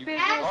back in You-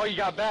 business. Oh, you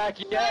got back,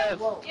 yes!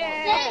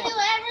 Yeah. Say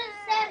whoever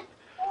said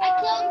I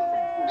killed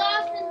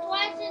Dawson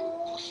twice in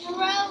a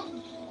row,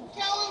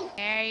 tell him.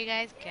 There you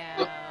guys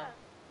go.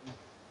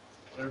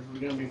 There's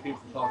gonna be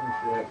people talking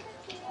shit.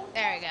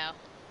 There we go.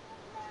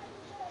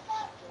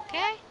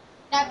 Okay?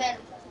 That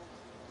better.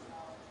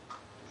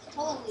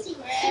 Holy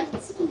crap.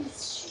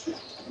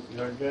 You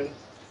heard good?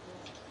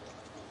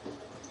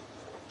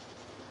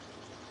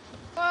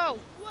 Whoa!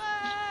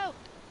 Whoa!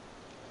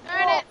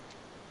 Darn it!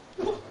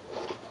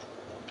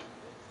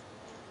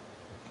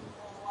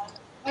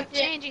 I'm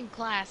changing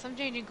class. I'm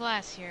changing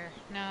class here.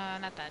 No,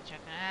 not that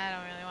shotgun. I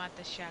don't really want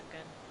this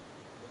shotgun.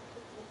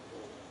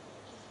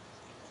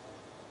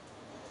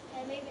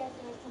 Yeah, maybe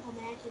after a couple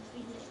matches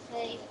we can just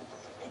play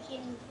a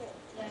king for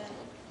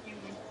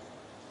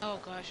Oh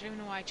gosh, I don't even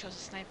know why I chose a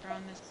sniper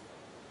on this.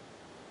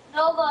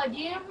 Nova, do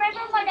you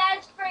remember my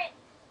dad's friend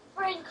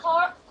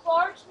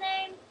Clark's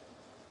name?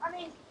 I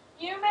mean,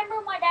 do you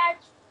remember my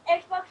dad's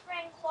Xbox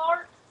friend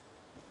Clark?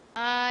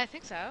 I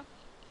think so.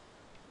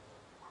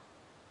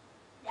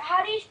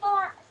 How do you spell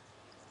her?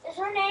 Is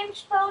her name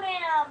spelled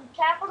in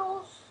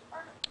capitals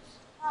or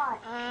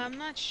not? I'm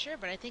not sure,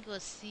 but I think it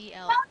was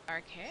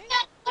CLRK.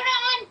 Put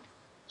on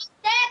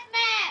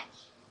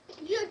deathmatch.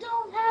 You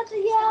don't have to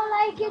yell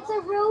like it's a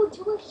road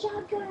to a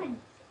shotgun.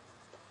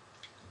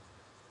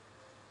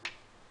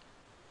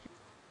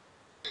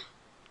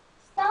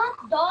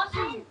 Stop,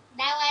 Dawson.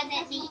 That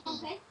wasn't me.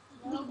 Okay.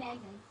 No bad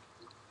guy.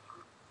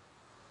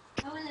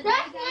 Oh, in the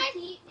bad guy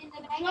seat, in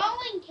the bad guy.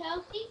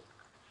 Kelsey.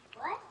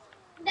 What?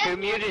 Who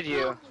muted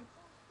you?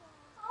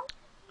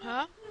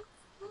 Huh?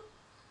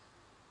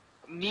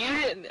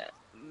 Muted?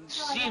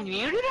 She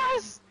muted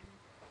us?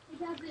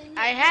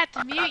 I had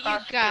to mute you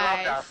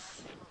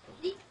guys.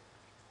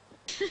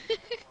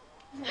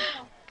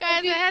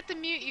 Guys, I had to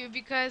mute you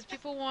because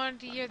people wanted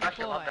to hear the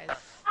boys.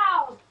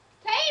 Ow!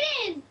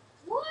 Peyton!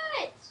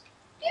 What?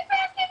 Get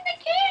back in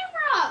the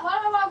camera! Why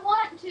do I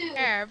want to?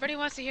 There, everybody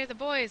wants to hear the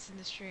boys in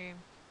the stream.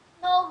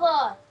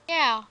 Nova,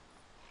 Yeah.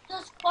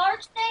 does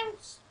Clark's name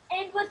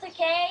end with a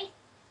K?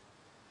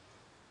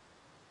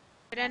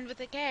 It end with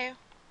a K.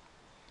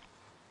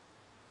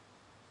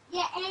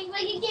 Yeah, and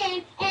wait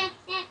again, and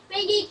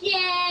wait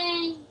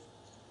again.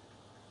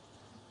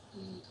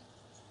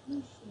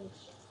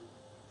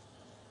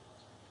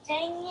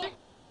 Dang it.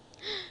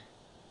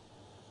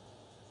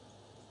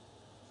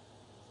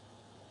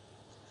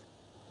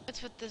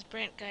 What's with this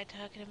Brent guy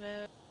talking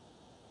about?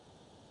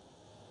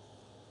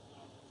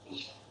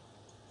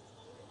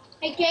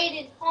 Hey,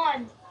 Kaden,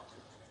 on.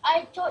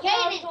 I told you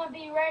I was going to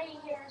be ready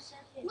here in a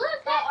second. Look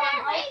at that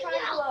I was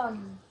trying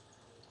to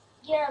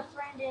get a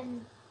friend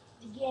in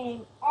the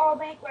game. I'll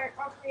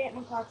create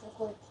my class real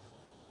quick.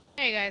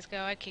 There you guys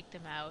go, I kicked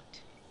him out.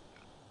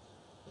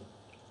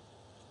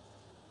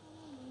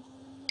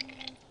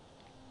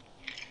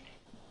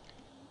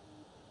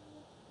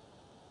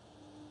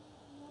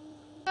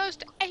 Close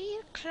to 8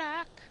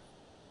 o'clock.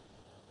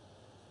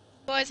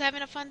 Boys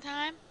having a fun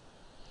time?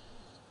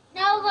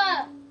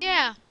 Nova,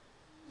 Yeah. is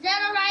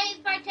that alright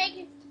if I take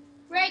a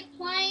break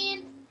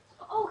playing?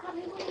 Oh, come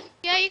here.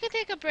 Yeah, you can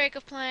take a break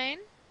of playing.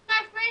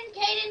 My friend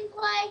Kaden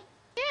play?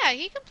 Yeah,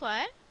 he can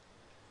play.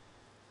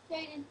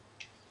 Kaden.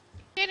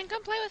 Kaden,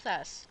 come play with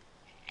us.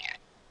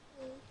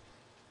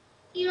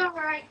 You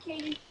alright,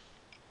 Kaden?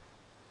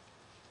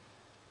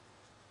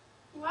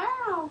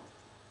 Wow.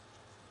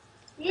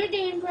 You're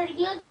doing pretty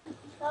good.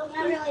 So I'm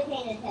not really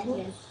paying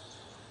attention.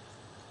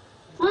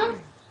 Huh?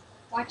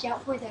 Watch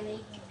out for the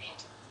neighbors.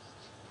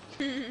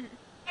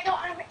 I don't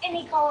have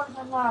any colors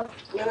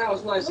unlocked. Man, that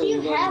was nice What do you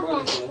of you, have buddy,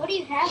 on? buddy. What do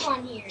you have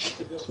on here?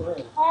 This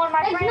way. Oh,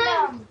 my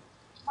friend,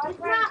 my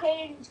friend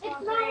Caden's going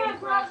to create a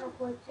class real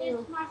quick too.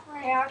 It's my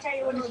friend. Yeah, I'll tell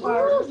you what it's for.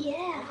 Oh,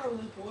 yeah.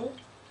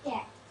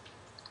 Yeah.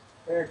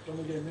 Eric, let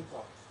me get a new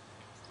call.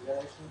 You got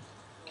action?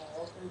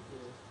 Oh, thank you.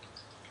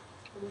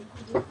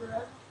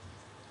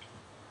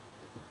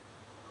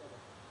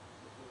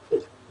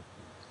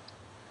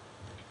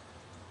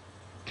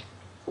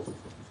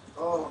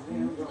 Oh,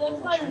 man.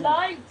 Put my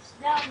lights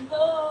down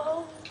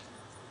low.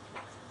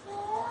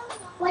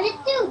 What it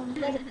do?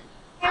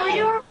 How we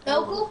doing?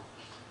 Local?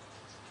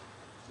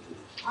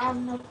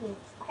 I'm no clue.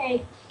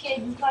 Hey, kid,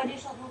 can I do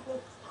something real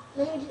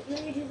quick?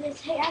 Let me do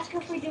this. Hey, ask her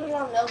if we do it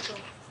on local.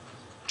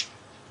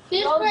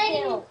 Who's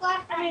playing in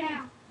class right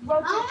now?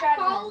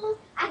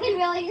 I can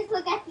really just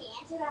look at the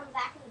answers on the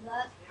back of the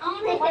book.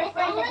 My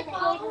friend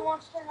Hayden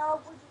wants to know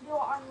if we can do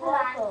it on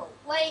local.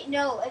 Wait,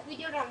 no. If we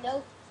do it on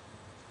local.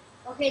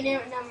 Okay,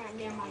 never mind.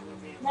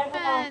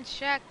 And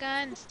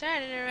shotgun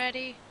started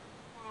already.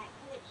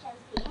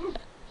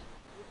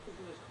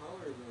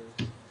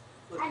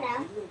 I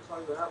know.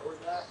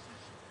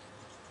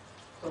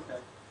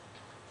 Okay.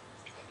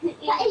 But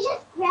it's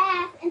just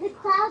grass, and the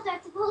clouds are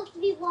supposed to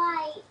be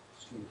white.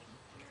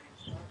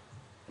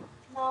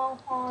 No,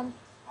 hon.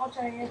 I'll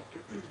tell you.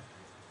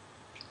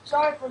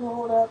 Sorry for the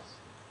hold-ups.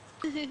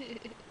 Me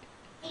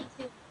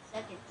too.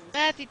 Second.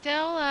 Matthew,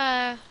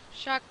 tell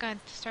Shotgun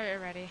to start it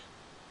ready.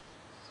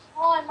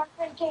 Oh, and my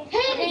friend Kaden.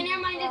 Okay,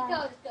 never mind.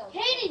 Let's go.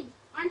 Kaden,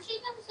 aren't you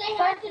gonna say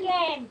hi to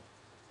game.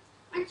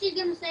 Aren't you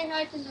gonna say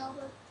hi to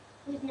Nova?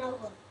 Who's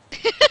Nova?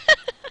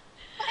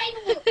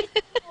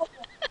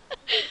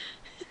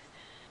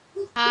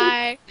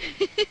 Hi.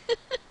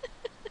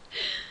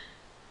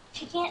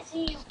 She can't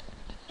see you.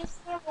 You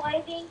see him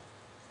waving?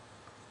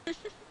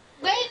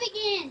 Wave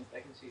again. I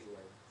can see you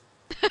later.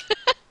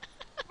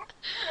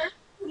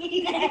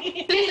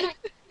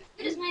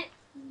 Just went.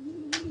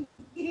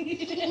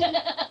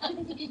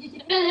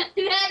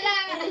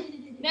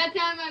 that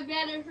time I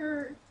better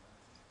hurt.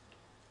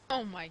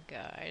 Oh my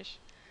gosh.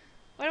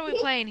 What are we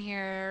playing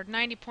here?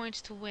 90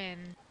 points to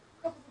win.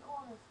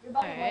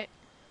 Alright.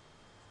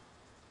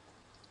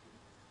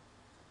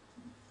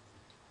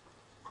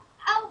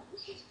 Oh.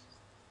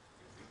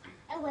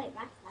 Oh wait,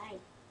 my side.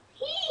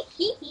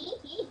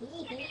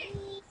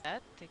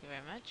 That, thank you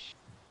very much.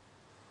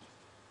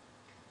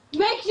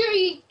 Make sure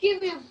you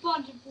give me a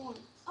bunch of points.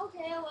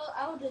 Okay, well,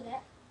 I will do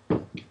that.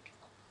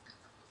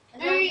 As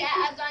long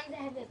as I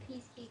have a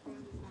peacekeeper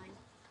on the line.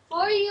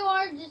 Or you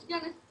are just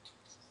gonna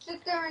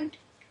sit there and...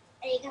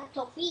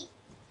 Arigato feet.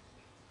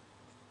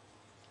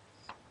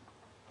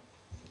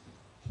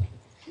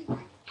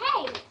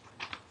 Hey!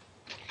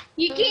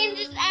 You can't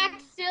just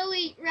act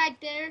silly right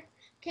there,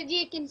 cause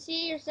you can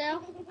see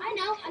yourself. I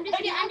know. I'm just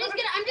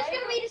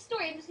gonna read a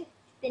story.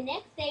 The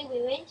next day,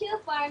 we went to a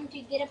farm to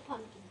get a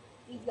pumpkin.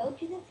 We go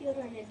to the field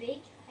on a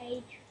big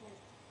hay tree.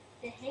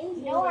 The hay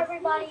made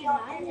everybody the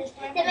hay made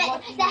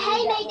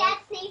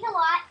that sneeze a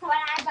lot, but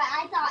I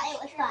thought it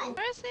was fun.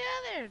 Where's the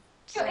other?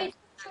 So it's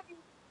up in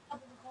the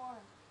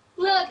corner.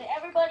 Look,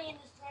 everybody in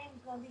the stream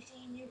is gonna be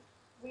seeing you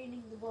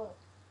reading the book.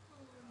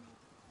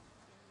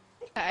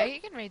 Okay, you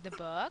can read the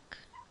book.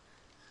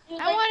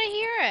 I want to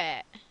hear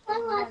it.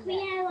 Look, we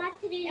had a lot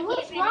to do. And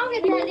what's wrong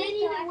with that? It isn't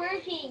even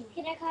working.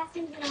 Kiddo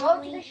costumes and all.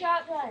 Go to the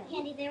shotgun.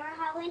 Candy, they were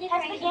Halloween.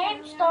 Has the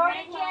game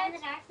started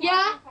yet?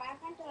 Yeah.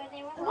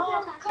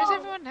 Where's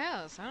everyone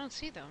else? I don't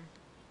see them.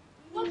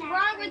 What's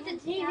wrong with the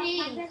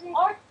TV?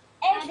 Or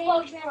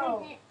Xbox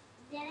Pro.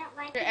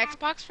 Your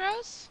Xbox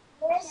froze?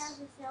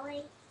 Yes.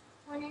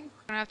 I don't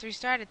have to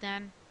restart it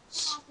then.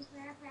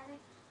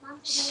 Are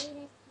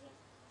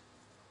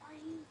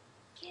you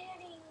kidding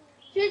me?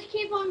 Just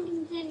keep on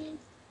continuing.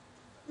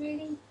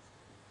 Reading.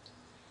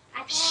 I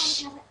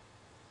can't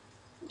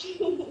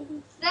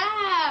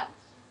Stop!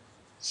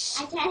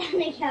 I can't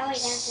only go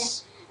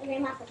against the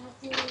remote for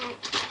customer.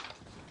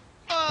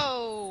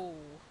 Oh!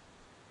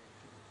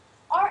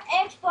 Our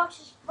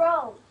Xbox is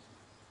froze.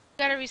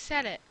 Gotta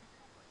reset it.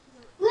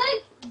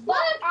 Look,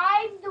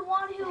 I'm the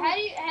one who. How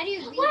do you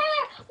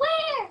read?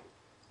 Where?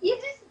 You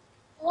just.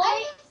 Will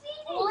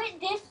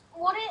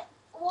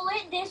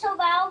it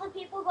disavow the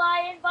people who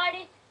I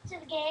invited to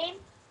the game?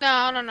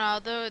 No.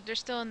 They're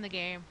still in the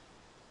game.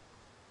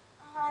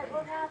 Alright, we're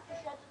gonna have to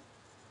shut them.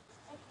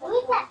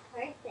 Who's that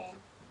person?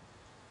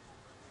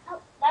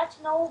 Oh, that's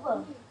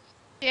Nova.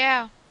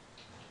 Yeah.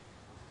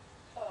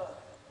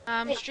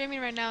 I'm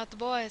streaming right now with the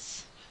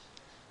boys.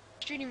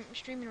 Streaming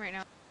right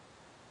now.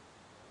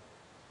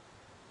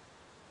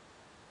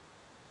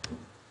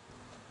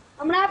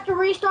 I'm gonna have to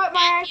restart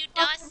my Matthew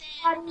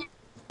Dawson.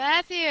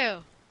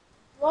 Matthew.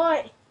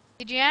 What?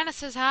 Deanna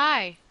says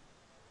hi.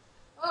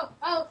 Oh,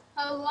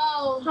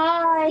 hello.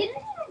 Hi. You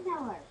didn't even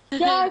know her.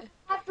 Yeah,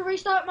 I have to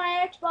restart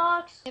my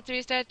Xbox. You have to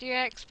restart your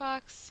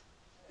Xbox.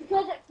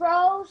 Because it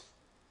froze.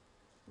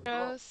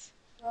 Froze.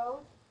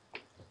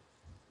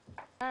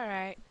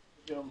 Alright.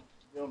 You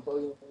don't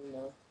plug the thing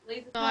now?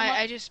 No,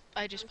 I just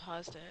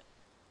paused it.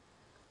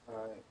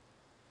 Alright.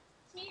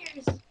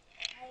 Cheers.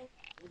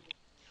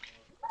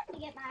 Let me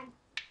get mine.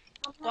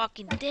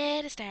 Walking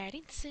Dead is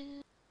starting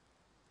soon.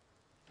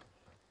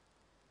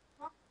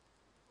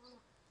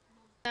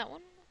 That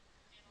one?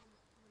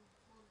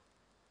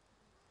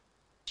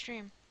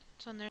 Stream.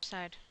 It's on their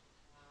side.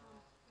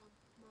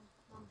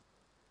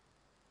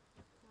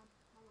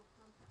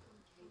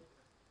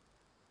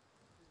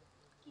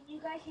 Can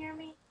you guys hear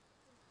me?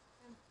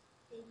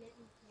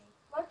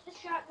 What's the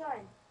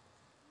shotgun?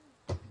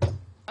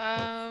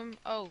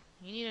 Oh,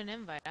 you need an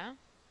invite, huh?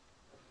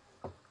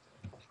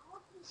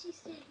 She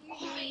said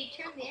you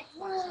turn the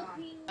Xbox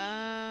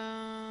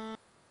on.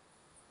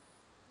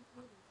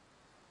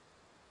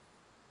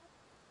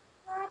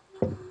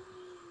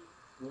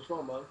 What's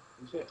wrong, bud?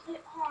 What's it?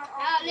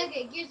 Oh, look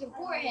at Gears of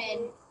forehead.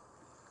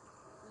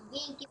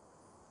 This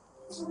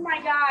is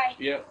my guy.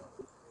 Yep.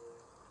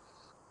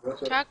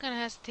 What's up? Shotgun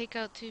has to take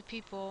out 2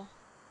 people.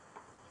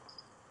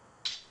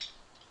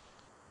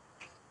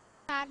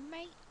 God,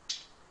 mate.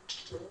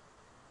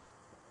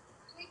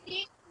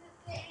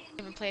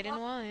 Haven't played in a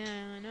while,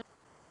 yeah, I know.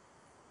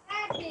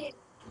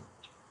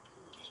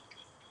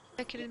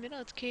 That kid in the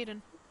middle, it's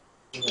Caden.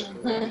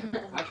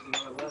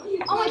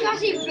 Oh my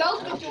gosh, he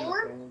broke the door?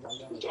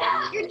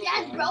 Yeah, your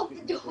dad broke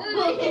the door.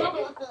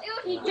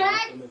 Your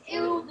dad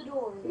ew the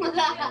door.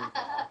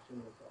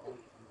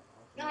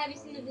 Now, have you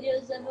seen the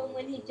videos of him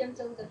when he jumps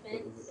over the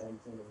fence?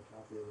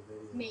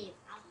 Me.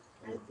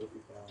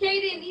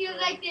 Kaden, he was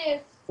like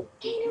this.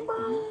 Kaden,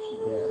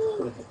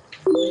 mom.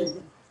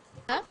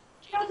 Huh?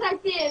 He was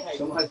like this.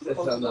 Somebody said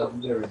something else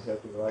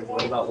different. Like,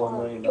 what about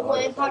 $1 million? I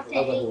was like,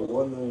 well,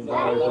 $1 million.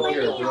 If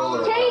you're a girl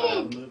or a guy,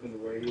 I'm moving to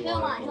where you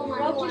are. Come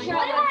on. I'll look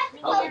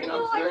it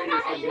up straight in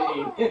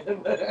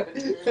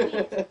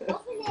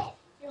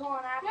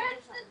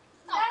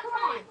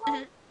for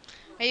me.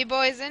 Are you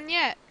boys in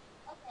yet?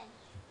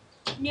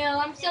 No,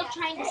 I'm still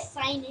trying to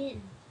sign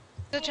in.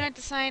 Still trying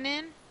to sign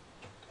in?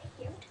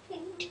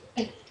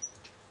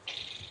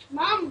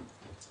 Mom.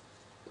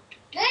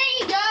 There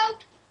you go.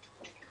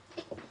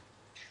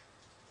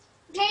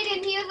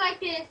 Kaden, he was like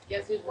this.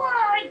 Guess who's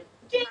One,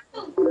 two,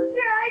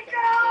 here I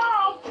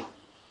go.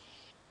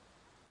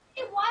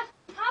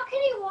 How can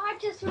he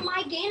watch us from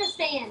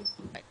Afghanistan?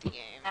 Back to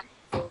game.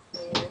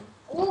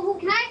 Oh,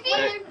 can I see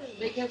it?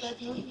 Because I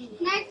told you.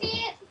 Can I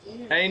see it?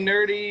 Hey,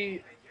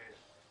 Nerdy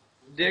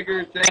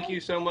Digger, thank you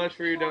so much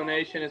for your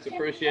donation. It's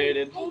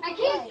appreciated. I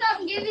can't stop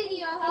giving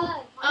you a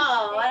hug.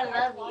 Oh, I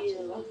love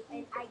you.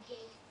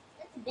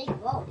 That's a big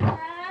vote.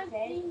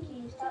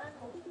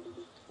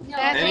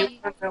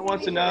 Anyone that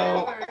wants to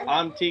know,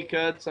 I'm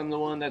T-Cuts. I'm the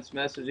one that's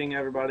messaging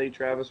everybody.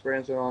 Travis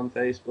Branson on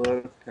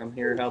Facebook. I'm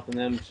here helping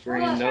them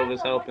stream.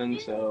 Nova's helping,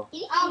 so.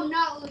 I'm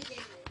not looking.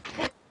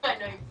 I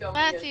know you don't.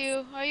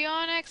 Matthew, are you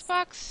on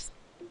Xbox?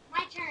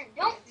 My turn.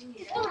 Don't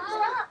stop.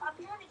 I'm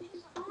trying to do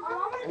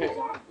something.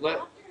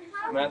 Let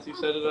Matthew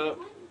set it up.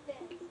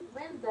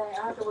 Wednesday,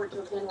 I have to work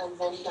till 10 and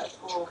then you got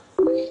school.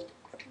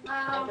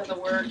 Wow. Because of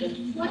work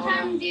and What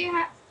time do you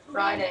have?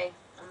 Friday.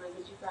 I'm going to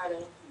get you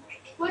Friday.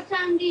 What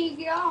time do you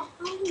get off?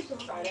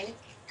 Friday?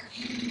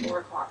 4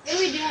 o'clock. What are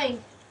we doing?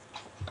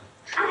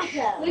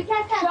 Awesome. Look at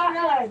that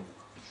shotgun.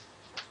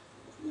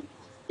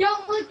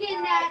 Don't look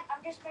in that.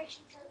 I'm just making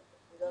sure.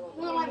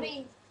 What am I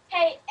being?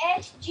 Hey,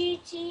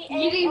 SGT.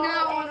 You do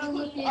not want to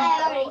look in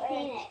that. I already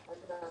seen it.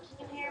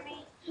 Can you hear me?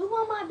 Who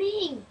am I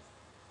being?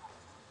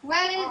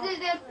 What is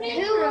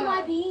it? Who am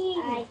I being?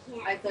 I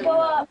can't. Go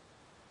up.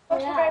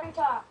 What's your favorite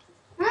top?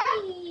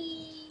 Huh?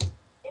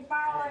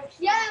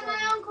 Yeah, my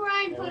Uncle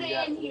Ryan put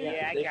it in here.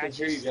 Yeah, I got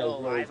you. Still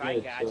alive. I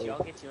got you.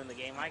 I'll get you in the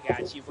game. I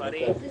got you,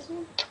 buddy. This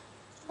one?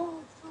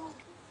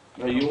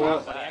 No, you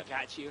want? Buddy, I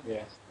got you.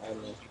 Yeah, I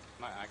know.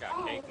 I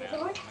got cake now. I'm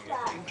gonna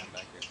get cake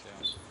back here too.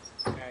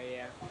 Oh,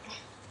 yeah.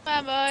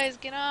 Come on, boys,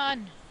 get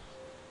on.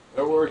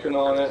 They're working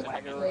on it,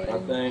 I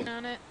think.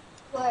 On it.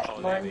 Oh,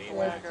 Martin they-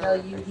 says to tell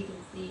you he can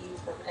see you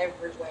from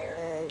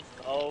everywhere.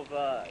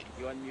 Ova,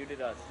 you unmuted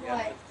us. You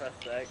have to press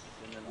X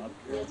and then up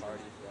your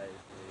party size.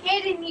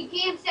 Hayden, you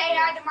can't say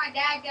hi to my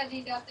dad because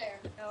he's up there.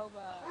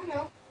 Nova. I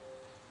know.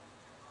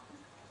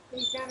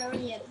 He's not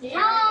only up there.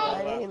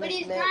 My No, name but is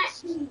he's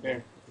Mitch.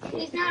 not.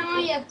 He's not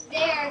only up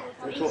there.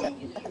 No, she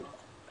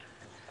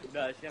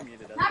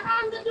unmuted us. Knock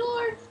on the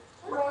door.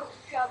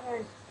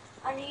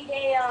 I need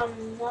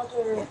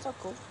another. It's so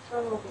cool.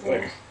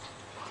 Where?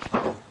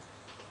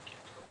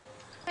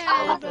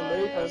 All the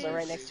Lupos are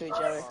right next to each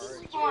other.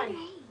 How can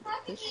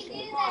you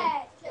do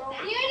that? Do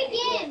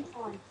it again.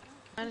 John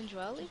and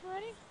Joel leave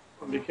already?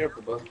 Be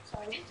careful, bud.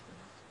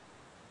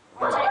 No,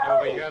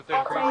 but you have to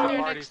increase the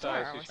party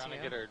size. She's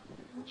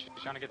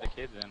trying to get the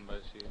kids in,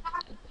 but she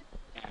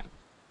can't.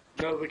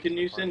 No, but can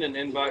you send an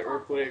invite real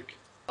quick?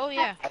 Oh,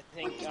 yeah. I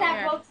think What's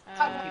that vote?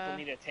 people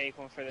need to take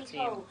one for the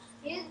team.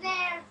 Is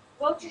there?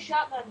 Vote your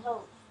shotgun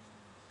hose.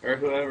 Or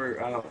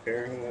whoever, I don't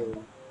care, whoever.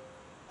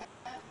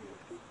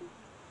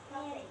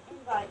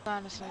 Invite. Hold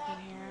on a second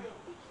here.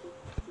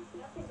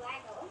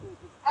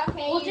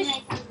 Okay, we'll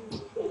just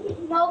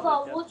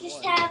Nova. We'll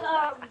just have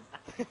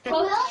vote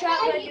your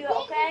shotgun do it,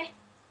 okay?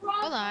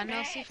 Hold on,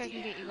 I'll see if I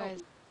can get you guys.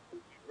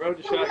 Road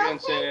to shotgun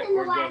Senate,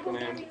 we're jumping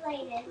in.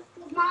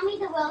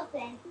 Mommy's a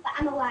Wilson, but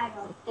I'm a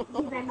Wago. She's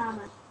my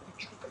mama.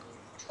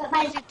 But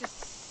my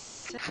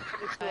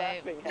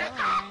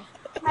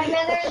my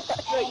brother's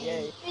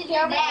his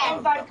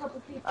dad brought a couple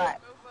people. Alright.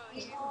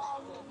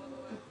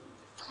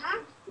 Huh?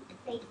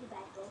 Thank you,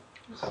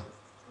 Michael.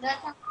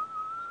 That's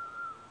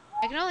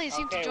I can only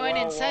seem to Okay, join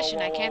whoa, in whoa, session.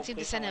 whoa, I whoa, can't seem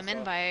to please send him also.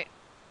 invite.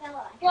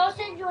 Go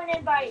send you an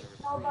invite.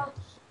 Nova.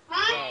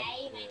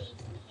 Hi.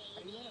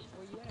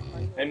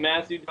 Hey,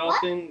 Matthew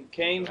Dawson,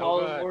 Kane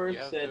Nova, Hollingworth you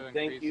have said to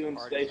thank increase you the and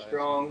party stay size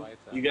strong. and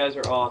invite them. You guys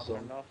are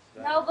awesome.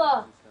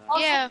 Nova.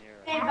 Yeah.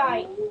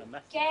 Invite.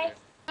 Okay?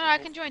 Oh, I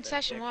can join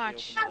session,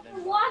 watch.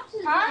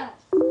 Huh?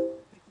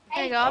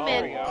 There you go, I'm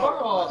in.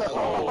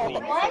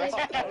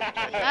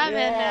 I'm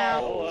in now.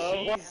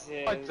 Jesus.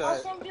 What the? I'll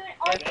send you an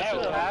What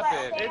just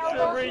happened? It's a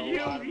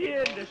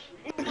reunion!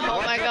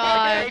 Oh my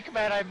god. Cake,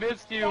 man, I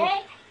missed you.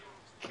 Okay?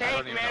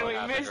 Cake, man, we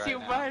missed you,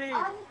 buddy.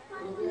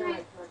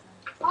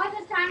 All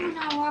the time when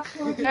I walk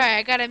towards Alright,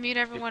 I gotta mute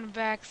everyone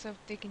back so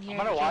they can hear I'm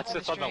gonna the watch kids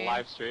this on the stream.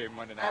 live stream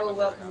when it I will happens.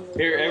 welcome you.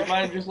 Here,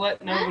 everybody just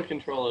let Nova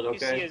control it, You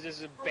see okay? it's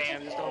just a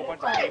bam, just a whole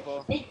bunch of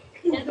people.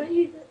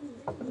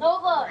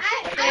 Nova.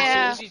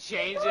 Yeah. She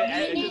changed it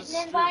and it need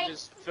an invite?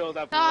 just filled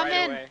up No, I'm right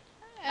in. away.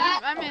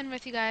 I'm in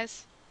with you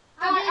guys.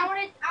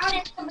 I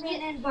want somebody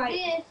an invite.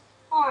 This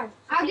on.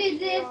 I'll do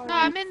this. No,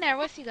 I'm in there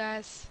with you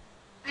guys.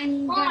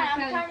 I'm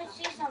trying to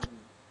see something.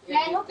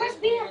 Yeah, don't press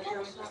B on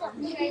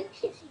Okay.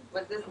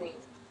 What's this mean?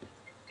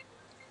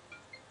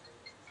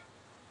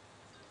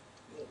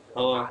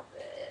 Hello.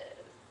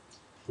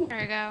 There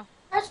we go.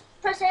 Let's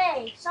press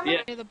A. Someone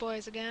Yeah. Hear the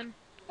boys again.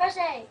 press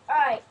A.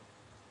 Alright.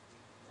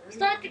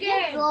 Start the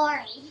game. Glory.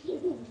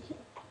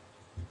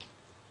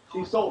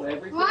 She sold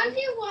everything. Why don't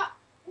you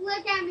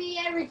look at me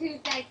every 2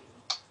 seconds?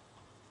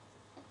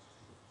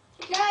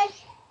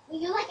 Guys, will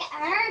you look at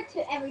her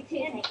every 2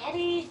 seconds?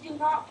 Please do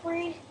not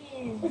freeze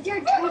me. Is there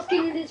a trash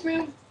can in this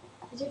room?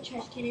 Is there a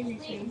trash can in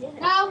this room?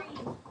 No.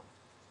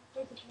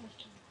 Where's the trash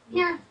can?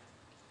 Here.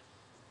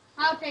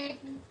 I'll take it.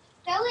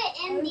 Throw it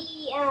in the,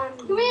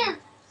 come here.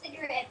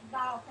 Cigarette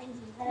bottle things.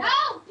 No,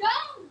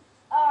 don't.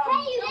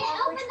 Hey, you didn't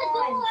open the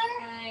door.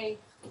 Hey.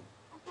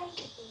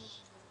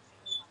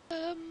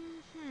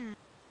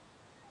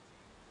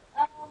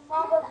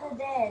 Mom of the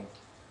Dead.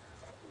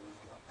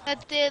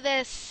 Let's do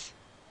this.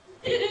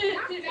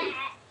 Not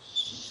that.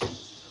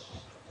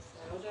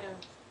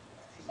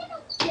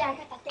 Yeah, I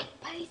got that thing.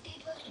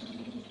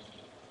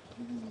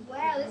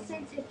 Wow, the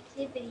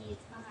sensitivity is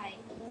high.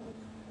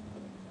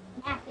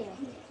 Matthew,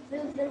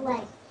 move the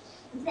leg.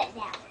 Sit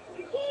down.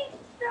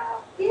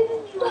 Stop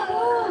giving me a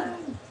hug.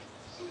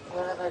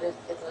 What if I just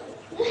did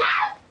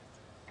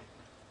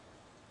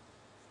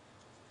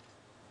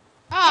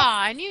Oh,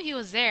 I knew he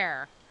was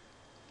there.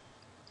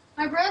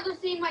 My brother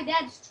seen my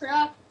dad's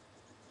truck.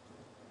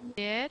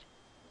 Did?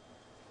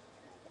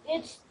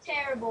 It's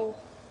terrible.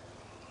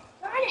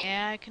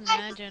 Yeah, I can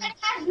imagine. It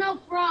has no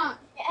front.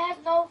 It has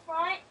no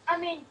front. I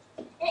mean,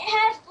 it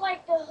has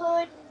like the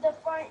hood, and the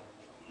front,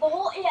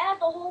 it has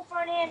the whole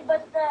front end,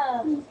 but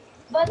the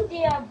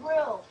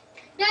grill.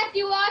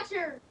 Matthew, watch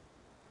her.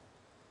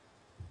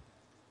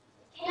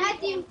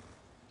 Matthew.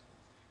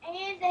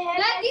 And the head.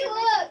 Matthew,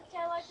 look.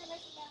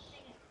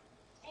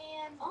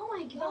 And oh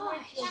my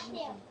gosh.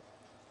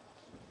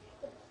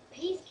 The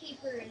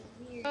peacekeeper is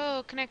weird.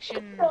 Oh,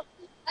 connection.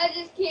 I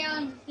just can't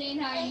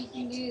understand how you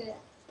can do that.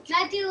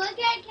 Matthew, look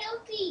at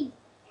Kelsey.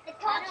 It's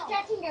called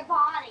stretching your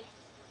body.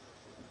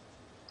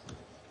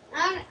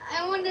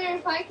 I wonder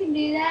if I can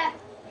do that.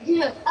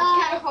 It's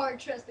kind of hard,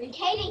 trust me.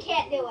 Katie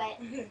can't do it.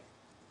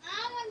 I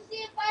want to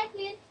see if I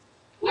can.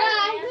 Yeah,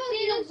 I'm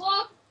going to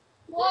walk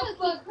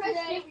press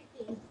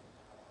everything.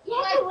 You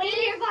have to lift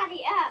your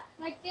body up.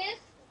 Like this?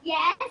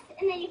 Yes,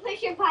 and then you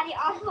push your body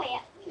all the way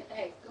up.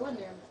 Hey, go in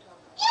there and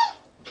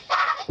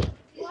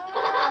Wow.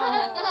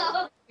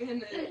 talk.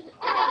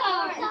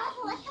 Stop,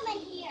 let's come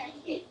in here.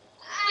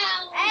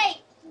 Ow.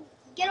 Hey,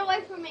 get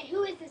away from me.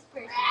 Who is this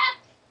person?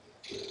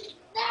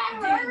 That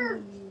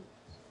hurt.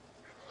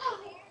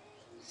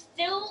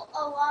 Still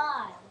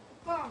alive.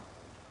 Huh.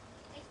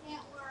 It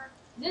can't work.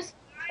 This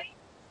guy.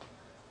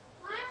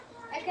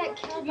 I got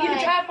killed by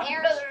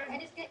air.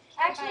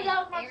 Actually, that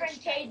was my friend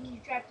Caden who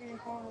trapped in the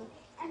corner.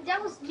 And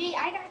that was me.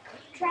 I got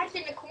trapped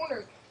in the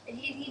corner. And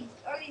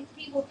all these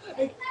people.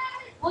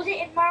 Was it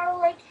in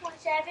Marlow Lake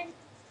 27?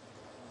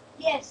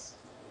 Yes.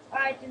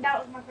 Alright, then that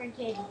was my friend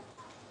Katie.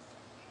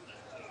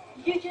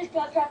 You just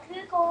got trapped in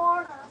the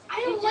corner.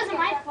 It wasn't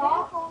my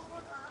fault.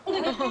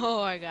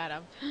 Oh, I got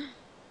him.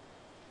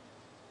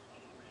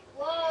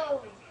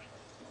 Whoa.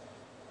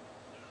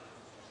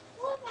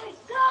 Oh my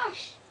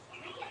gosh.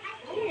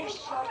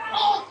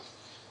 Oh.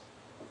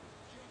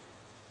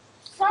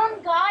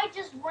 Some guy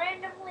just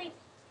randomly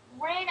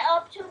ran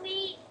up to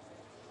me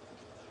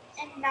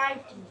and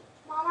knifed me.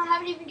 Mom, I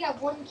haven't even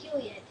got 1 kill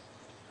yet.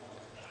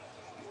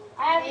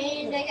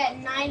 And I got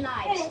 9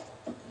 lives.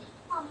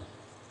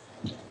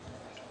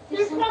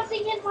 There's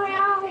nothing in my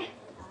eye.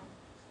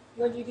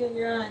 What'd you get in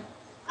your eye?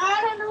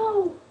 I don't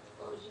know.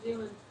 What was you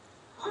doing?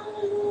 I don't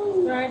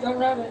know. Alright, don't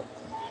rub it.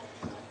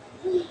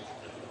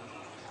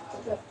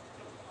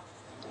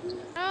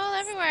 All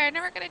everywhere. I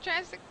never got a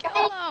chance to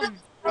kill them.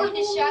 Grove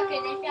to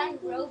shotgun. They found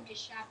Grove to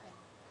shotgun.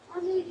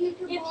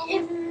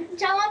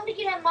 Tell him to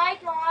get a mic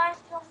and I'll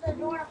ask him to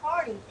join a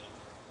party.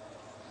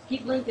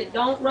 Keep blinking.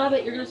 Don't rub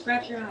it. You're going to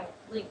scratch your eye.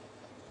 Blink.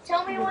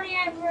 Tell me when he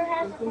ever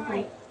has a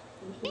mic.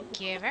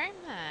 Thank you very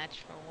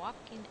much for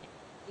walking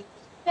in.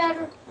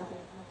 Better.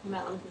 Okay, come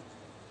out. Let me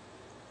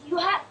see. You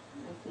have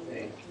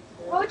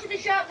go to the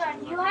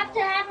shotgun. You have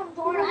to have him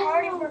join a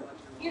party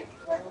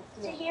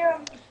to hear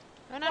him.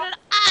 No, no, no, no.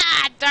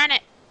 Ah, darn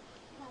it.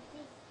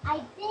 I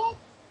did.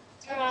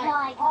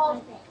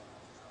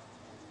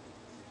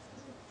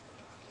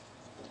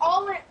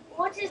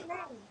 What's his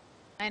name?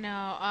 I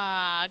know.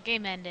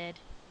 Game ended.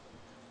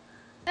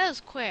 That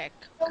was quick.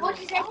 What's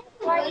his name?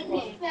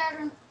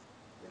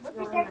 I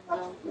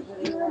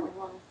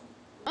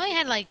only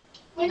had like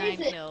 9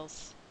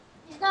 kills.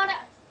 He's not a.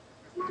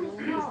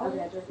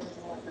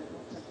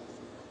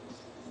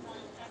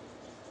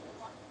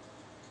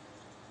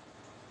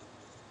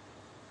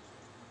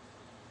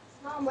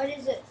 Mom, what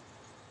is it?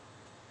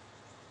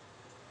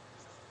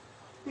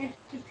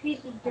 It's a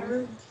piece of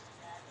dirt.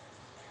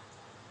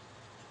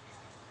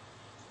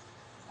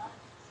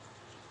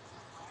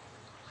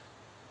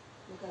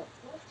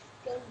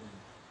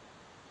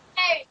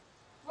 Hey,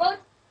 what?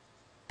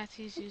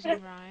 Matthew's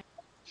using Ryan.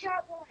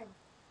 Shotgun.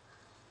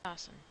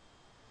 Dawson.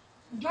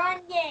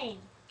 Gun game.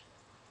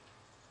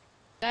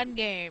 Gun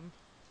game.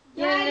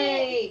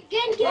 Yay!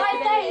 Gun game.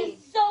 That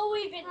is so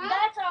even.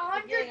 That's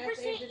 100%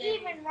 Okay,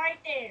 even right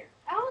there.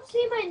 I don't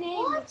see my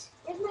name. What?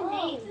 Where's my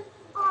name?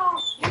 Oh,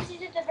 this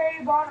is at the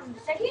very bottom. The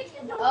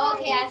second. Oh,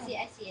 okay, I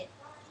see it.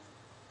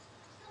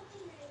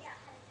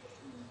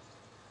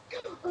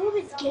 Oh,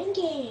 it's gun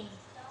game.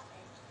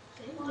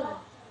 Gun game.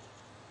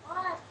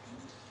 What?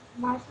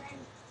 My friend.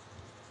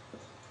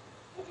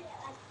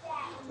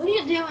 What are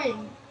you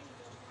doing?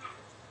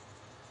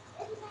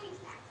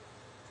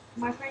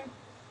 My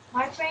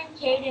friend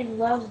Kaden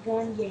loves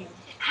gun games.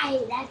 I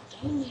love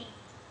gun games.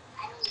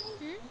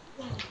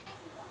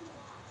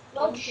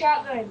 Load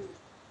shotgun.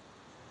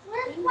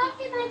 Where's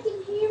fucking I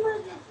can hear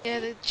this? Yeah,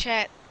 the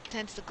chat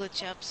tends to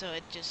glitch up, so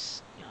it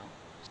just,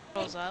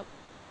 scrolls up.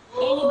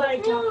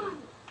 Anybody talking?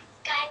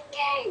 Gun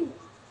game.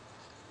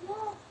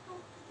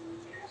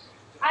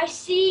 I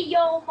see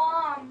your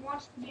mom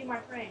wants to be my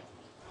friend.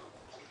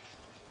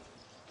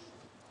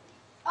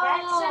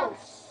 Oh.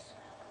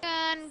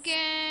 Gun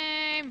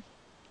game.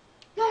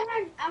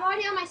 I'm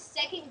already on my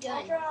second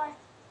gun. Try.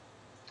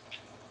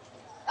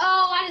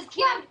 Oh, I just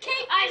killed.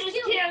 I just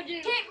killed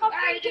you. My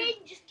friend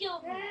Kaden just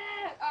killed me.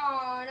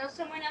 Oh no,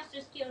 someone else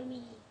just killed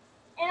me.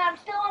 And I'm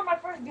still on my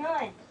first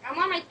gun. I'm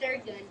on my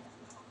third gun.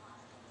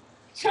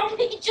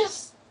 Somebody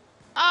just.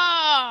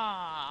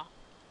 Ah.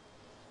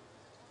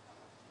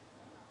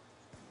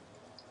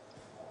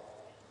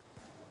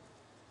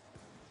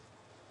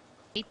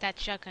 Hate that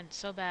shotgun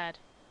so bad.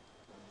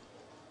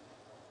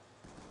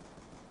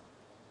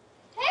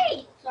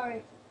 Hey!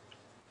 Sorry.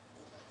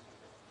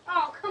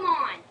 Oh, come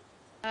on.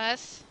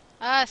 Us,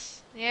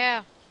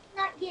 yeah.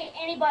 Not get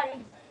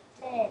anybody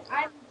dead.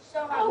 I'm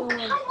so not going.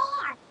 Oh, come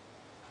on!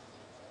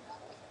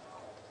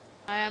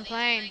 I am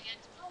playing.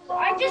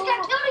 I just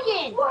got killed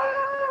again.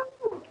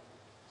 Whoa!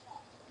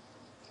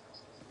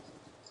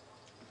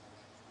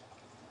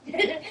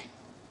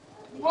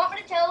 You want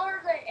me to tell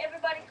her that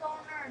everybody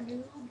calling her a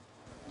noob?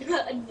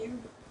 A noob.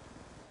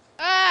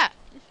 Ah!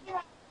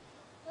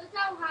 Look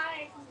how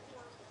high.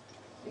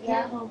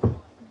 Yeah.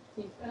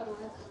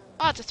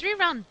 Oh, it's a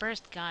 3-round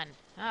burst gun.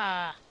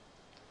 Ah.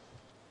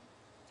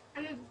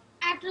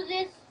 After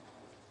this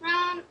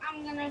round,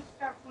 I'm gonna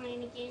start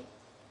playing again.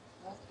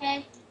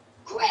 Okay?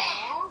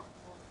 Grab!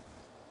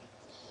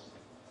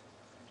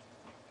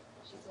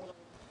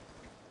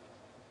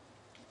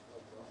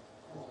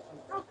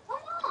 Oh,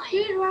 come on!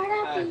 Dude, right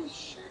after you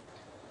shut.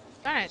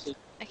 Darn it.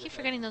 I keep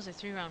forgetting those are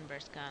 3-round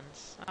burst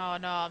guns. Oh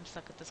no, I'm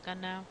stuck with this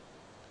gun now.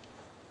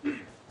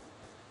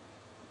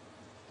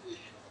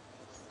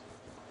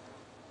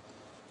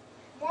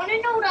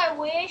 Wanna know what I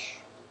wish?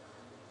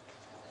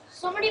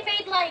 Somebody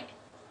made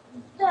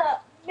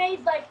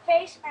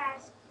face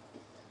masks.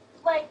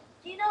 Like,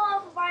 do you know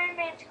off of Iron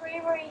Man's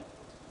screen where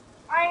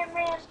Iron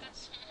Man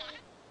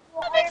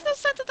That makes no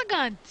sense with the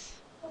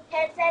guns. with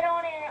headset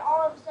on and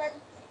all of a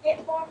sudden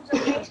it forms a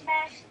face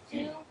mask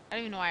too? I don't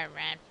even know why I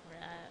ran for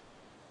that.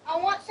 I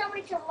want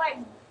somebody to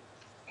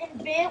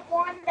invent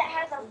one that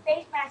has a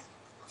face mask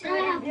too,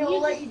 and it'll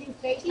let you do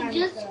face masks.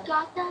 You just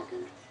got that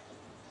gun?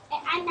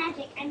 I'm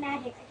magic. I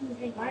can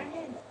drink Mine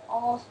it. is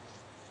awesome.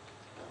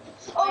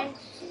 Oh,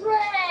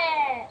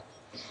 crap!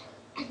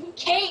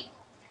 Cake!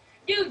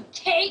 Dude,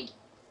 Cake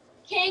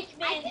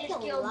Man just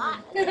killed me.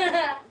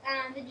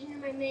 The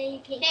gingerbread man, you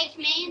can't. Cake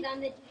man? I'm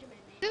the gingerbread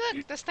man. Dude,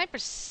 look, the sniper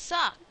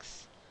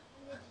sucks.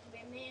 I'm the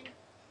gingerbread man.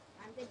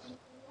 I'm the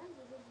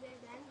gingerbread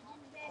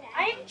man. I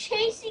am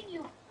chasing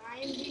you. I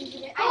am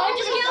gingerbread. I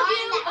just killed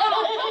you!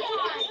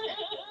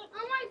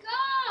 Oh my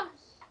gosh!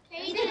 I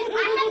have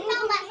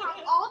known that song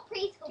all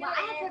preschool, but I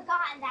had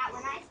forgotten that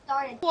when I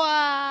started.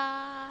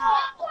 Wow.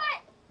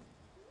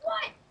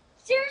 What?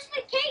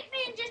 Seriously, Cake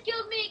Man just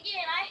killed me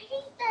again. I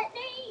hate that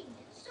name.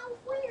 It's so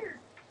weird.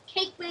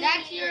 Cake man.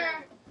 That's your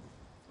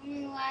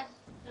last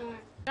one.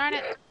 Darn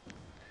it.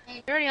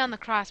 You're already on the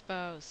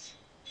crossbows.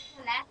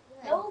 That's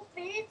good. No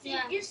offense,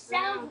 it just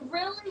sounds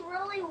really,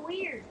 really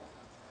weird.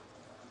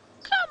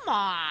 Come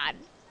on.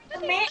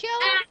 Didn't Man, you kill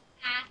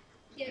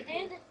him?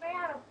 Man that's made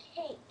out of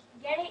cake.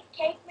 Get it?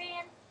 Cake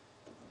Man?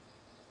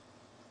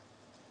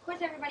 Of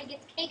course everybody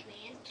gets Cake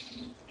Man,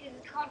 because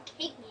it's called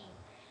Cake Man.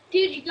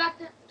 Dude, you got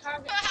the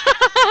target.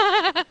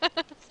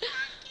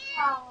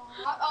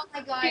 Oh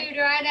my god. Dude,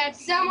 right at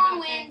someone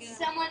wins.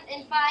 Someone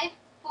in 5,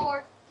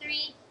 4,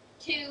 3,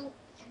 2,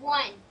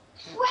 1.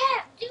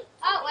 Crap, dude.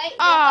 Oh, wait.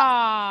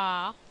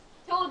 Aww.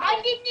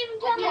 I didn't even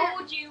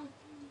told you.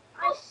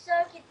 I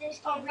suck at this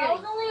game. really? I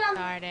was only on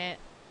Darn it.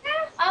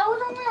 I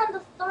was only on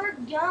the third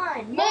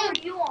gun. What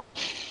were you on?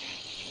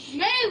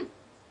 Move!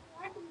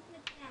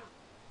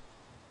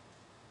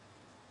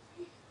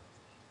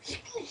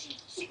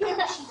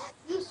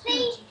 You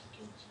see?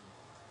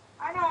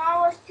 I know, I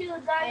was too. The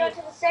guy got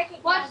to the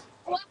second gun.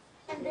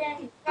 And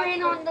then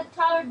ran on the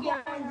third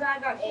gun and the guy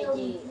got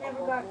killed.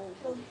 Never got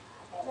killed.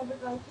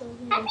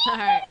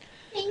 Alright.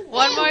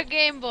 One more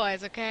game,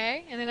 boys,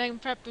 okay? And then I'm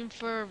prepping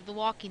for The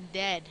Walking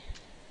Dead.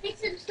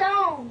 Sticks and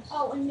stones.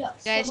 Oh, and no. You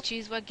guys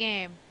choose what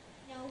game.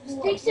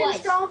 Sticks and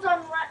stones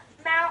on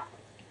mount.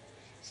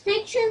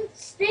 Sticks and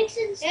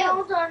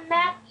stones on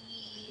map.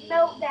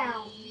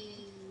 meltdown.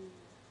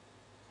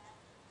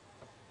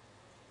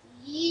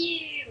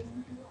 Yeah.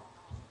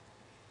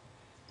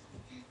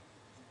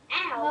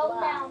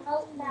 Ow.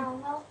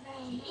 Meltdown.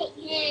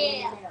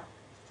 Yeah.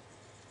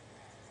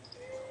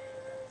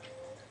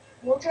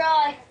 We'll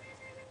try.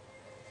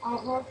 I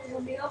don't know if we're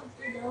gonna be able to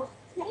though.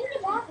 How do you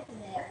get back in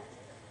there?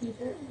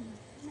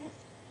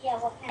 Yeah,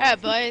 what kind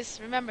Alright, boys.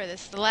 Remember,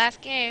 this is the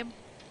last game.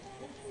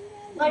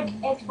 Like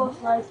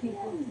Xbox Live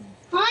people.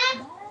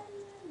 Huh?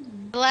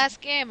 The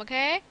last game,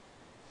 okay?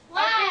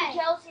 Why?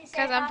 Kelsey said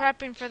Because I'm hi.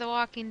 prepping for The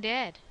Walking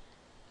Dead.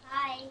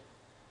 Hi.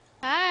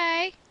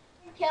 Hi.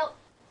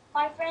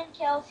 My friend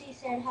Kelsey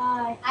said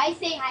hi. I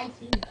say hi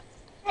too.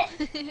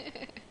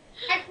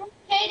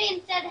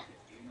 Kaden said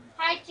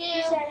hi too.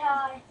 She said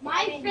hi.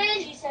 My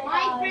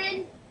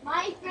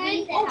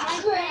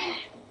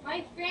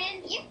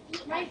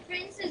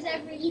friend says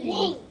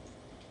everything.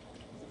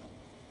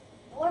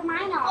 Or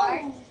mine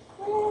are.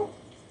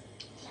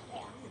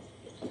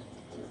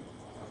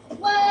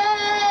 Whoa!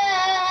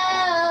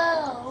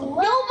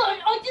 Nova,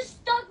 I just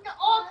stuck.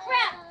 Oh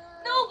crap!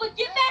 Nova,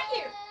 get back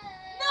here!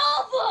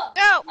 Nova!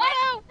 No!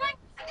 I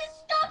just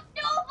stuck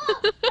Nova!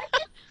 I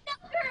just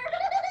stuck her!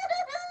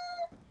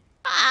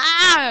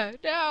 Ah!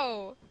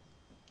 No!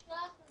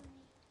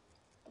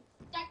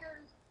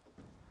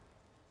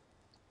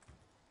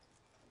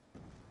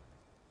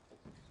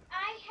 I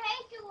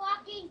hate The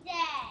Walking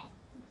Dead.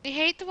 You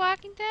hate The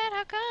Walking Dead?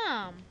 How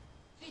come?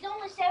 She's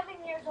only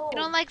 7 years old. You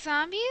don't like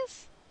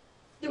zombies?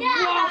 The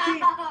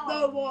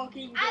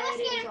Walking Dead. I was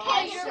scared of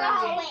Kaden for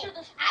Halloween.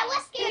 I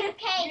was scared of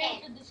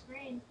Kaden.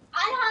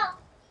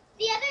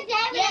 The other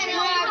day when we were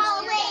on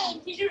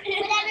Halloween,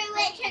 whenever we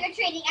went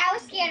trick-or-treating, I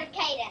was scared of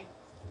Kaden.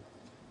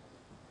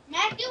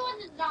 Matthew was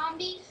a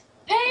zombie.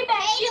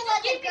 Payback. Kaden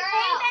was a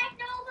girl. Payback,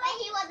 but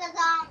he was a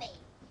zombie.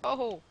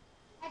 Oh.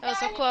 That was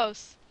so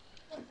close.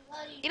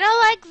 You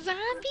don't like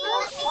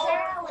zombies?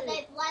 Girl with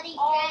a bloody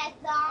dress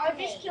zombie. I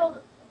just killed.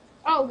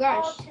 Oh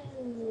gosh.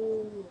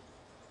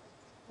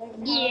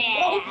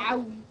 Yeah.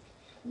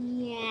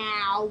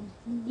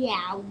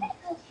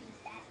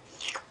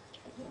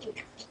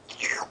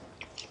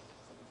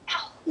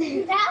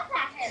 That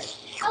hurt.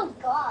 Oh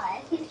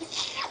God.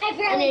 I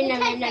barely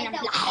touched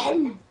myself.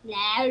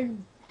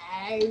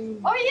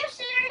 Are you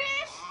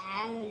serious?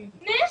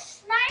 Miss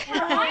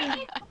Sniper, I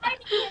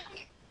invited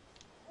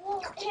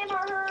him or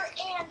her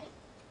and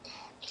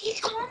he's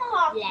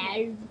tomahawk. Whee!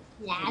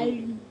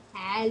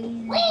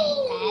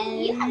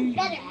 You have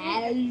better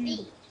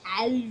feet.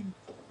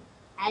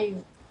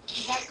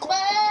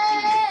 Whoa!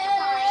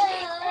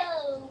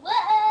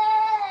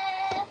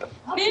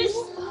 Miss.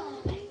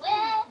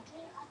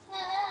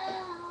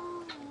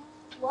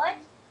 What?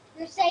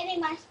 You're saving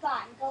my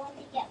spot. I'm going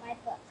to get my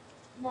book.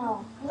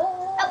 No.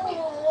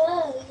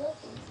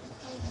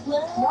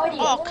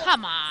 Oh,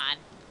 come on.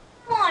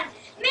 Come on.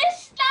 Miss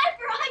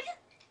Sniper,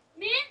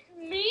 me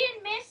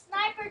and Miss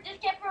Sniper just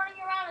kept running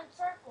around in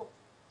circles.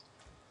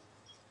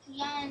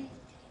 Yeah, and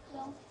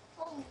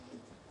dang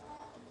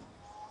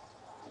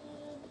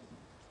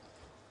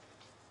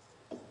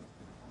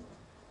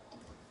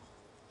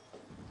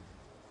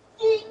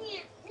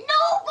it.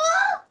 Nova!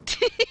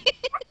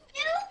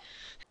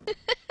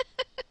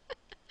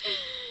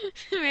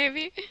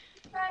 Maybe.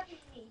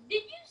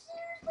 Did you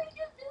seriously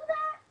just do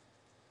that?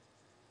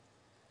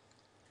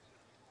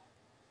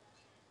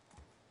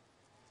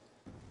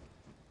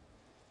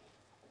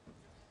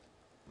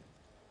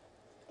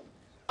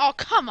 Oh,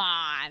 come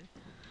on.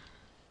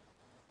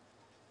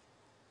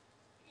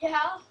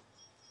 Yeah.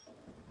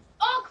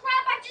 Oh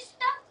crap!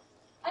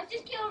 I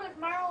just killed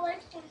Admiral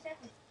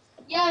X-27.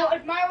 Yeah,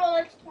 Admiral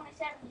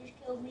X-27 just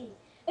killed me.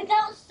 But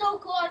that was so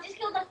cool. I just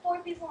killed like 4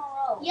 people in a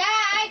row. Yeah,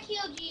 I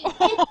killed you.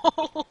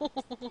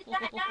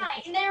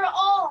 And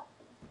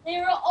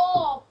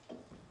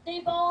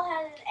they've all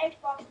had an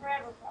Xbox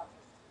Forever problem.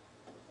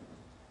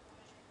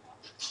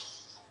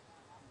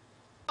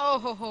 Oh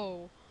ho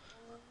ho.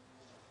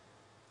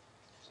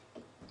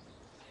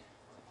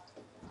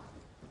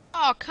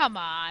 Oh, come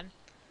on.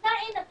 Not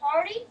in the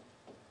party?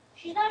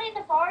 She's not in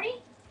the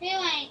party? Who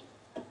ain't?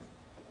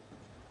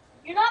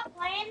 You're not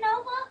playing,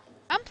 Nova?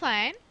 I'm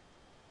playing.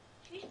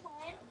 She's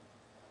playing.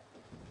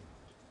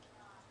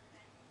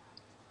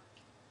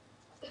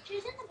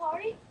 She's in the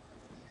party.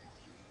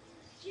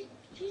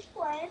 She's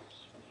playing.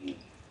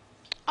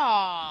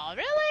 Oh,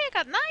 really? I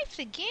got knifed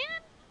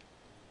again?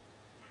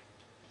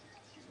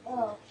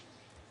 Oh.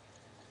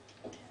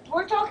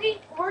 We're talking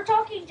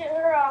to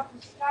her off the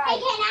Skype. Hey,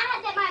 can I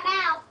have it in my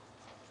mouth?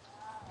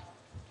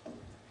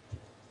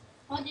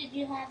 What did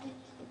you have in your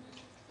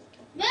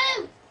mouth?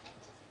 Move!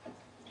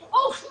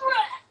 Oh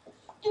crap!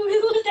 Dude, who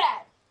was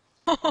that?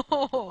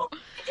 Oh. I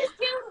just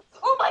killed.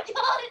 Oh my god! Oh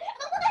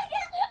my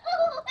god! Oh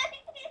my god!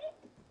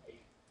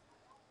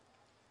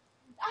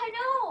 I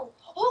know!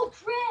 Oh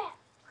crap!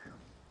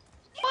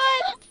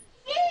 What?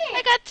 Yeah.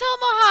 I got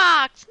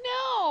tomahawked.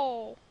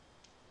 No.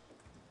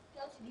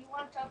 Kelsey, do you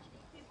want to talk to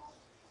these people?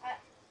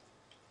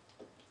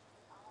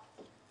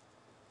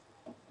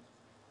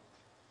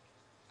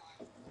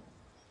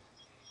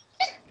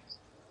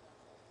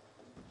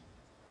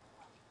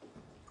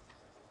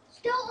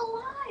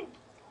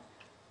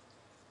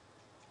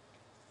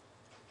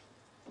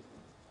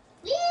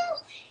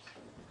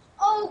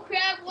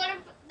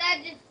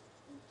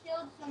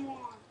 Come on.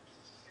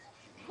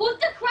 What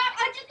the crap?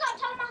 I just got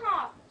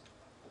tomahawk.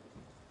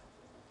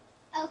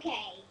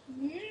 Okay.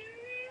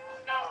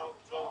 No.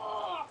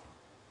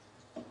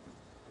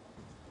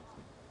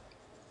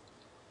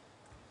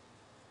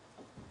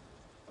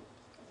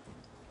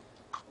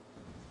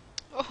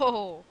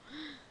 Oh.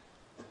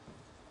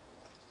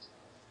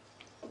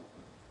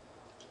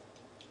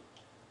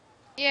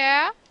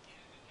 Yeah?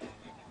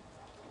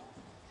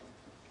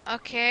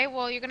 Okay,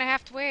 well, you're gonna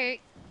have to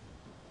wait.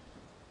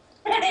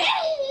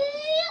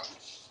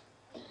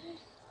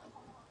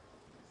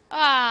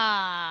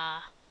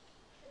 Ah.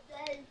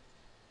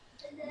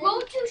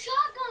 Roll 2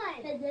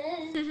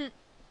 shotgun.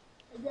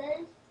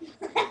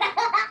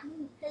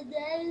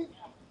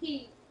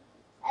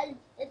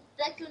 It's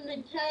second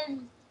and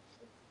 10.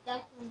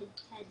 Second and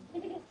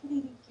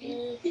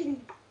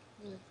 10.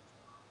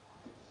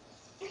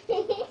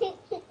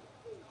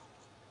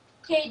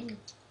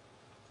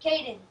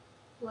 Caden.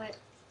 What?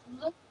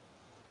 Look.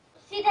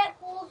 See that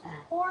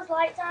Coors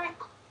light sign?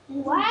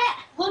 What?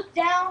 Look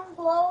down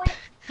below it.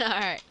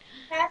 Alright.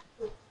 That's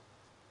my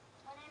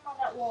name on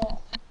that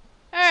wall.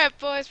 Alright,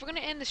 boys, we're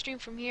gonna end the stream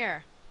from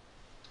here.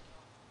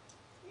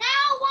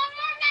 Now, one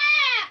more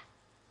nap!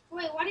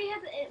 Wait, why do you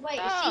have to... Wait,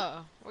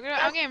 Oh,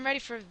 I'm getting ready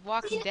for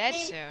Walking Dead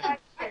soon.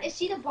 Is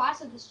he the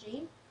boss of the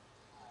stream?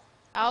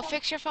 I'll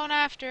fix your phone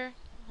after.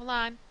 Hold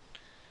on.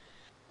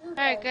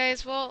 Alright,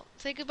 guys, well,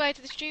 say goodbye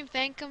to the stream.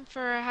 Thank him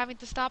for having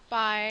to stop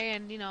by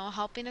and, you know,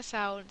 helping us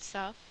out and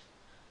stuff.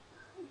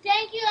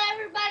 Thank you,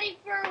 everybody,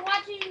 for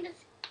watching the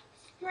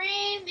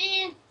stream,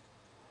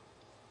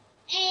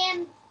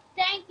 and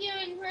thank you,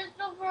 and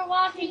Crystal, for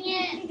watching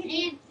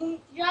it, and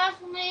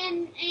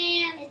Jocelyn,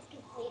 and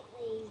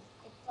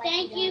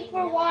thank you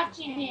for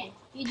watching it.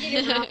 You did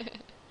it wrong.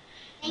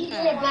 Thank you,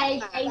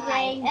 guys.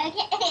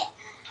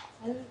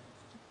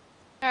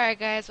 Alright,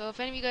 guys, well, if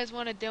any of you guys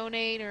want to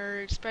donate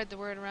or spread the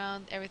word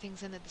around,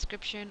 everything's in the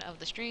description of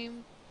the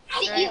stream.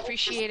 Very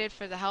appreciated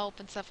for the help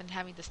and stuff and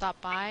having to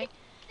stop by.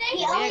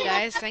 Yeah,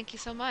 guys, thank you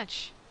so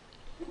much.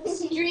 The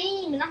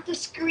stream, not the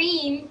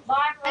scream.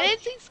 I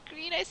didn't say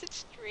screen, I said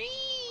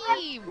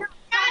stream.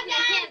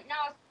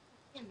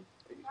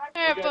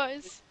 Alright,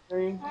 boys.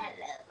 You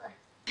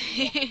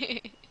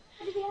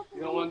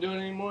don't want to do it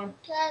anymore?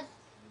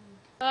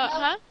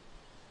 Huh?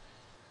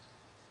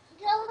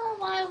 Tell them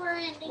why we're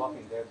ending.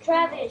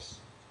 Travis.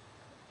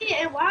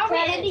 Yeah, why are we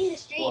ending the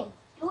stream?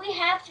 Do we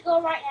have to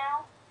go right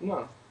now?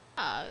 No.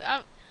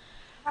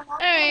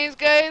 Anyways,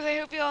 guys, I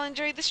hope you all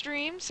enjoyed the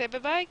stream. Say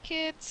bye-bye,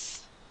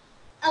 kids.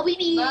 Bye.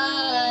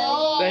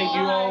 Thank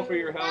you all for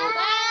your help.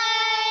 Bye.